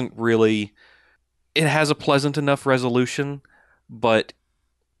it doesn't really... It has a pleasant enough resolution, but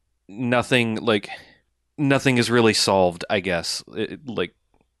nothing is really solved, I guess.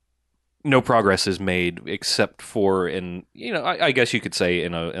 No progress is made except for I guess you could say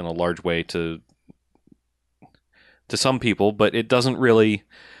in a large way to some people, but it doesn't really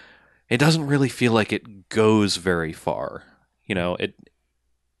feel like it goes very far.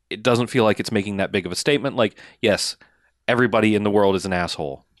 It doesn't feel like it's making that big of a statement. Like, yes, everybody in the world is an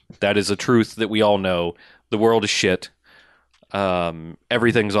asshole. That is a truth that we all know, the world is shit.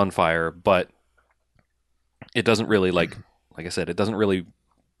 Everything's on fire, but it doesn't really like I said, it doesn't really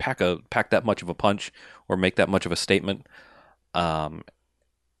pack that much of a punch or make that much of a statement.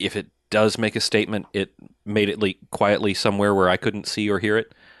 If it does make a statement, it made it leak quietly somewhere where I couldn't see or hear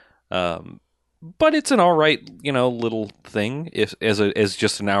it. But it's an all right, little thing. If as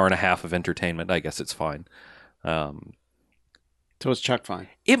just an hour and a half of entertainment, I guess it's fine. So it's Chuck fine.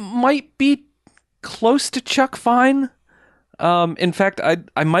 It might be close to Chuck fine. In fact,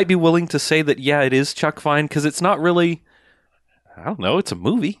 I might be willing to say that it is Chuck fine because it's not really. I don't know. It's a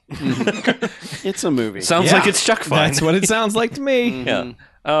movie. It's a movie. Sounds like it's Chuck fine. That's what it sounds like to me. Yeah.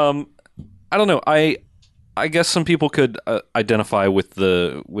 I don't know. I guess some people could identify with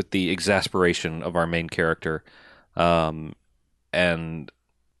the exasperation of our main character, and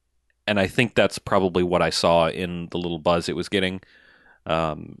I think that's probably what I saw in the little buzz it was getting.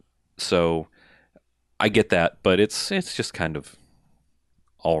 So I get that, but it's just kind of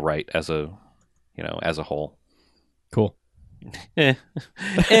all right as a whole. Cool. Eh.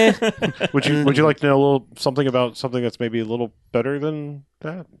 Would you like to know a little something about something that's maybe a little better than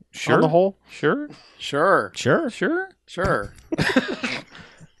that? Sure. On the whole? Sure.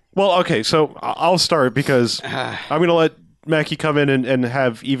 Well, okay, so I'll start because I'm going to let Mackie come in and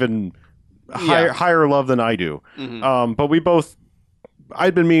have even higher love than I do. Mm-hmm. But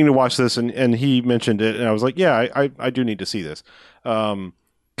I'd been meaning to watch this, and he mentioned it, and I was like, I do need to see this. Kind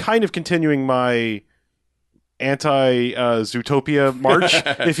of continuing my anti-Zootopia march,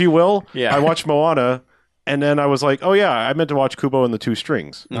 if you will. Yeah. I watched Moana, and then I was like, oh yeah, I meant to watch Kubo and the Two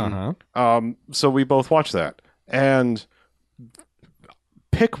Strings. Uh-huh. So we both watched that. And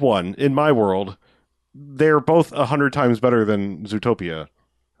pick one in my world, they're both 100 times better than Zootopia.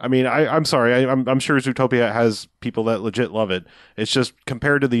 I mean, I'm sorry. I'm sure Zootopia has people that legit love it. It's just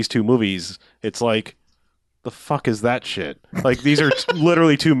compared to these two movies, it's like, the fuck is that shit? Like, these are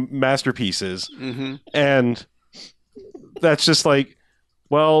literally two masterpieces. Mm-hmm. And that's just like,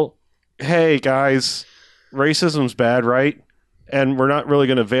 well, hey, guys, racism's bad, right? And we're not really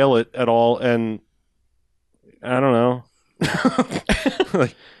going to veil it at all. And I don't know.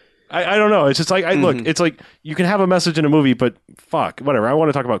 Like, I don't know. It's just like, look, it's like you can have a message in a movie, but fuck, whatever. I want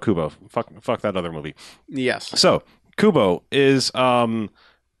to talk about Kubo. Fuck that other movie. Yes. So Kubo is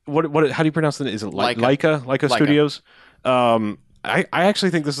what? How do you pronounce it? Is it Laika Studios? I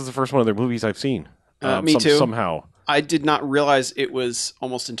actually think this is the first one of their movies I've seen. Me too. Somehow, I did not realize it was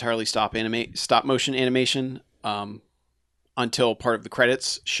almost entirely stop motion animation until part of the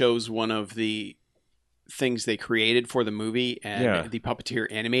credits shows one of the things they created for the movie and the puppeteer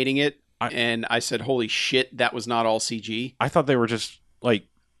animating it. And I said, holy shit, that was not all CG. I thought they were just like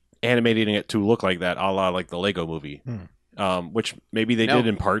animating it to look like that, a la like the Lego movie. Which maybe they did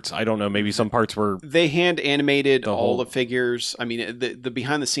in parts. I don't know. Maybe some parts were... They hand animated all the figures. I mean, the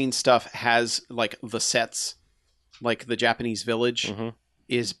behind the scenes stuff has like the sets, like the Japanese village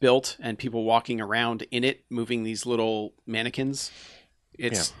is built and people walking around in it, moving these little mannequins.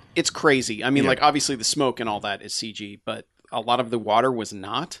 It's crazy. I mean, like obviously the smoke and all that is CG, but a lot of the water was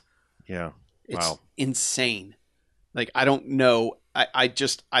not. Yeah. It's insane. Like, I don't know. I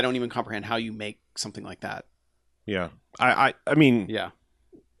don't even comprehend how you make something like that. Yeah. I mean, yeah.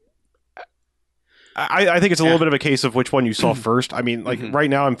 I think it's a little bit of a case of which one you saw first. I mean, like right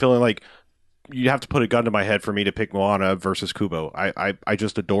now I'm feeling like you have to put a gun to my head for me to pick Moana versus Kubo. I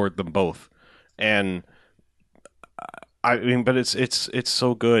just adored them both. And I mean, but it's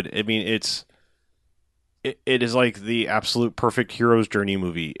so good. I mean, it is like the absolute perfect hero's journey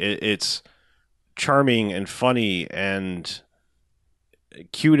movie. It's charming and funny and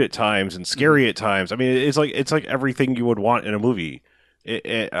cute at times and scary at times. I mean, it's like everything you would want in a movie.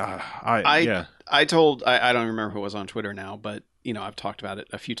 I don't remember who was on Twitter now, but I've talked about it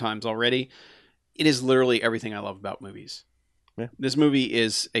a few times already. It is literally everything I love about movies. Yeah. This movie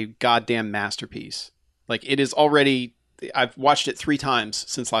is a goddamn masterpiece. Like, it is already. I've watched it 3 times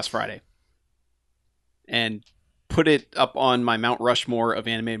since last Friday, and put it up on my Mount Rushmore of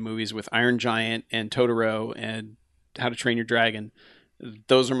animated movies with Iron Giant and Totoro and How to Train Your Dragon.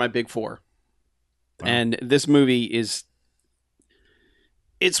 Those are my big 4. Wow. And this movie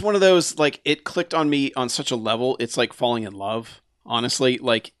it's one of those, like, it clicked on me on such a level. It's like falling in love, honestly.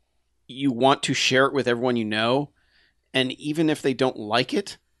 Like, you want to share it with everyone you know. And even if they don't like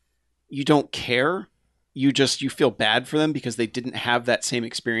it, you don't care. You feel bad for them because they didn't have that same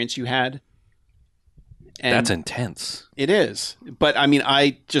experience you had. And that's intense. It is. But I mean,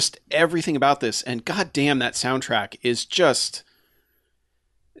 everything about this, and goddamn, that soundtrack is just,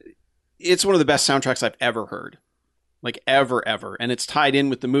 it's one of the best soundtracks I've ever heard. like ever. And it's tied in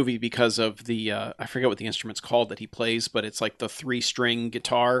with the movie because of the I forget what the instrument's called that he plays, but it's like the 3-string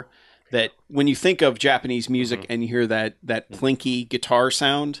guitar that when you think of Japanese music and you hear that plinky guitar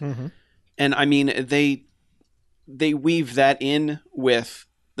sound, and I mean they weave that in with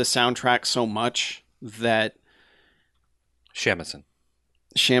the soundtrack so much that Shamisen,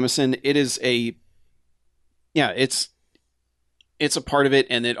 it is it's a part of it,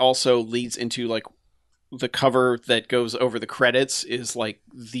 and it also leads into like the cover that goes over the credits is like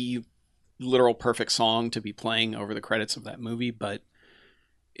the literal perfect song to be playing over the credits of that movie. But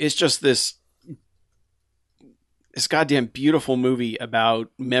it's just this goddamn beautiful movie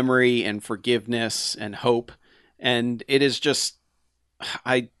about memory and forgiveness and hope. And it is just,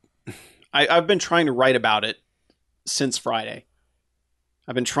 I've been trying to write about it since Friday.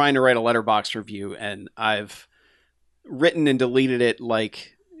 I've been trying to write a Letterboxd review, and I've written and deleted it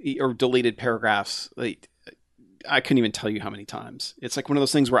or deleted paragraphs. I couldn't even tell you how many times. It's like one of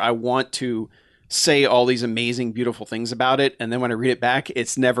those things where I want to say all these amazing, beautiful things about it, and then when I read it back,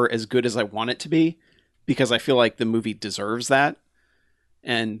 it's never as good as I want it to be, because I feel like the movie deserves that.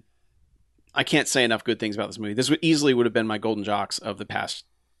 And I can't say enough good things about this movie. This would have been my Golden Jocks of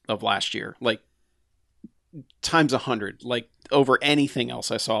last year, like times 100, like over anything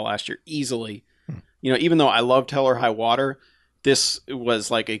else I saw last year, easily. You know, even though I loved Hell or High Water, this was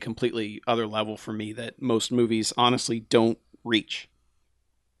like a completely other level for me that most movies honestly don't reach.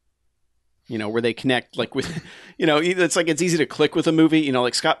 You know, where they connect like with, you know, it's like it's easy to click with a movie, you know,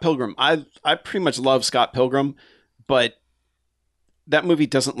 like Scott Pilgrim. I pretty much love Scott Pilgrim, but that movie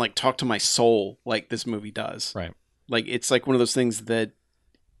doesn't like talk to my soul like this movie does. Right. Like it's like one of those things that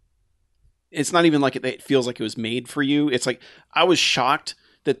it's not even like it feels like it was made for you. It's like I was shocked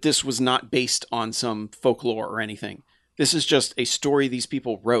that this was not based on some folklore or anything. This is just a story these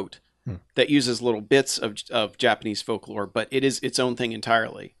people wrote that uses little bits of Japanese folklore, but it is its own thing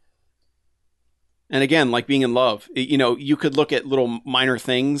entirely. And again, like Being in Love, you know, you could look at little minor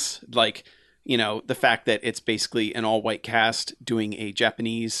things like, you know, the fact that it's basically an all-white cast doing a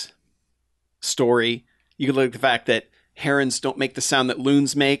Japanese story. You could look at the fact that herons don't make the sound that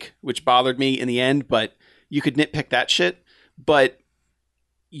loons make, which bothered me in the end, but you could nitpick that shit. But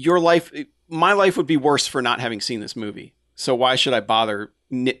my life would be worse for not having seen this movie. So why should I bother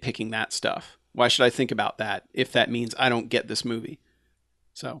nitpicking that stuff? Why should I think about that if that means I don't get this movie?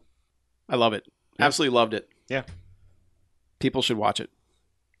 So I love it. Yeah. Absolutely loved it. Yeah. People should watch it.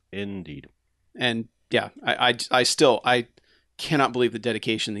 Indeed. And yeah, I cannot believe the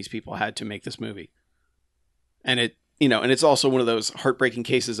dedication these people had to make this movie. And it's also one of those heartbreaking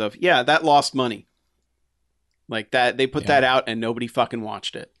cases of, yeah, that lost money. Like that, they put that out and nobody fucking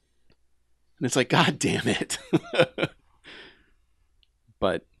watched it. And it's like, God damn it.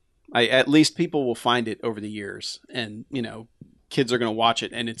 But at least people will find it over the years, and, you know, kids are going to watch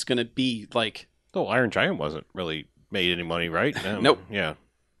it, and it's going to be like... Oh, Iron Giant wasn't really made any money, right? No. Nope. Yeah.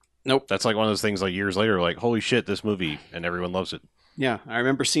 Nope. That's like one of those things like years later, like, holy shit, this movie, and everyone loves it. Yeah, I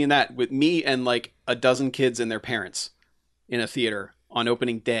remember seeing that with me and like a dozen kids and their parents in a theater on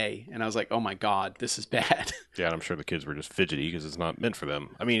opening day, and I was like, oh my God, this is bad. Yeah, and I'm sure the kids were just fidgety because it's not meant for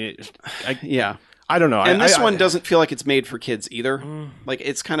them. I mean, yeah. I don't know. And this one doesn't feel like it's made for kids either. Like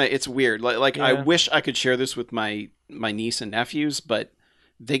it's weird. Like yeah. I wish I could share this with my niece and nephews, but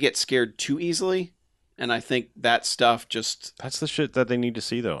they get scared too easily. And I think that stuff just... That's the shit that they need to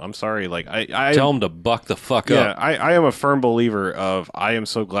see, though. I'm sorry. Like I tell them to buck the fuck up. Yeah, I am a firm believer of, I am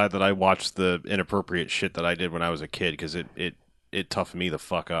so glad that I watched the inappropriate shit that I did when I was a kid, because it toughened me the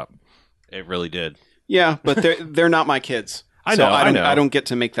fuck up. It really did. Yeah, but they're not my kids. I know. I don't get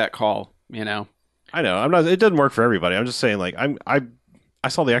to make that call, you know? I know. I'm not. It doesn't work for everybody. I'm just saying, like, I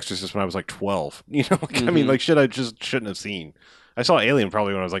saw The Exorcist when I was like 12. You know, like, I mean, like, shit I just shouldn't have seen. I saw Alien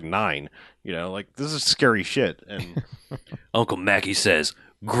probably when I was like 9. You know, like, this is scary shit. And Uncle Mackie says,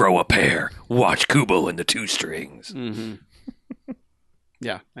 "Grow a pair. Watch Kubo and the Two Strings." Mm-hmm.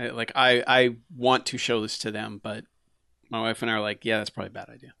 Yeah, I want to show this to them, but my wife and I are like, yeah, that's probably a bad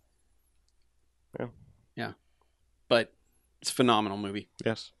idea. Yeah, but it's a phenomenal movie.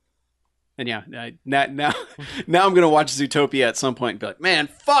 yes. And yeah, now I'm gonna watch Zootopia at some point and be like, man,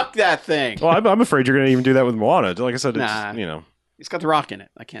 fuck that thing. Well, I'm afraid you're going to even do that with Moana. Like I said, it's, Nah. you know. It's got The Rock in it.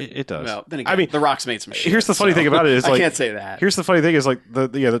 I can't. It does. Well, then again, I mean, The Rock's made some shit. Here's the funny thing about it is, like, I can't say that. Here's the funny thing is, like,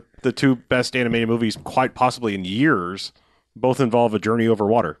 the two best animated movies quite possibly in years both involve a journey over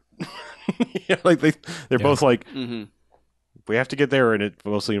water. Yeah, like they're both like, we have to get there, and it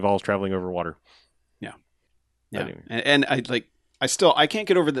mostly involves traveling over water. Yeah. Anyway. And I can't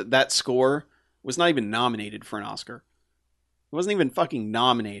get over that score was not even nominated for an Oscar. It wasn't even fucking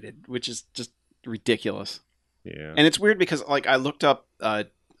nominated, which is just ridiculous. Yeah. And it's weird because like I looked up, I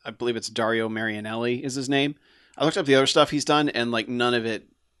believe it's Dario Marianelli is his name. I looked up the other stuff he's done, and like none of it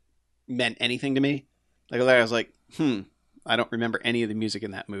meant anything to me. Like I was like, I don't remember any of the music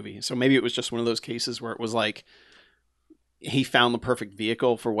in that movie. So maybe it was just one of those cases where it was like he found the perfect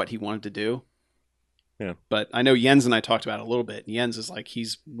vehicle for what he wanted to do. Yeah. But I know Jens and I talked about it a little bit. Jens is like,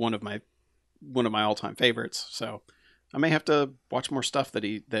 he's one of my all-time favorites. So I may have to watch more stuff that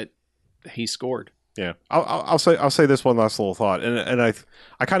he scored. Yeah, I'll say this one last little thought, and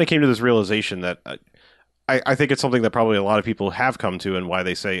I kind of came to this realization that I think it's something that probably a lot of people have come to, and why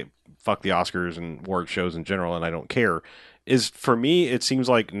they say fuck the Oscars and award shows in general, and I don't care, is for me it seems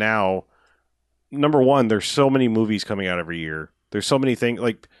like now, number one, there's so many movies coming out every year. There's so many things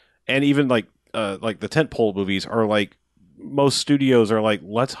like, and even like the tentpole movies are like, most studios are like,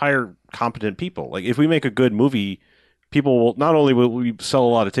 let's hire competent people. Like if we make a good movie, people will, not only will we sell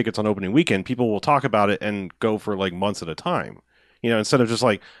a lot of tickets on opening weekend, people will talk about it and go for like months at a time. Instead of just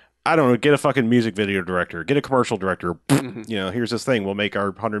like, I don't know, get a fucking music video director, get a commercial director. Here's this thing. We'll make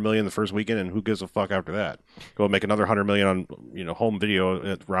our $100 million the first weekend, and who gives a fuck after that? Go make another $100 million on home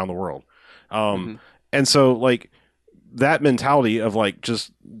video around the world. And so like that mentality of like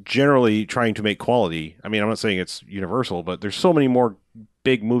just generally trying to make quality. I mean, I'm not saying it's universal, but there's so many more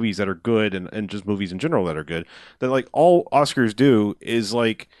big movies that are good and just movies in general that are good, that like all Oscars do is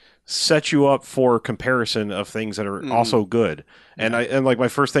like set you up for comparison of things that are also good. And like my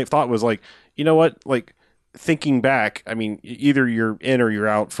first thought was like, you know what, like thinking back, I mean, either you're in or you're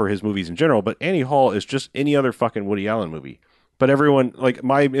out for his movies in general, but Annie Hall is just any other fucking Woody Allen movie. But everyone, like,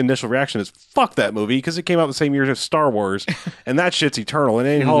 my initial reaction is fuck that movie, because it came out the same year as Star Wars, and that shit's eternal. And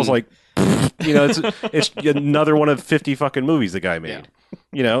Annie Hall's like, it's another one of 50 fucking movies the guy made.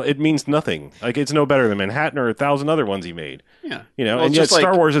 Yeah. It means nothing. Like, it's no better than Manhattan or 1,000 other ones he made. Yeah. Well, and yet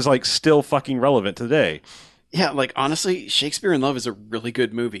Star Wars is like still fucking relevant today. Yeah, like honestly, Shakespeare in Love is a really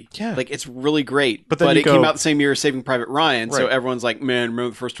good movie. Yeah. Like it's really great. But it came out the same year as Saving Private Ryan, Right. so everyone's like, man,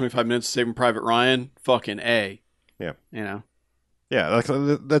 remember the first 25 minutes of Saving Private Ryan? Fucking A. Yeah. Yeah, like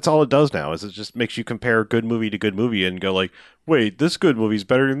that's all it does now, is it just makes you compare good movie to good movie and go like, wait, this good movie's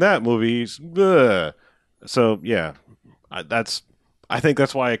better than that movie. So yeah, I think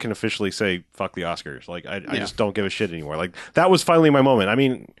that's why I can officially say fuck the Oscars. Like I just don't give a shit anymore. Like that was finally my moment. I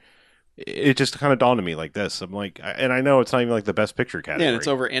mean, it just kind of dawned on me like this. I'm like, and I know it's not even like the best picture category. Yeah, and it's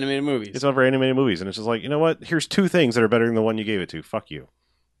over animated movies. It's over animated movies, and it's just like, you know what? Here's two things that are better than the one you gave it to. Fuck you.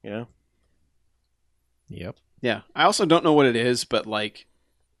 Yep. Yeah. I also don't know what it is, but like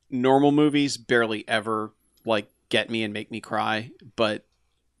normal movies barely ever like get me and make me cry. But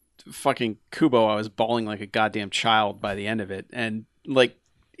fucking Kubo, I was bawling like a goddamn child by the end of it. And like,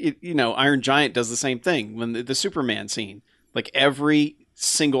 Iron Giant does the same thing when the Superman scene, like every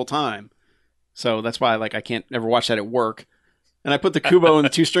single time. So that's why like I can't ever watch that at work. And I put the Kubo and the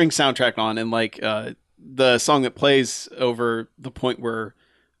 2-string soundtrack on, and like the song that plays over the point where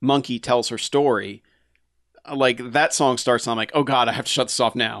Monkey tells her story, like that song starts, and I'm like, oh god, I have to shut this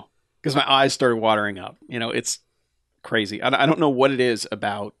off now, because my eyes started watering up. It's crazy. I don't know what it is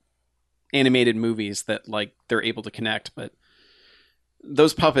about animated movies that like they're able to connect, but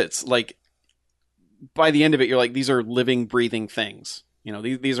those puppets, like by the end of it, you're like, these are living, breathing things.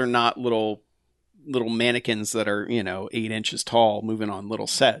 These are not little mannequins that are 8 inches tall moving on little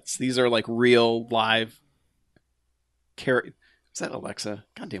sets. These are like real live characters. Is that Alexa?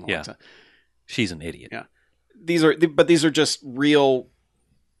 Goddamn Alexa. Yeah. She's an idiot. Yeah. These are just real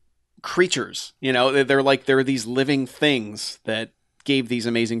creatures. They're these living things that gave these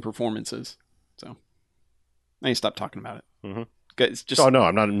amazing performances. So I need to stop talking about it. Mm-hmm. It's just, oh no,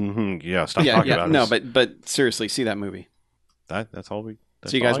 I'm not. Stop talking about it. No, but seriously, see that movie. That's all we.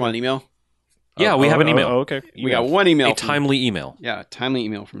 So you guys want an email? Yeah, we have an email. Okay. We got one email. A timely email. Yeah, timely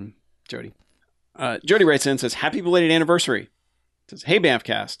email from Jody. Jody writes in and says, happy belated anniversary. Says, hey,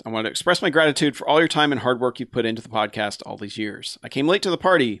 Bamfcast, I want to express my gratitude for all your time and hard work you put into the podcast all these years. I came late to the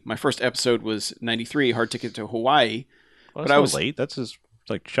party. My first episode was 93, Hard Ticket to Hawaii. Well, but I was late. That's just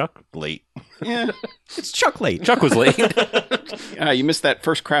like Chuck late. Yeah. It's Chuck late. Chuck was late. You missed that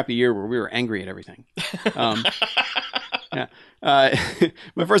first crappy year where we were angry at everything. Yeah.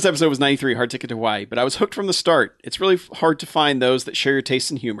 My first episode was 93, Hard Ticket to Hawaii, but I was hooked from the start. It's really hard to find those that share your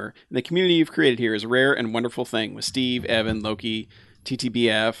taste in humor, and the community you've created here is a rare and wonderful thing with Steve, Evan, Loki,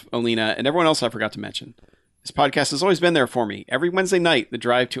 TTBF, Alina, and everyone else I forgot to mention. This podcast has always been there for me. Every Wednesday night, the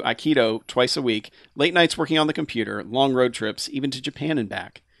drive to Aikido twice a week, late nights working on the computer, long road trips, even to Japan and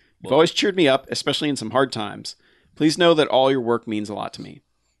back. You've always cheered me up, especially in some hard times. Please know that all your work means a lot to me.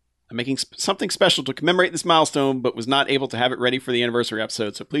 I'm making something special to commemorate this milestone, but was not able to have it ready for the anniversary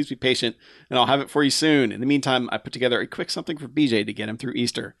episode, so please be patient, and I'll have it for you soon. In the meantime, I put together a quick something for BJ to get him through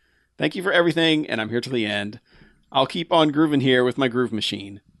Easter. Thank you for everything, and I'm here till the end. I'll keep on grooving here with my groove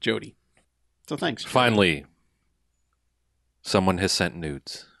machine, Jody. So thanks. Jody. Finally, someone has sent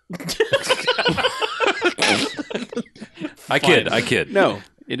nudes. I kid. No,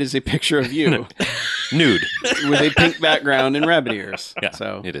 it is a picture of you Nude. with a pink background and rabbit ears. Yeah,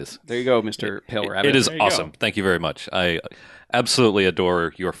 So it is. there you go, Mr. Pale Rabbit. It is There you awesome. go. Thank you very much. I absolutely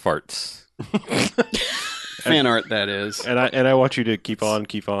adore your farts. Fan art, that is. And I want you to keep on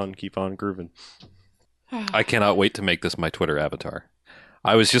grooving. I cannot wait to make this my Twitter avatar.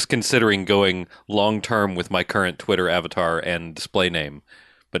 I was just considering going long term with my current Twitter avatar and display name,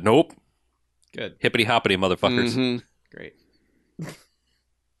 but nope. Good. Hippity hoppity, motherfuckers. Mhm. Great.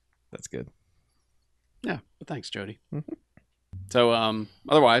 That's good. Yeah, but thanks, Jody. So,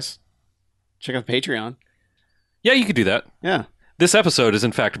 otherwise, check out the Patreon. Yeah, you could do that. Yeah, This episode is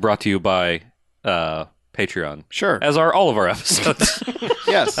in fact brought to you by Patreon, sure. as are all of our episodes,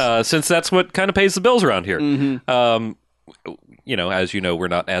 Yes. since that's what kind of pays the bills around here. Mhm. As you know, we're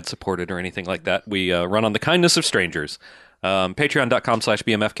not ad supported or anything like that. We run on the kindness of strangers.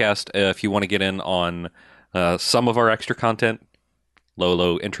 Patreon.com/BMFcast if you want to get in on some of our extra content.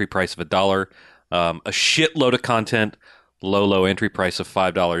 Low entry price of $1. A shitload of content. Low entry price of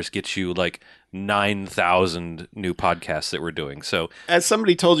 $5 gets you like 9,000 new podcasts that we're doing. So As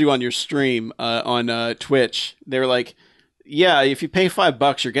somebody told you on your stream on Twitch, they were like, "Yeah, if you pay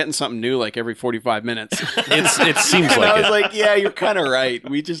 $5, you're getting something new like every 45 minutes." it seems And I like was it. like, "Yeah, you're kind of right.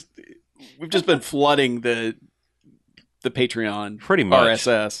 We've just been flooding the Patreon Pretty much.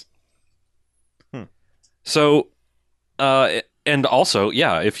 RSS." So, and also,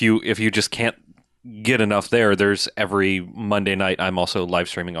 yeah, if you just can't get enough there's every Monday night. I'm also live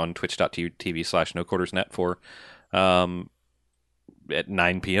streaming on twitch.tv/NoQuartersNet for at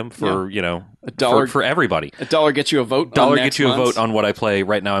 9 p.m. for $1 for everybody. $1 gets you a vote. $1 on gets next you a month's. vote on what I play.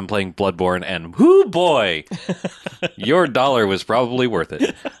 Right now I'm playing Bloodborne, and whoo boy, your $1 was probably worth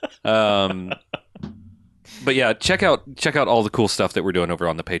it. But yeah, check out all the cool stuff that we're doing over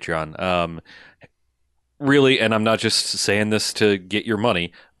on the Patreon. Really, and I'm not just saying this to get your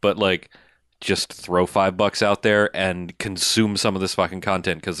money, but like just throw $5 out there and consume some of this fucking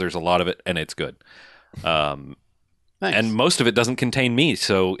content because there's a lot of it and it's good. Thanks. And most of it doesn't contain me,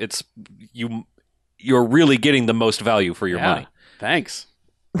 so it's you're really getting the most value for your Yeah. money. Thanks.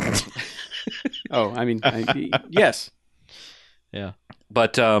 Yes. Yeah.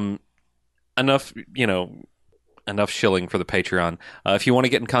 But enough shilling for the Patreon. If you want to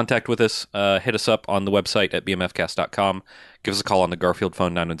get in contact with us, hit us up on the website at bmfcast.com. Give us a call on the Garfield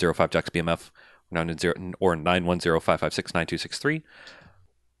phone, 910-5-JACKS-BMF, or 910-556-9263.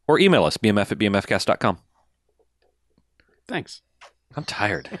 Or email us, bmf@bmfcast.com. Thanks. I'm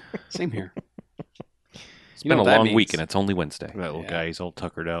tired. Same here. It's been a long week, and it's only Wednesday. That little guy, he's all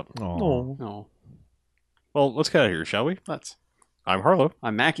tuckered out. Oh. No, Well, let's get out of here, shall we? let's. I'm Harlow.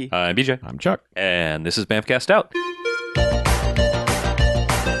 I'm Mackie. I'm BJ, I'm Chuck. and this is Bamfcast Out.